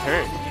 taking back his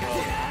turn.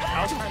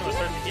 Al's trying to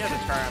assert that he has a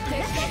turn, but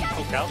he's getting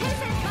poked out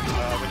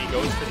when he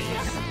goes for these.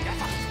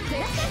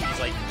 He's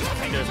like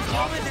kind of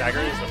long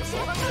staggers of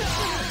assault.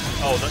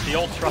 Oh, the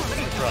old thrust is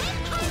the thrust.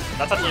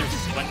 That's actually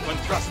when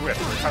thrust whip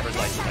recovers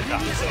like that.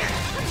 So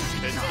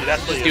it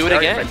actually Just do it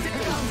again. It's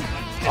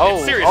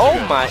seriously oh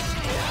good. my.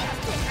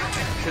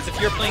 Because if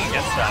you're playing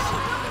against that,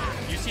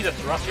 you see the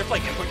thrust, you have to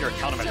like input your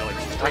countermeasure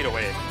like straight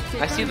away.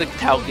 I see the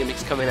Tau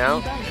gimmicks coming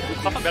out.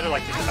 Something better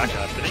like the attack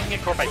dash, but then you can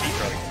get caught by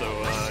V-Truck, so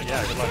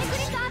yeah, good luck.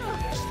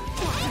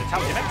 The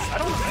Tau gimmicks? I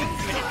don't think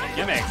too many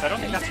gimmicks. I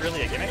don't think that's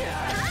really a gimmick.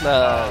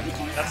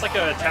 That's like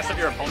a test of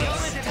your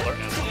opponent's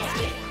alertness.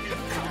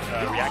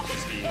 Reaction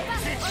speed.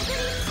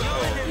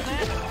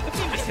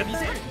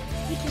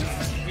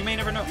 We may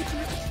never know.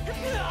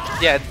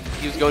 Yeah,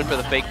 he was going for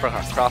the fake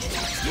cross.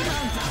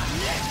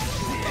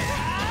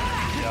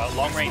 Yeah,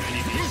 long range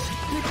EV.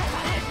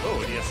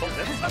 Oh, the assault.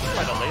 That's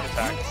quite a late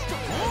attack.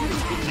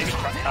 Maybe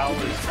Tau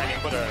is trying to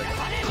put a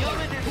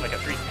like a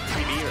 3B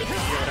or 3B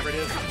or whatever it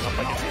is. Up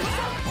like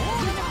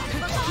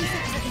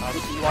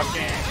it's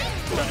blocking.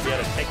 Trying to be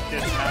able to take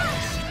this match.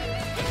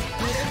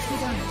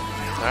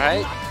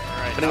 Alright.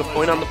 Putting a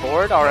point on the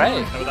board,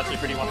 alright. That was actually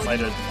pretty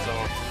one-sided, so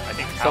I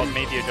think Tau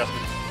made the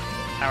adjustment,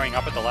 powering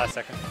up at the last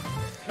second.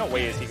 No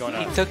way is he going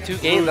to He took 2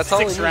 games, that's all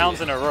he 6 needed.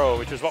 rounds in a row,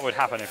 which is what would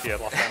happen if he had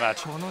lost that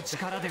match.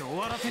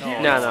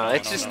 No,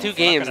 it's just 2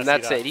 games and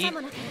that's it.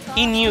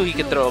 He knew he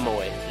could throw him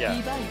away.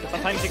 Yeah,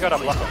 sometimes you gotta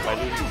bluff him by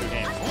losing 2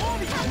 games.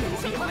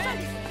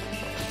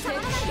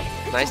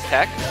 Nice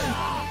tech.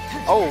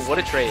 Oh, what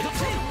a trade.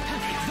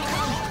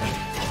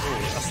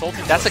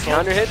 That's a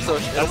counter hit, so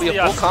it'll be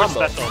a full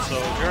combo. Special. So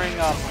during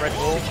Red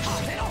Bull,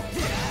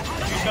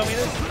 did you show me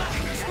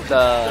this?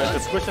 The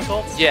squish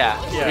assaults? Yeah,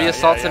 3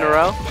 assaults in a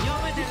row.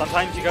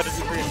 Sometimes you gotta do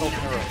 3 assaults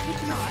in a row.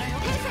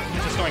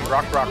 It's just going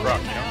rock, rock, rock,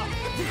 you know?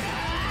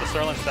 The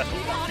Sterling special.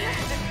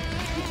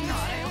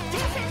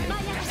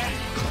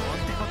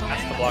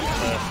 That's the block of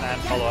the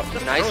stand follow up.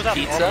 Just nice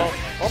pizza.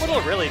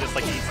 Orbital really just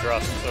like eats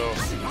thrust, so...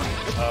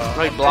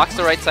 Right, blocks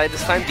the right side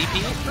this time,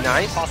 DP.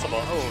 Nice.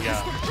 Possible, oh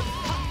yeah.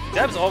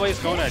 Deb's always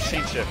going to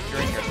chain shift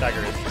during your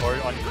staggers or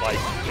on like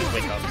his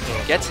wake up.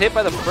 So, gets hit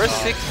by the first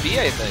 6B,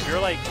 I think. If you're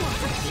like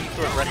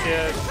too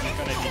aggressive, he's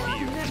going to DP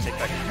you and take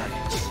back your turn.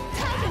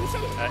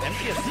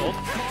 Empty assault,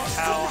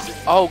 Tau.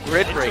 Oh,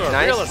 grid break,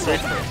 nice. Real assault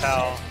for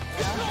Tau.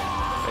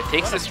 It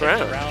takes this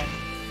round.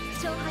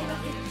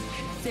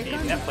 The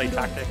net play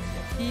tactic.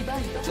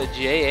 It's a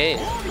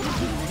JA.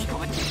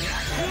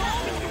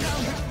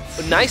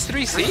 But nice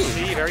 3C.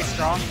 3C, very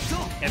strong.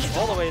 And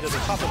all the way to the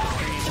top of the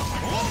screen.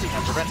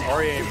 And prevents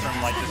Aurier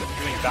from like just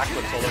doing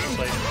backflips all over the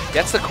place.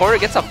 Gets the corner,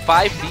 gets a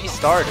 5B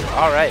starter.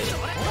 Alright.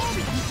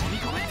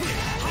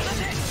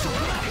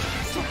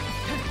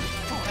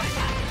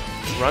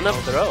 Run up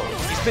throw.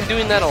 He's been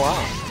doing that a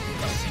lot.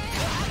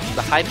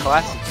 The high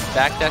class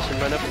backdash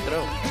and run up and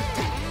throw.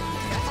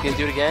 He's gonna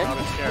do it again.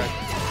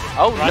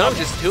 Oh run no, up.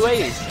 just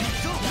 2As.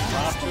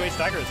 Run up 2A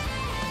staggers.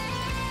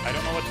 I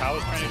don't know what Tau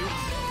is trying to do.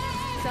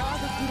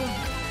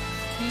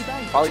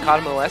 Probably caught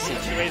him a lesson.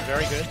 2A is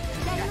very good.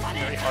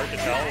 Very hard to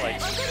tell. Like,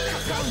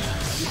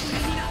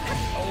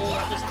 oh,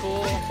 that was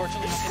cool.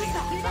 Unfortunately, he's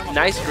hitting.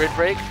 Nice grid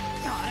break.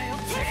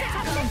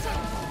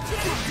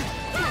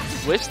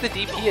 Whips the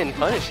DP and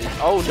punishes.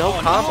 Oh no,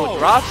 combo no.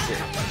 drops it.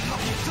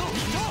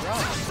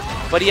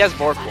 But he has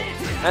Vorpal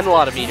and a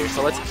lot of meters,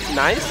 so let's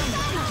nice.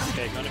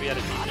 Okay, going to be at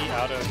a DP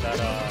out of that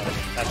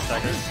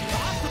stagger.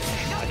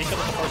 I think it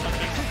was the first one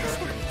for sure.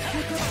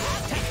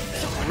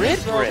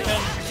 Grid break.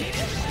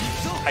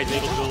 He's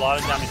able to do a lot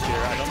of damage here.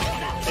 I don't think he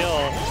can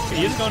kill.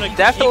 He is going to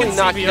definitely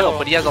not kill,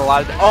 but he has a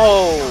lot of.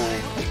 Oh,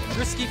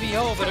 risky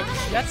VO, but if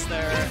he gets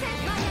there,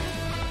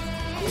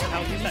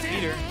 I'll use that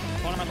meter.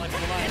 Tournament like the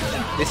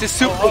line. This is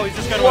super. Oh, he's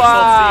just going to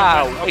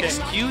wow. Okay.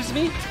 Excuse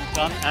me.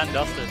 Done and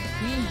dusted.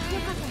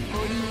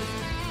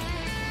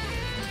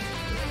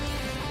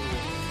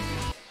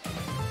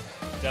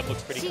 Deb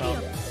looks pretty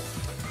calm.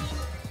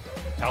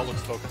 Tau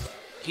looks focused.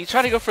 He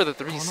tried to go for the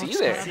 3C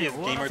there. See his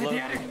gamer look?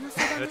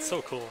 It's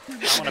so cool. I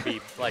want to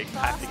be like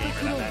half the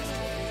gamer that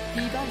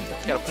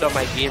night. Gotta put on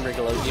my gamer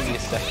gloves. Give me a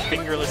second.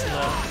 Fingerless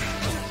love.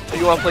 Oh,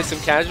 you want to play some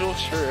casual?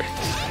 Sure.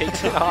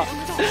 Takes it off.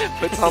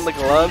 Puts on the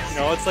gloves. You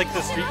know, it's like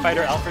the Street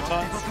Fighter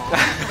Alfretons.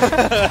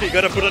 You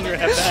gotta put on your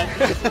headband.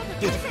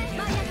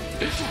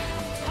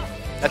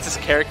 That's his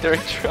character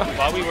intro.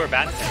 While we were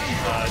bouncing,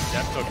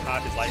 Deb took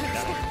half his life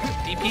damage.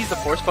 DP's the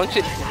force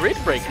function. Grid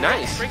break.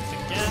 Nice. Breaks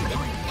again.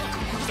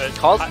 But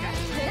Called.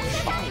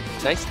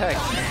 Nice tech.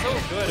 So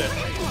good at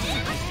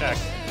tech.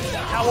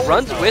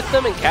 Runs with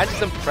them and catches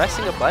them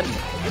pressing a button.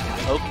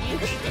 Okay.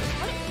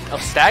 Oh,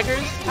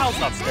 staggers? Tal's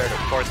not scared of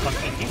force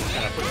punching. He's just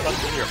gonna put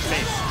something in your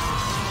face.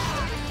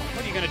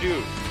 What are you gonna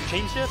do?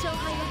 Change shift?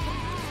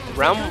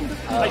 Round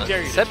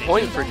set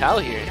point for Tal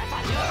here.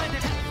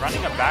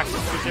 Running a back to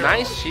 2-0.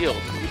 Nice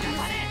shield.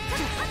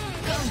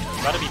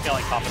 Gotta be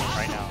feeling confident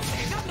right now.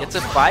 It's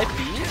a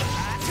 5B.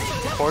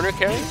 Corner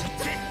carry.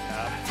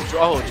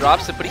 Oh,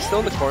 drops it, but he's still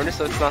in the corner,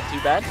 so it's not too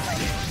bad.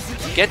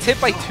 Gets hit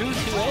by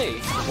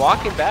 2-2A.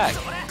 Walking back.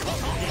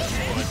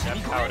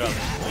 Powered up.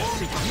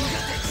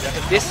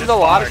 This is a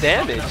lot of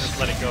damage. Just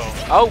let it go.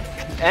 Oh,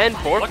 and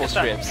Vorpal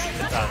strips.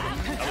 That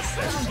was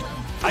sick.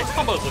 Ice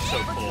combos look so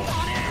cool.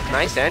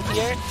 Nice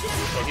anti-air.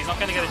 So he's not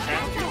going to get a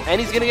chance. And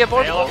he's going to get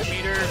Bail vorpal. off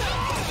meter.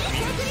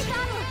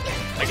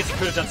 I guess he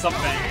could have done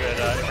something, but it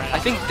ran I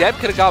think Deb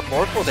could have got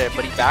vorpal there,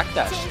 but he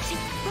backdashed.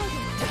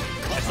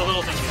 It's a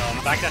little thing, you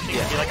know. Backdashing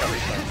can be like a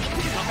reset.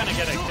 He's not going to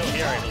get a kill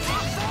here, I believe.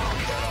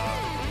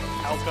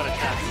 Hal's got a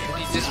chance.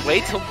 He just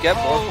wait till get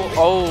vorpal.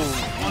 Oh.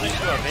 Wanted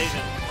to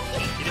evasion.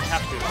 He didn't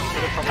have to.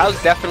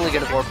 Hal's definitely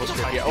going to vorpal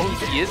strip here. Oh,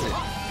 he isn't.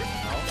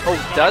 Oh,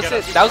 does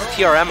it? That was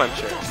TRM, I'm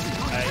sure.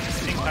 I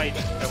think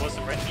that was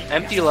the red heat.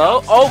 Empty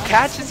low. Oh,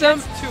 catches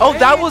him. Oh,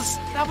 that was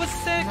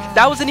sick.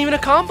 that wasn't even a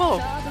combo.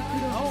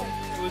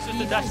 It was just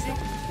a dash.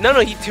 No,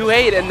 he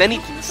 2-8 and then he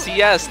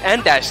CS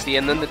and dash C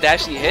and then the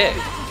dash C hit.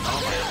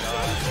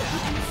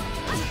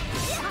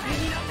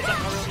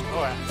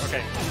 Oh, yeah.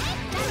 Okay.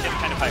 It's getting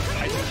kind of high.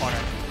 Ice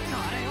corner.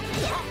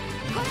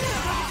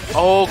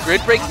 Oh,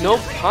 grid breaks, no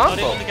Not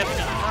combo. able to get the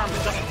confirm.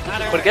 It doesn't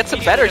matter. But it gets a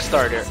He better gets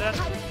starter. It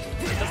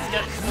doesn't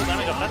get full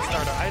damage of that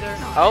starter either.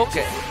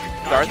 Okay.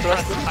 Dart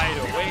thrust. Hide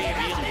away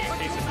immediately.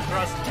 Takes the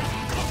thrust.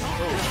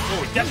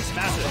 Oh, Depth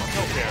massive.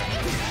 No fair.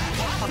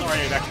 On the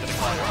way back to the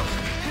corner.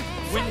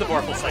 Win the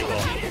Vorpal cycle.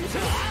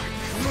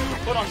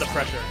 Put on the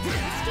pressure.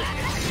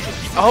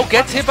 Oh,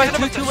 gets hit by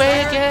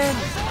 2-2A again.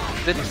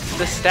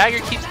 The stagger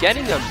keeps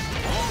getting him.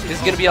 This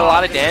is going to be a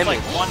lot of damage.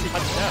 Like one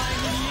touch death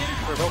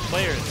for both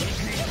players.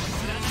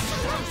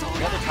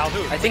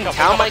 I think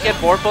Tao might get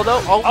Vorpal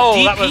though. Oh,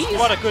 DPs. that was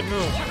what a good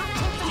move.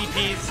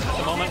 DPs at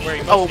the moment where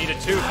he most needed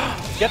to.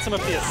 Gets him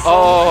up the assault.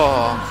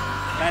 Oh.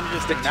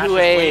 Manages The to match his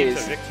way to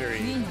 2As. victory.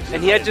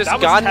 And he had just that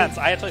was gotten... tense.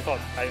 I actually thought...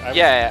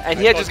 Yeah, and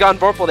he had just gotten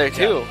Vorpal there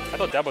too. Yeah, I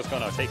thought Deb was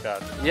going to take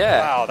that. Yeah.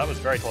 Wow, that was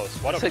very close.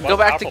 What a, So what go a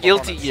back to powerful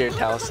Guilty performance. Gear,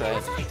 Tao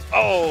said.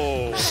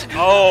 Oh.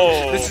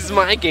 Oh. This is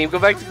my game. Go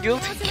back to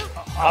Guilty Gear.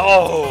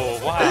 Oh,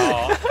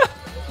 wow.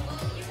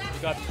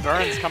 You got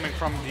burns coming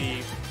from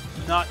the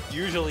not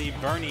usually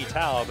burny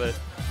Tao, but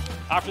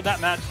after that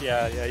match,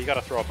 yeah, you got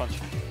to throw a punch.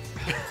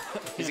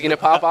 He's going to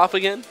pop off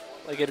again?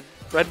 Like a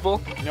Red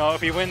Bull? You know,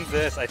 if he wins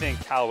this, I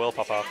think Tao will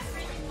pop off.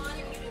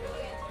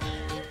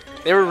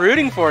 They were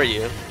rooting for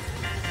you.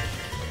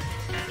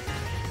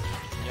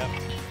 Yep.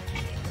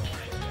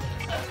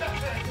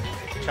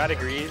 Chat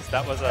agrees.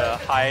 That was a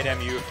Hyde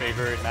MU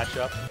favored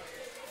matchup.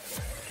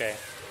 Okay.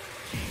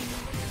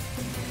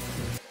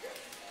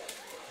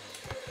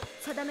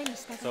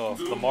 So,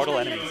 the mortal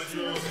enemies.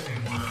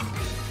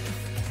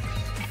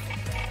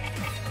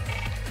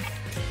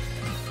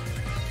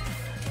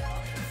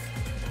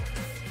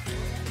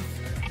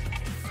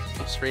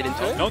 Straight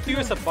into it? Don't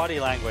use a body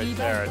language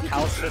there.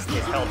 Tao's fist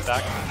was held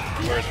back,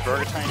 whereas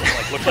Burger Time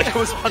looked like it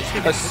was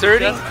punching.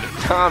 Asserting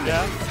Tommy.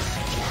 Yeah.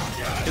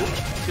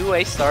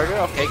 2-way starter.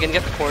 Okay, gonna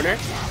get the corner.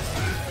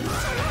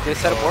 Gonna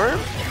set up worm.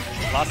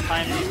 Last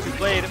time these two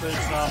played, it was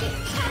a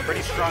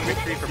pretty strong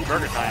victory for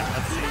Burger Time.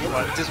 Let's see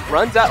what. Just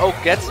runs out. Oh,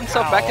 gets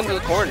himself back into the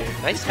corner.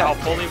 Nice Tao help.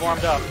 fully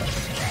warmed up.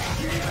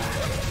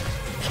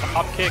 A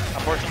hop kick,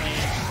 unfortunately,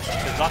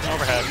 is not an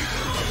overhead.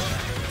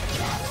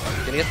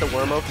 Gonna get the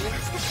worm open.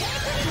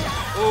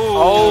 Ooh,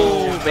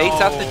 Oh, baits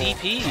out the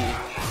DP.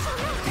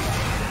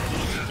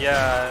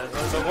 Yeah,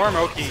 the worm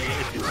Oki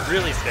is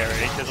really scary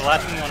because the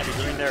last thing you want to be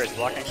doing there is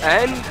blocking.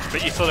 And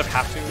But you sort of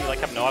have to, you like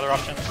have no other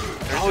option.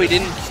 oh, he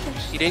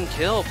didn't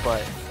kill,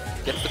 but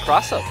gets the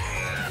cross up.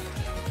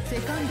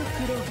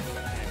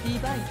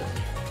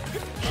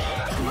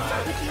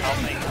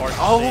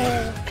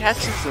 Oh,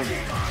 catches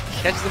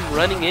him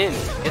running in.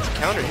 Gets a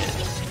counter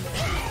hit.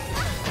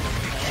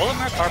 All of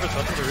Markarva's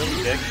weapons are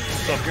really big,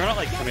 so if you're not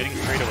like committing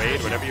straight away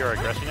to whatever your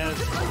aggression is,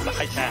 there's a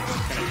high chance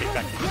it's going to take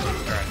back the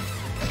turn.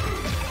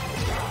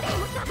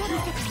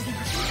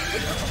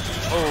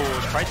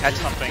 Oh, tried to do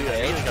something that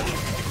really got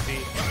 60.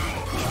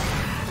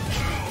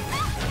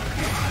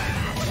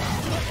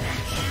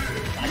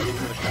 Back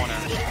into the corner.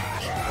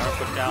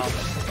 Put down.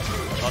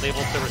 Not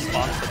able to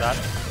respond to that.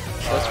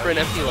 Goes for an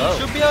empty low.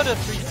 Should be able to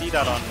 3C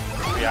that on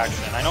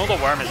reaction. I know the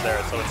worm is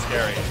there, so it's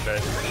scary,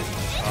 but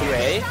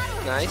 2A.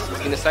 Nice. He's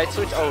gonna side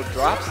switch. Oh,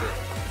 drops it.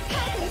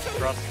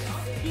 thrust.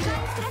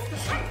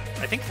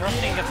 I think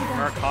thrusting against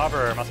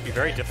Merkabur must be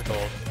very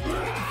difficult.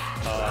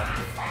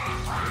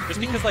 Just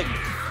because like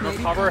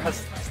Merkabur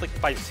has like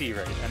 5C,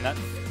 right? And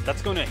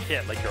that's going to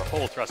hit like your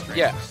whole thrust range.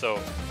 Yeah. So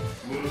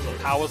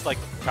Tao was like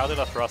crowded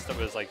a thrust that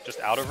was like just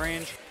out of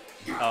range.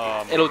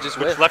 It'll just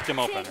which whip. left him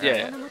open. Right?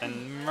 Yeah. And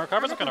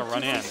Merkabur's not going to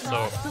run in,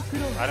 so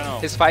I don't know.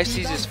 His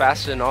 5C's is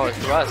faster than all his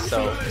thrusts,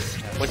 so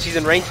once he's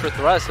in range for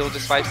thrust, he'll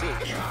just 5C.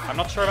 I'm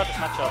not sure about this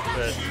matchup,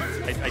 but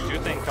I do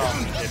think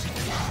it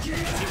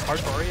seems hard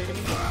for Aurier to me.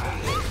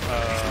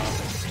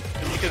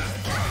 Just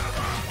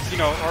because, you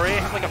know, Aurier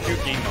has like a few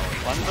game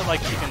modes. One's that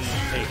like you can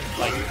take,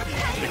 like,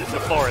 the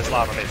floor is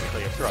lava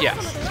basically of thrust. Yeah.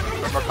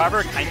 But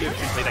Merkabur kind of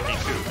can play that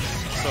game too.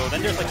 So then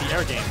there's like the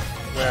air game,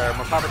 where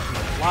Merkabur can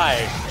fly,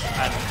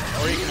 and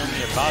Aurier can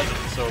only evade it.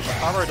 So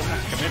Merkabur doesn't have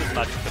to commit as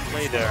much to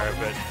play there,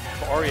 but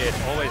for Aurier it's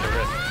always a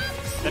risk.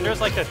 Then there's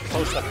like a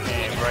close-up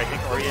game where I think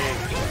Aurier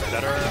is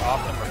better off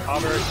off them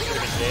recover. She could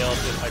have been jailed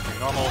with hyper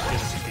normal. She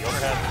has a 60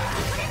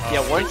 overhead.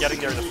 Yeah, once getting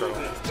there is a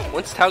struggle.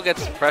 Once Tao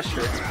gets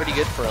pressure, it's pretty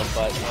good for him.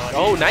 But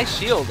oh, nice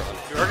shield.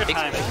 Urga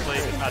time has played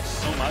this match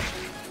so much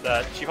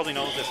that she probably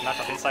knows this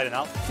matchup inside and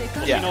out. So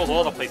Yeah. She knows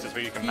all the places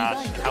where you can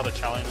match, how to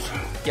challenge.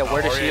 Yeah,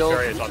 where to various- shield.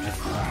 various options.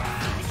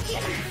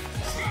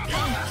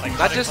 Like,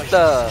 Not just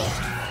the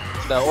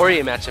Ori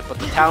matchup, but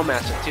the Tao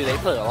matchup too. They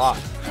play a lot.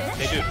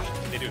 They do.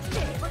 They do.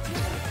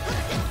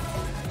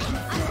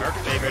 Merc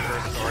favorite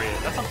versus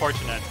Aurier. That's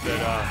unfortunate, but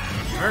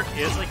Merc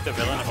is like the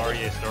villain of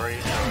Aurier's story.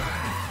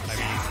 I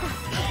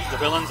mean, the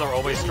villains are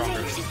always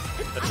stronger.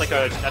 That's like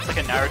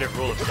a narrative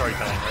rule of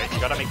storytelling, right? You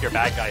gotta make your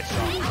bad guy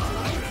strong,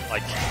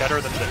 like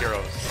better than the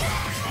heroes.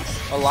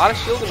 A lot of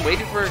shield and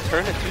waiting for a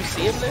turn at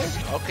 2C in there.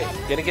 Okay,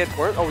 gonna get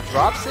burnt. Oh,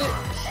 drops it.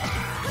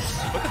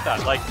 Look at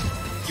that. Like,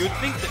 you would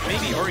think that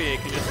maybe Aurier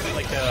can just do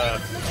like a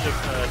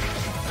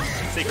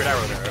sacred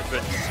arrow there, but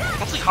it's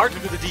actually hard to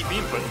do the deep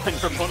beam when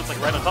your opponent's like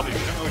right on top of you.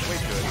 You don't know which way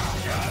to do it.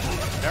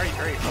 Very,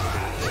 very tough.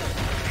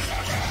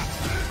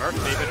 Merc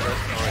favorite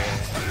versus Aurier.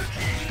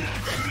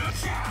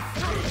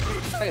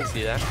 I can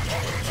see that.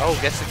 Oh,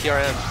 gets the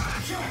TRM.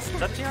 Is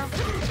that TRM?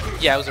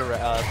 Yeah, it was a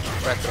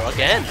red throw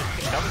again.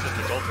 That was just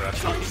a gold throw,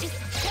 actually.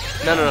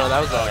 No,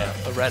 that was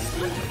a red.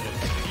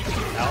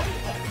 Out.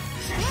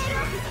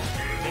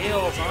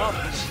 Nails up.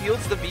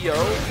 Shields the VO.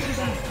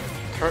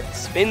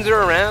 Spins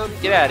her around.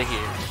 Get out of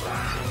here.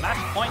 Match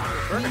point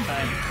for Burger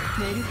Time.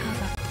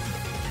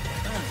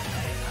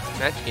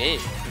 Match game.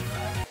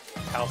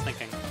 Tao's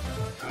thinking.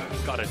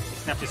 He's got it. He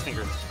snapped his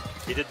fingers.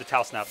 He did the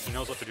Tao snap. He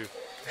knows what to do.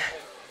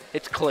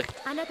 It's clicked.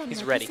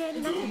 He's ready.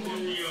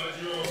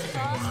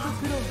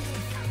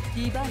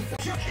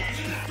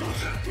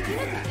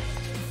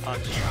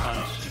 Punch.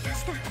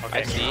 Okay.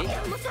 I see.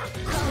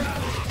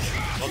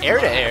 Well, Air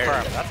to air.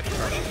 Confirm. That's a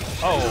confirm.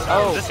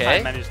 Oh, this okay.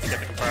 time managed to get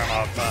the confirm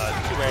of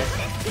two-way.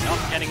 Not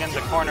getting in the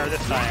corner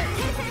this time.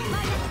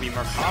 Will be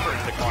Merkava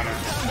in the corner.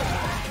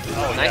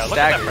 Oh, Nice yeah, look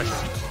at that dagger.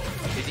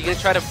 pressure. Is he gonna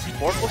try to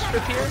Vorpal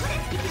strip here?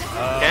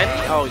 Can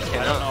he? Oh, he I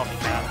cannot. don't know if he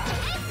can.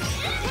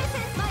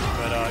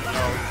 But, you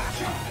know,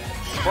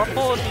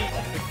 Vorpal would be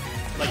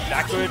like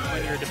that good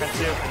when you're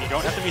defensive and you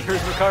don't have to meet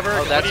hers recover. Oh,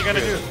 'Cause that's what are you gonna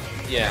true.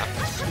 do? Yeah.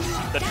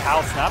 The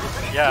Tao snap?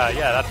 Yeah,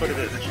 that's what it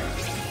is.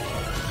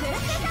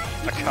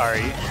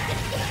 Akari.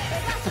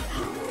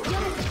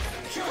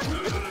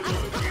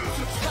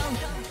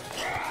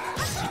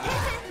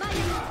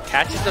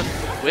 Catches the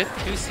whip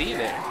 2C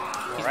there.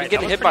 He's Right, been getting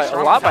that was hit by pretty a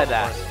strong lot from by Tao,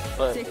 that, of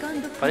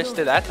but punished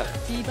it that time.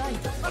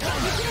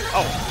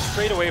 Oh,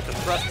 straight away with the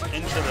thrust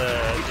into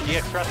the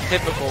EX thrust.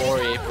 Typical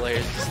Ori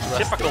players.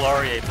 Typical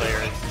REA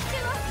players.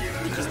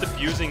 Just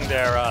abusing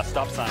their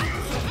stop sign.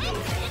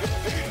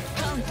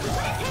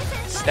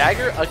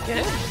 Stagger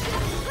again?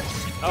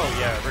 Oh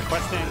yeah,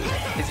 requesting.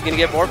 Is he gonna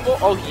get Vorpal?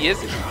 Oh, he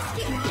isn't.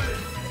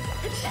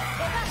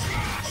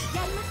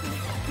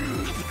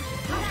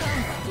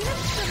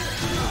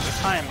 This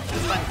time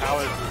Tao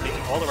is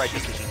making all the right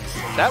decisions.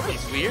 That was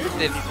weird.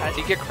 Did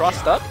he get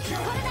crossed up?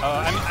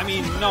 I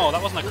mean, no,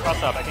 that wasn't a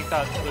cross up. I think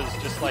that was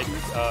just like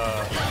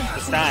the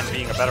stand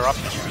being a better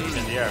option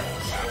in the air.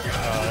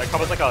 It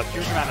covers like a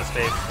huge amount of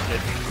space.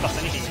 It stops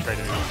anything you try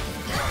to do.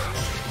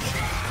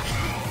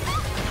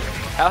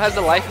 Tao has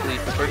the life lead,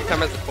 but Burger Time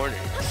has the corner.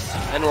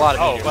 And a lot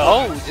of meter.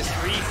 well, just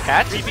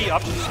Three B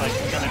options like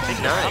gonna take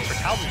this Nice. out for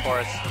Calvin for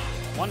us.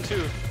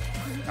 1-2.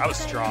 That was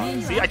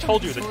strong. See, I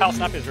told you the Tao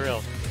snap is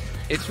real.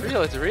 It's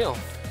real, it's real.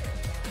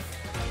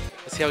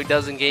 Let's see how he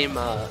does in game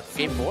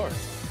 4.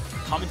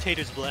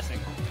 Commentator's blessing.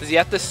 Does he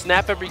have to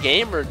snap every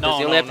game, or does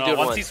he only have to do it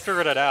Once once? he's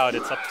figured it out,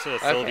 it's up to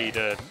Sylvie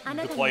to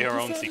deploy her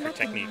own secret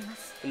technique.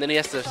 And then he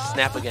has to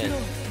snap again.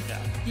 Yeah.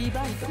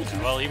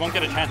 Well, he won't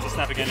get a chance to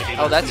snap again if he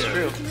Oh, that's loses.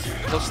 true.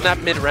 He'll snap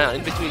mid-round,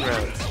 in between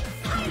rounds.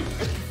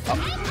 Oh,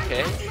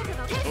 okay.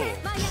 Oh.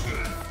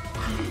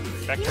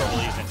 Spectral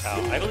believes in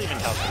Tao. I believe in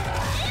Tao.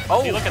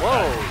 Oh, See, look at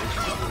whoa.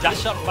 that.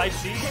 Dash up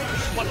 5C.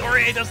 What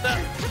REA does that?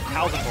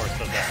 Thousand Force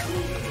does that.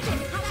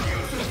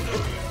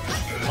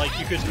 Like,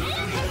 you could...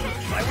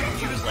 I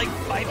would use, like,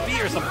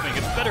 5B or something.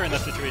 It's better in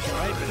that situation,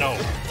 right? But no.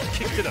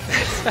 Kick to the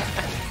face.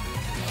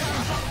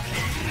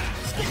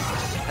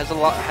 Has a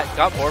lot.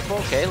 Got Vorpal.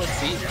 Okay, let's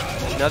see.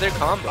 Another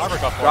combo. Barbara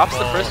got Drops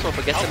the Vorpal. first one,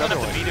 but gets another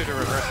one. Meter to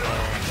reverse though.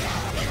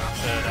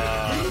 But,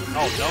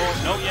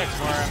 oh, no EX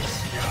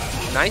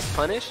worms. Nice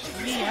punish.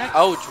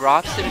 Oh,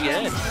 drops it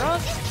again.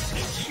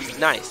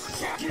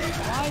 Nice.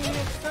 Why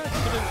EX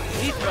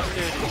thrust? He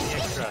thrusted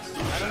EX thrust.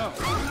 I don't know.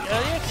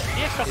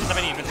 EX thrust doesn't have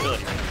any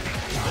invincibility.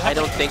 I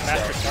don't think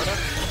Master so.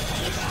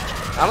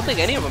 Startup? I don't think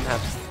any of them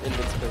have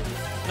invincibility.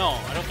 No,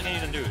 I don't think any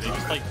of them do. They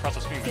just like cross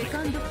the screen.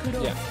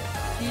 Yeah.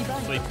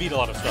 So they beat a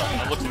lot of stuff.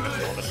 And it looks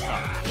invincible, but it's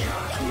not.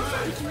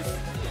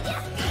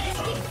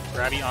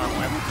 Grabby arm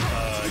whip.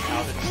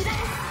 Calvin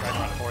right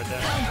around forward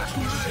there.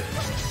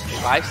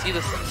 I see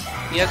this.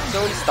 He has his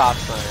own stop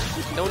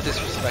sign. Don't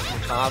disrespect the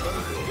combo.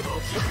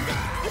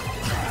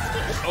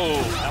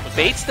 Oh, that was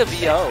Baits the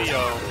VO.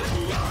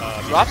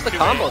 Drops the 2A.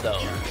 combo though.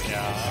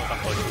 Yeah,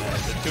 that was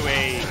unfortunate. The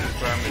 2A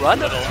confirmed.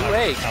 Run a up little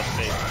 2A. out of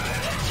space.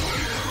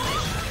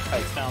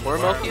 Kites down the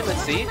Worm worm. Oki,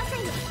 let's see.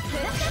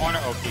 Corner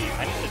Oki.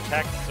 I need to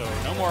check, so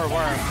no more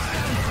worms.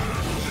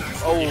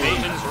 Oh,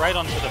 Evasions right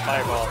onto the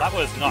fireball. That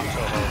was not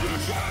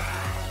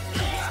Toho.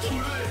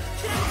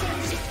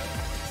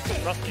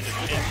 Rusty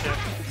just jam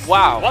shift.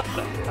 wow. What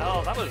the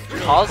hell? That was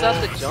really Calls cool.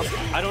 out the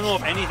jump. I don't know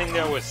if anything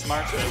there was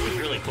smart, but it was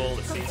really cool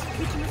to see.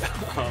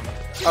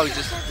 Oh, he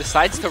just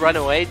decides to run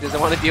away. Doesn't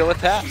want to deal with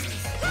that.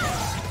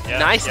 Yeah,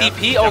 Nice yeah,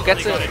 DP. Oh,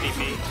 gets definitely it. got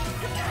a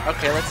DP.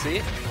 Okay, let's see.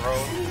 Throw.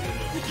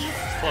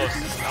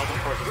 Close. Now,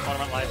 of course, the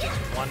tournament life just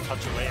one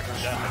touch away from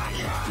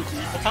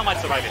death. Well, Tom might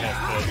survive ahead,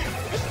 but...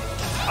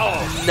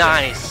 Oh!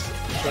 Nice.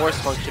 Force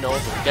function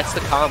over. Gets the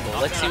combo.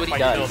 Not Let's see gonna what he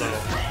quite does. kill,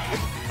 though.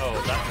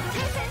 Oh,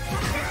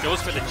 that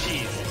goes for the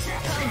cheese.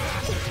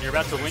 When you're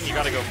about to win, you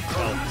gotta go.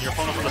 Well, your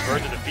opponent on the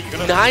verge of defeat. You're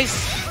gonna. Nice.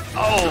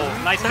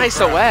 Oh, nice. Nice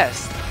confirm.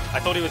 OS. I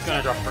thought he was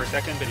gonna drop for a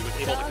second, but he was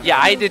able to. Yeah,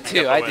 I did get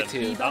too. the I win. did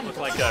too. That looked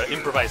like an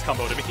improvised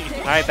combo to me.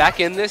 All right, back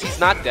in this. He's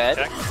not dead.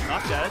 Check.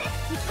 Not dead.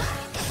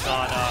 He's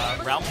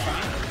on round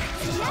point.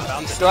 About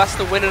He to- still has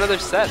to win another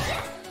set.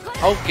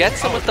 Oh,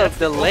 gets him with the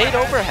delayed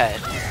overhead.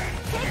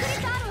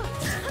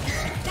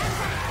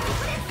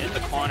 in the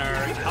corner.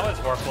 How is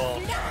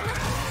Vorpal?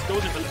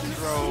 Goes into the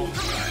throw.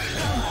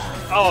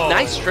 Oh,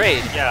 Nice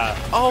trade. Yeah.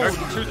 Oh, There's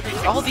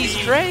 2-3-6-C. all these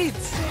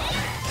trades.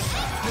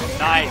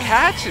 Nice.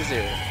 Catches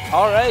her.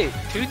 All right,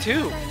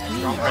 2-2.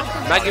 Strong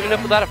pressure. Not giving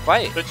up without a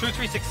fight. The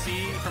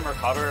 2-3-6-C from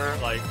Recover,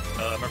 like,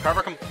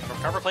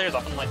 Recover players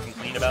often like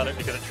complain about it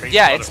because it trades.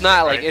 Yeah, a lot it's of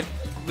not right? like it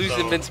loses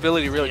So,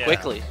 invincibility really yeah.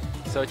 quickly.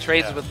 So it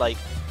trades Yeah. with like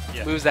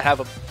Yeah. moves that have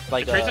a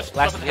like It trades with a stuff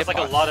lasting that has like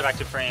a hitbox. lot of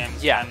active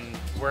frames. Yeah. And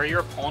where your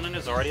opponent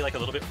is already like a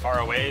little bit far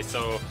away,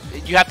 so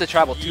You have to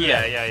travel to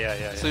yeah, them.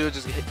 yeah. So you'll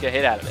just get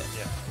hit out of it.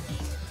 Yeah.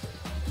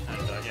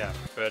 And yeah,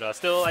 but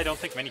still, I don't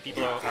think many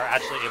people are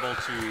actually able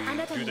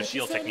to do the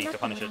shield technique to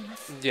punish it.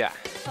 Yeah.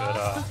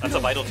 But that's a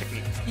vital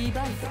technique.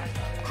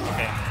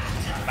 Okay.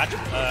 Match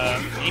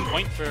game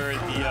point for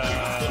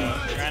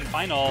the grand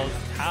finals.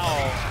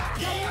 How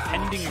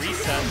pending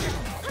reset.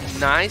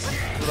 Nice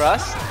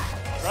thrust.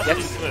 Thrust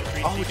Gets- into a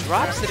 3-3 Oh, he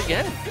drops it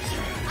again.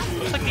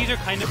 Looks like these are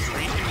kind of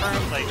strange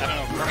terms. Like, I don't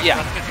know, current Yeah.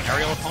 thrust against an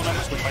aerial opponent.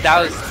 Which That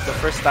was the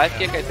first dive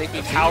kick I think the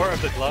we've seen. power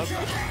of the glove.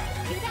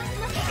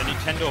 The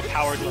Nintendo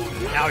power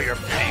glove. Now you're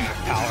playing with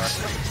power.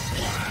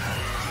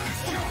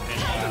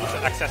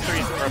 And,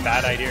 accessories are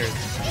bad ideas.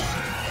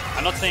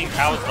 I'm not saying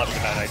Pow's glove is a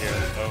bad idea,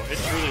 though. It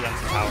truly lends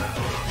some power.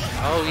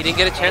 Oh, he didn't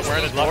get a chance Where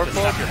to the use glove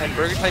doesn't Vorpal, have your and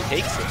Burger Time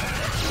takes it.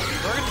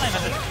 Burger Time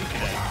has a 2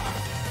 today.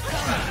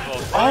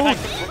 Well, Oh. Burger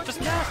Time, just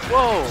smash.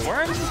 Whoa.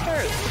 Worms and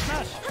stairs, just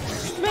smash.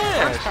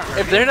 Smash.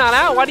 If they're not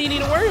out, why do you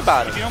need to worry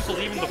about If it? you don't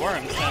believe in the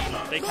worms, then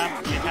they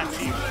can't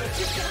see you.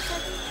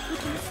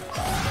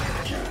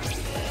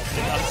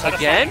 Set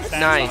Again? aside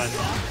stance Nice. on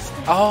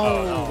it.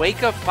 Oh, no.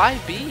 wake up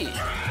 5B.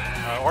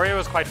 Oreo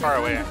was quite far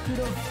away.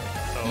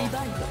 So, and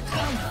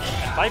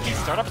 5B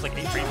startup is like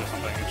 8 frames or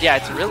something. Yeah,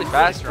 it's really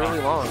fast, strong.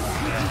 really long.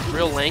 Yeah.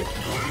 Real length.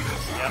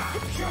 Yep.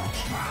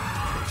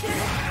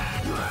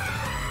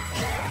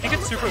 I think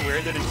it's super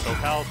weird that in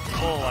SoCal,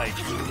 people like,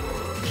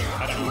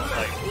 I don't know,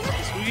 like,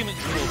 Spooky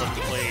McNoodle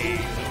doesn't play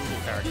the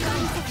Noodle character.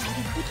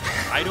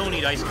 I don't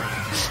eat ice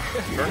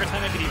cream. Burger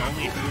Time might be the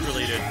only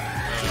food-related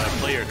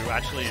player who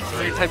actually enjoys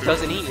Burger Time food.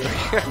 doesn't eat.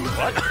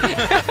 What?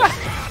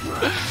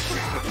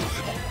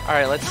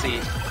 Alright, let's see.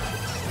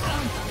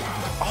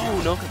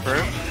 Oh, no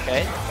confirm.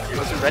 Okay.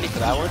 Wasn't ready for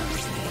that one.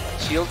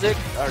 Shields it.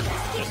 Or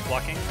Just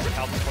blocking,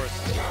 without, of course,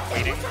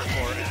 waiting for a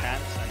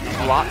chance, and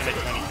not Block. commit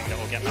to anything that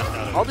will get messed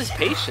out of all it. this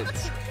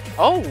patience.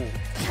 Oh,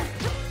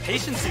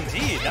 Patience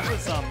indeed. That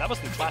was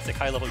some classic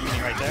high-level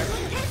uni right there.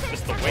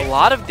 Just the a wait.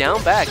 lot of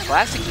down back.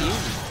 Classic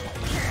use.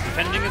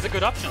 Defending is a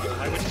good option.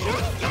 Why wouldn't you do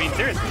it? I mean,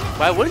 seriously.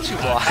 Why wouldn't you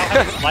block?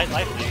 How has light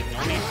life lead?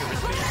 No need to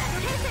risk it.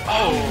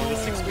 Oh, the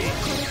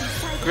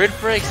 6B. Grid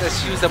breaks as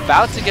she was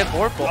about to get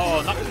Vorpal.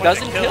 Oh, not quite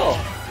Doesn't a kill.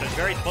 But it's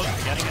very close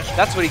to getting it.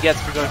 That's what he gets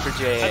for going for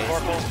Head JA.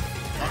 Vorpal.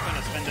 Not going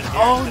to spend it here.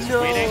 Oh Just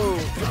no! waiting.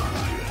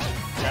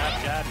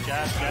 Jab, jab,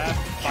 jab, jab.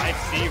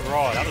 5C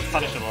raw. That was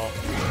punishable.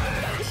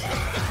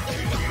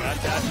 Jab,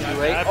 jab, jab,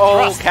 Wait. jab.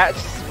 Oh, Thrust. catch!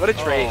 What a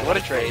trade! Oh, What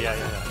a trade! Yeah,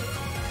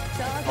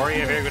 yeah.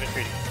 Ori very good at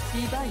trading.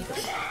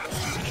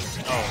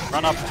 Oh,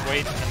 run up,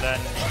 wait, and then,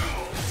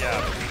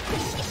 yeah,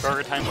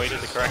 Burger Time waited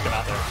the correct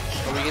amount there.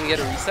 Are we gonna get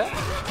a reset?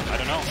 I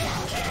don't know.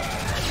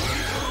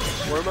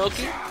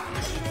 Wormoki?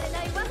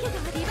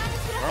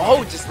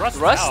 Oh, just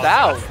thrust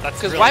out. That's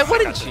Because really why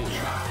wouldn't sarcastic.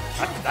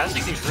 you? That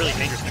actually seems really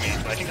dangerous to me,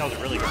 but I think that was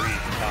a really good read.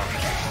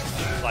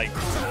 Like,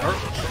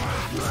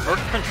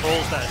 Burger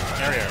controls that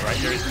area, right?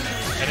 There's,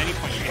 at any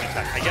point you can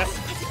attack. I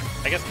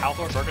guess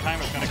Calthor Burger Time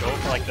was going to go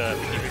for like the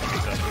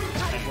 50-50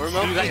 stuff. And to do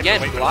that, Wormoki you have to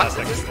again wait for the blocks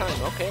last it this second.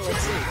 time. Okay,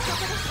 let's see.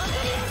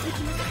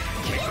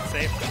 Makes it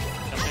safe.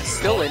 Jump in.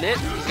 Still in it.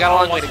 He's got a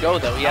long way to go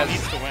though. He Cal has.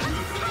 needs to win.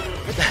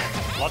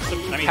 Lots of,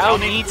 I mean, Cal Cal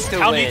needs to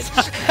Cal win. needs-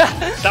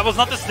 that was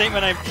not the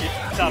statement it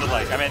sounded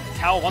like. I meant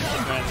Cal wants to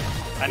win,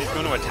 and he's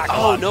going to attack a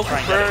Oh, lot no to try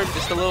and get confirm. it.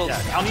 Just a little Yeah,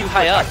 Cal too needs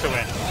high to up. attack to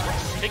win.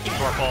 Taking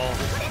Vorpal.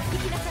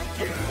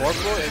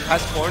 Vorpal in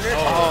past corner.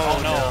 Oh, Oh,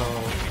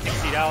 no.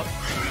 Takes seat out.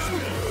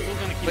 Still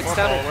going to Clicks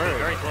down a word.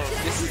 Very close.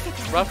 This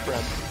is rough for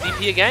him.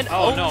 DP again?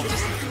 Oh, no.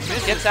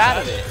 Just gets out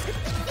of it.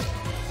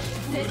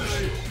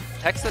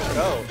 Text the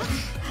throw.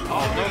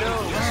 Oh,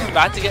 no. He's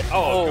about to get...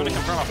 Oh, gonna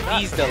confirm off that.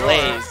 These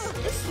delays.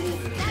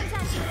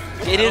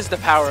 It is the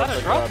power of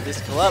the club.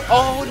 This club.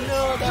 Oh,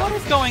 no. What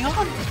is going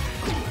on?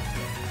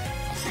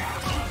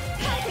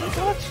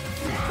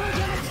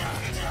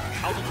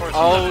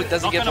 Oh,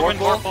 doesn't get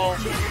Vorpal.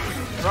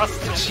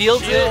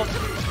 Shields it.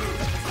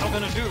 Not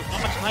gonna do.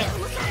 Not much time.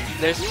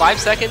 There's 5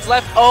 seconds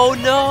left. Oh,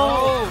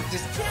 no.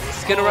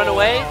 Just gonna run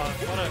away.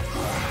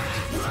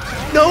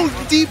 No,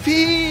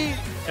 DP.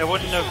 It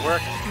wouldn't have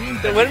worked.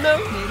 It wouldn't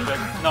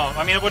have? No,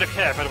 I mean, it would have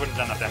hit, but it wouldn't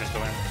have done enough damage to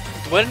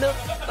him. Wouldn't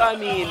have? I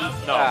mean,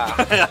 no,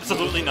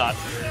 absolutely not.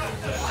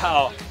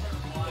 Wow.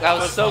 That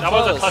was so close. That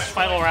was a clutch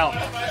final round.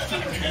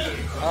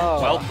 Oh.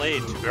 Well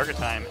played to Burger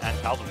Time and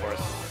Thousand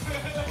Force.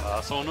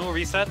 So no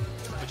reset,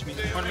 which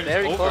means the tournament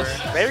Very is close.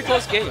 over. Very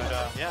close game.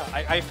 But, yeah,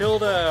 I feel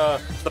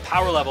the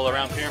power level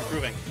around Fear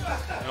improving.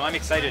 You know, I'm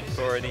excited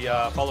for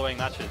the following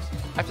matches.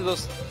 After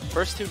those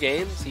first 2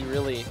 games, he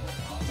really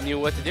knew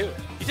what to do.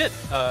 He did.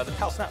 The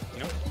Tau Snap,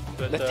 you know?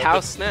 The Tau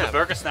Snap. The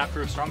Burger Snap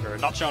proved stronger.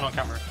 Not shown on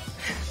camera.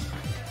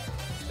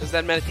 It was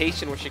that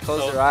meditation where she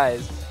closed her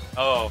eyes.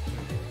 Oh.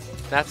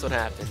 That's what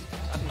happened.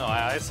 I don't know.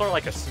 I saw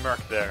like a smirk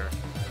there.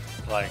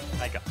 Like,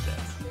 I got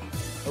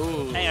this.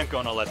 Ooh. I ain't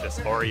gonna let this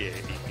Aurier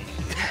beat me.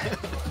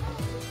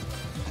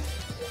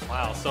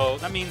 Wow, so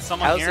that means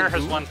someone here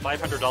has won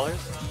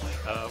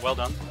 $500. Well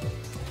done.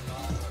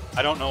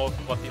 I don't know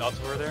what the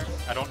odds were there.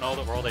 I don't know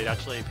that World-8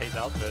 actually pays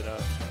out, but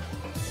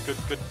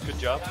good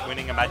job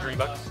winning imaginary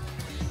bucks.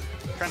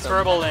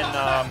 Transferable in,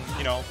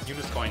 you know,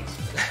 UNIST coins.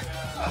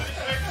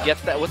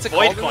 Get that? What's it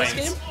Void called coins. in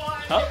this game?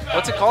 Huh?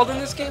 What's it called in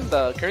this game?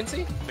 The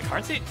currency? The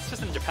currency? It's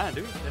just in Japan,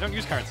 dude. They don't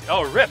use currency.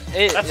 Oh, RIP.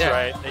 That's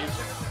right.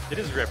 It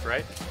is RIP,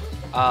 right?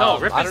 No,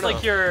 RIP is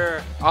like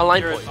your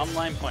online points.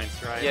 Online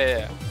points, right?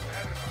 Yeah.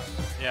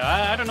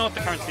 Yeah, I don't know what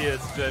the currency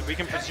is, but we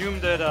can presume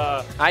that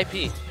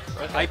IP.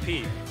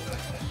 IP.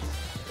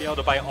 Be able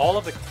to buy all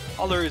of the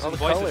colors and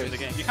voices in the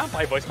game. You can't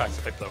buy voice packs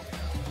if though.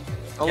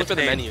 Only for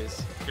the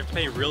menus. You have to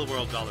pay real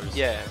world dollars.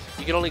 Yeah,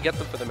 you can only get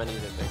them for the menus,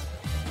 I think.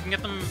 You can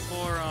get them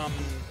for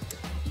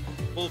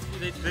well,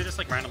 they just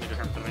like randomly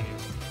determine for the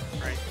menus,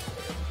 right?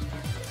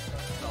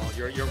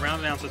 So your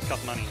round announcers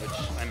cost money, which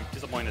I'm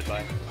disappointed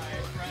by.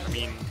 I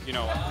mean, you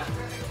know.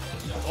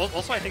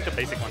 Also, I think the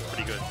basic one's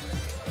pretty good.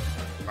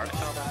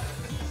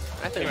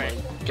 I think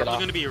anyway, we're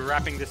going to be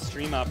wrapping this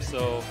stream up,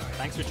 so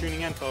thanks for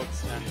tuning in,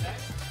 folks, and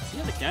see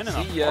you again in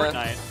a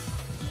fortnight.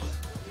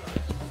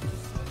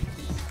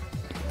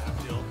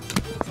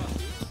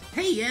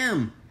 Hey,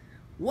 M,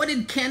 what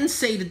did Ken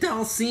say to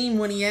Dalsim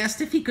when he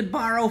asked if he could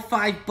borrow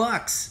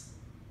 $5?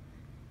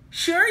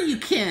 Sure you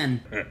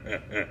can.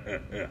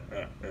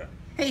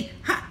 Hey,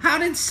 how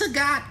did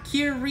Sagat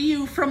cure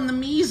Ryu from the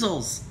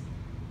measles?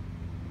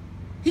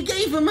 He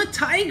gave him a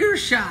tiger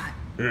shot.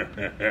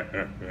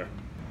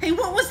 Hey,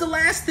 what was the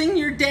last thing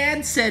your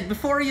dad said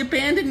before he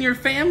abandoned your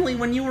family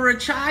when you were a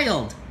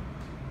child?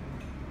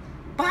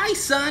 Bye,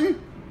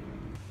 son.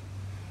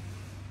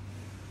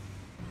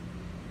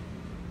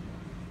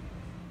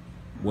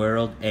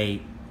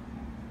 World-8.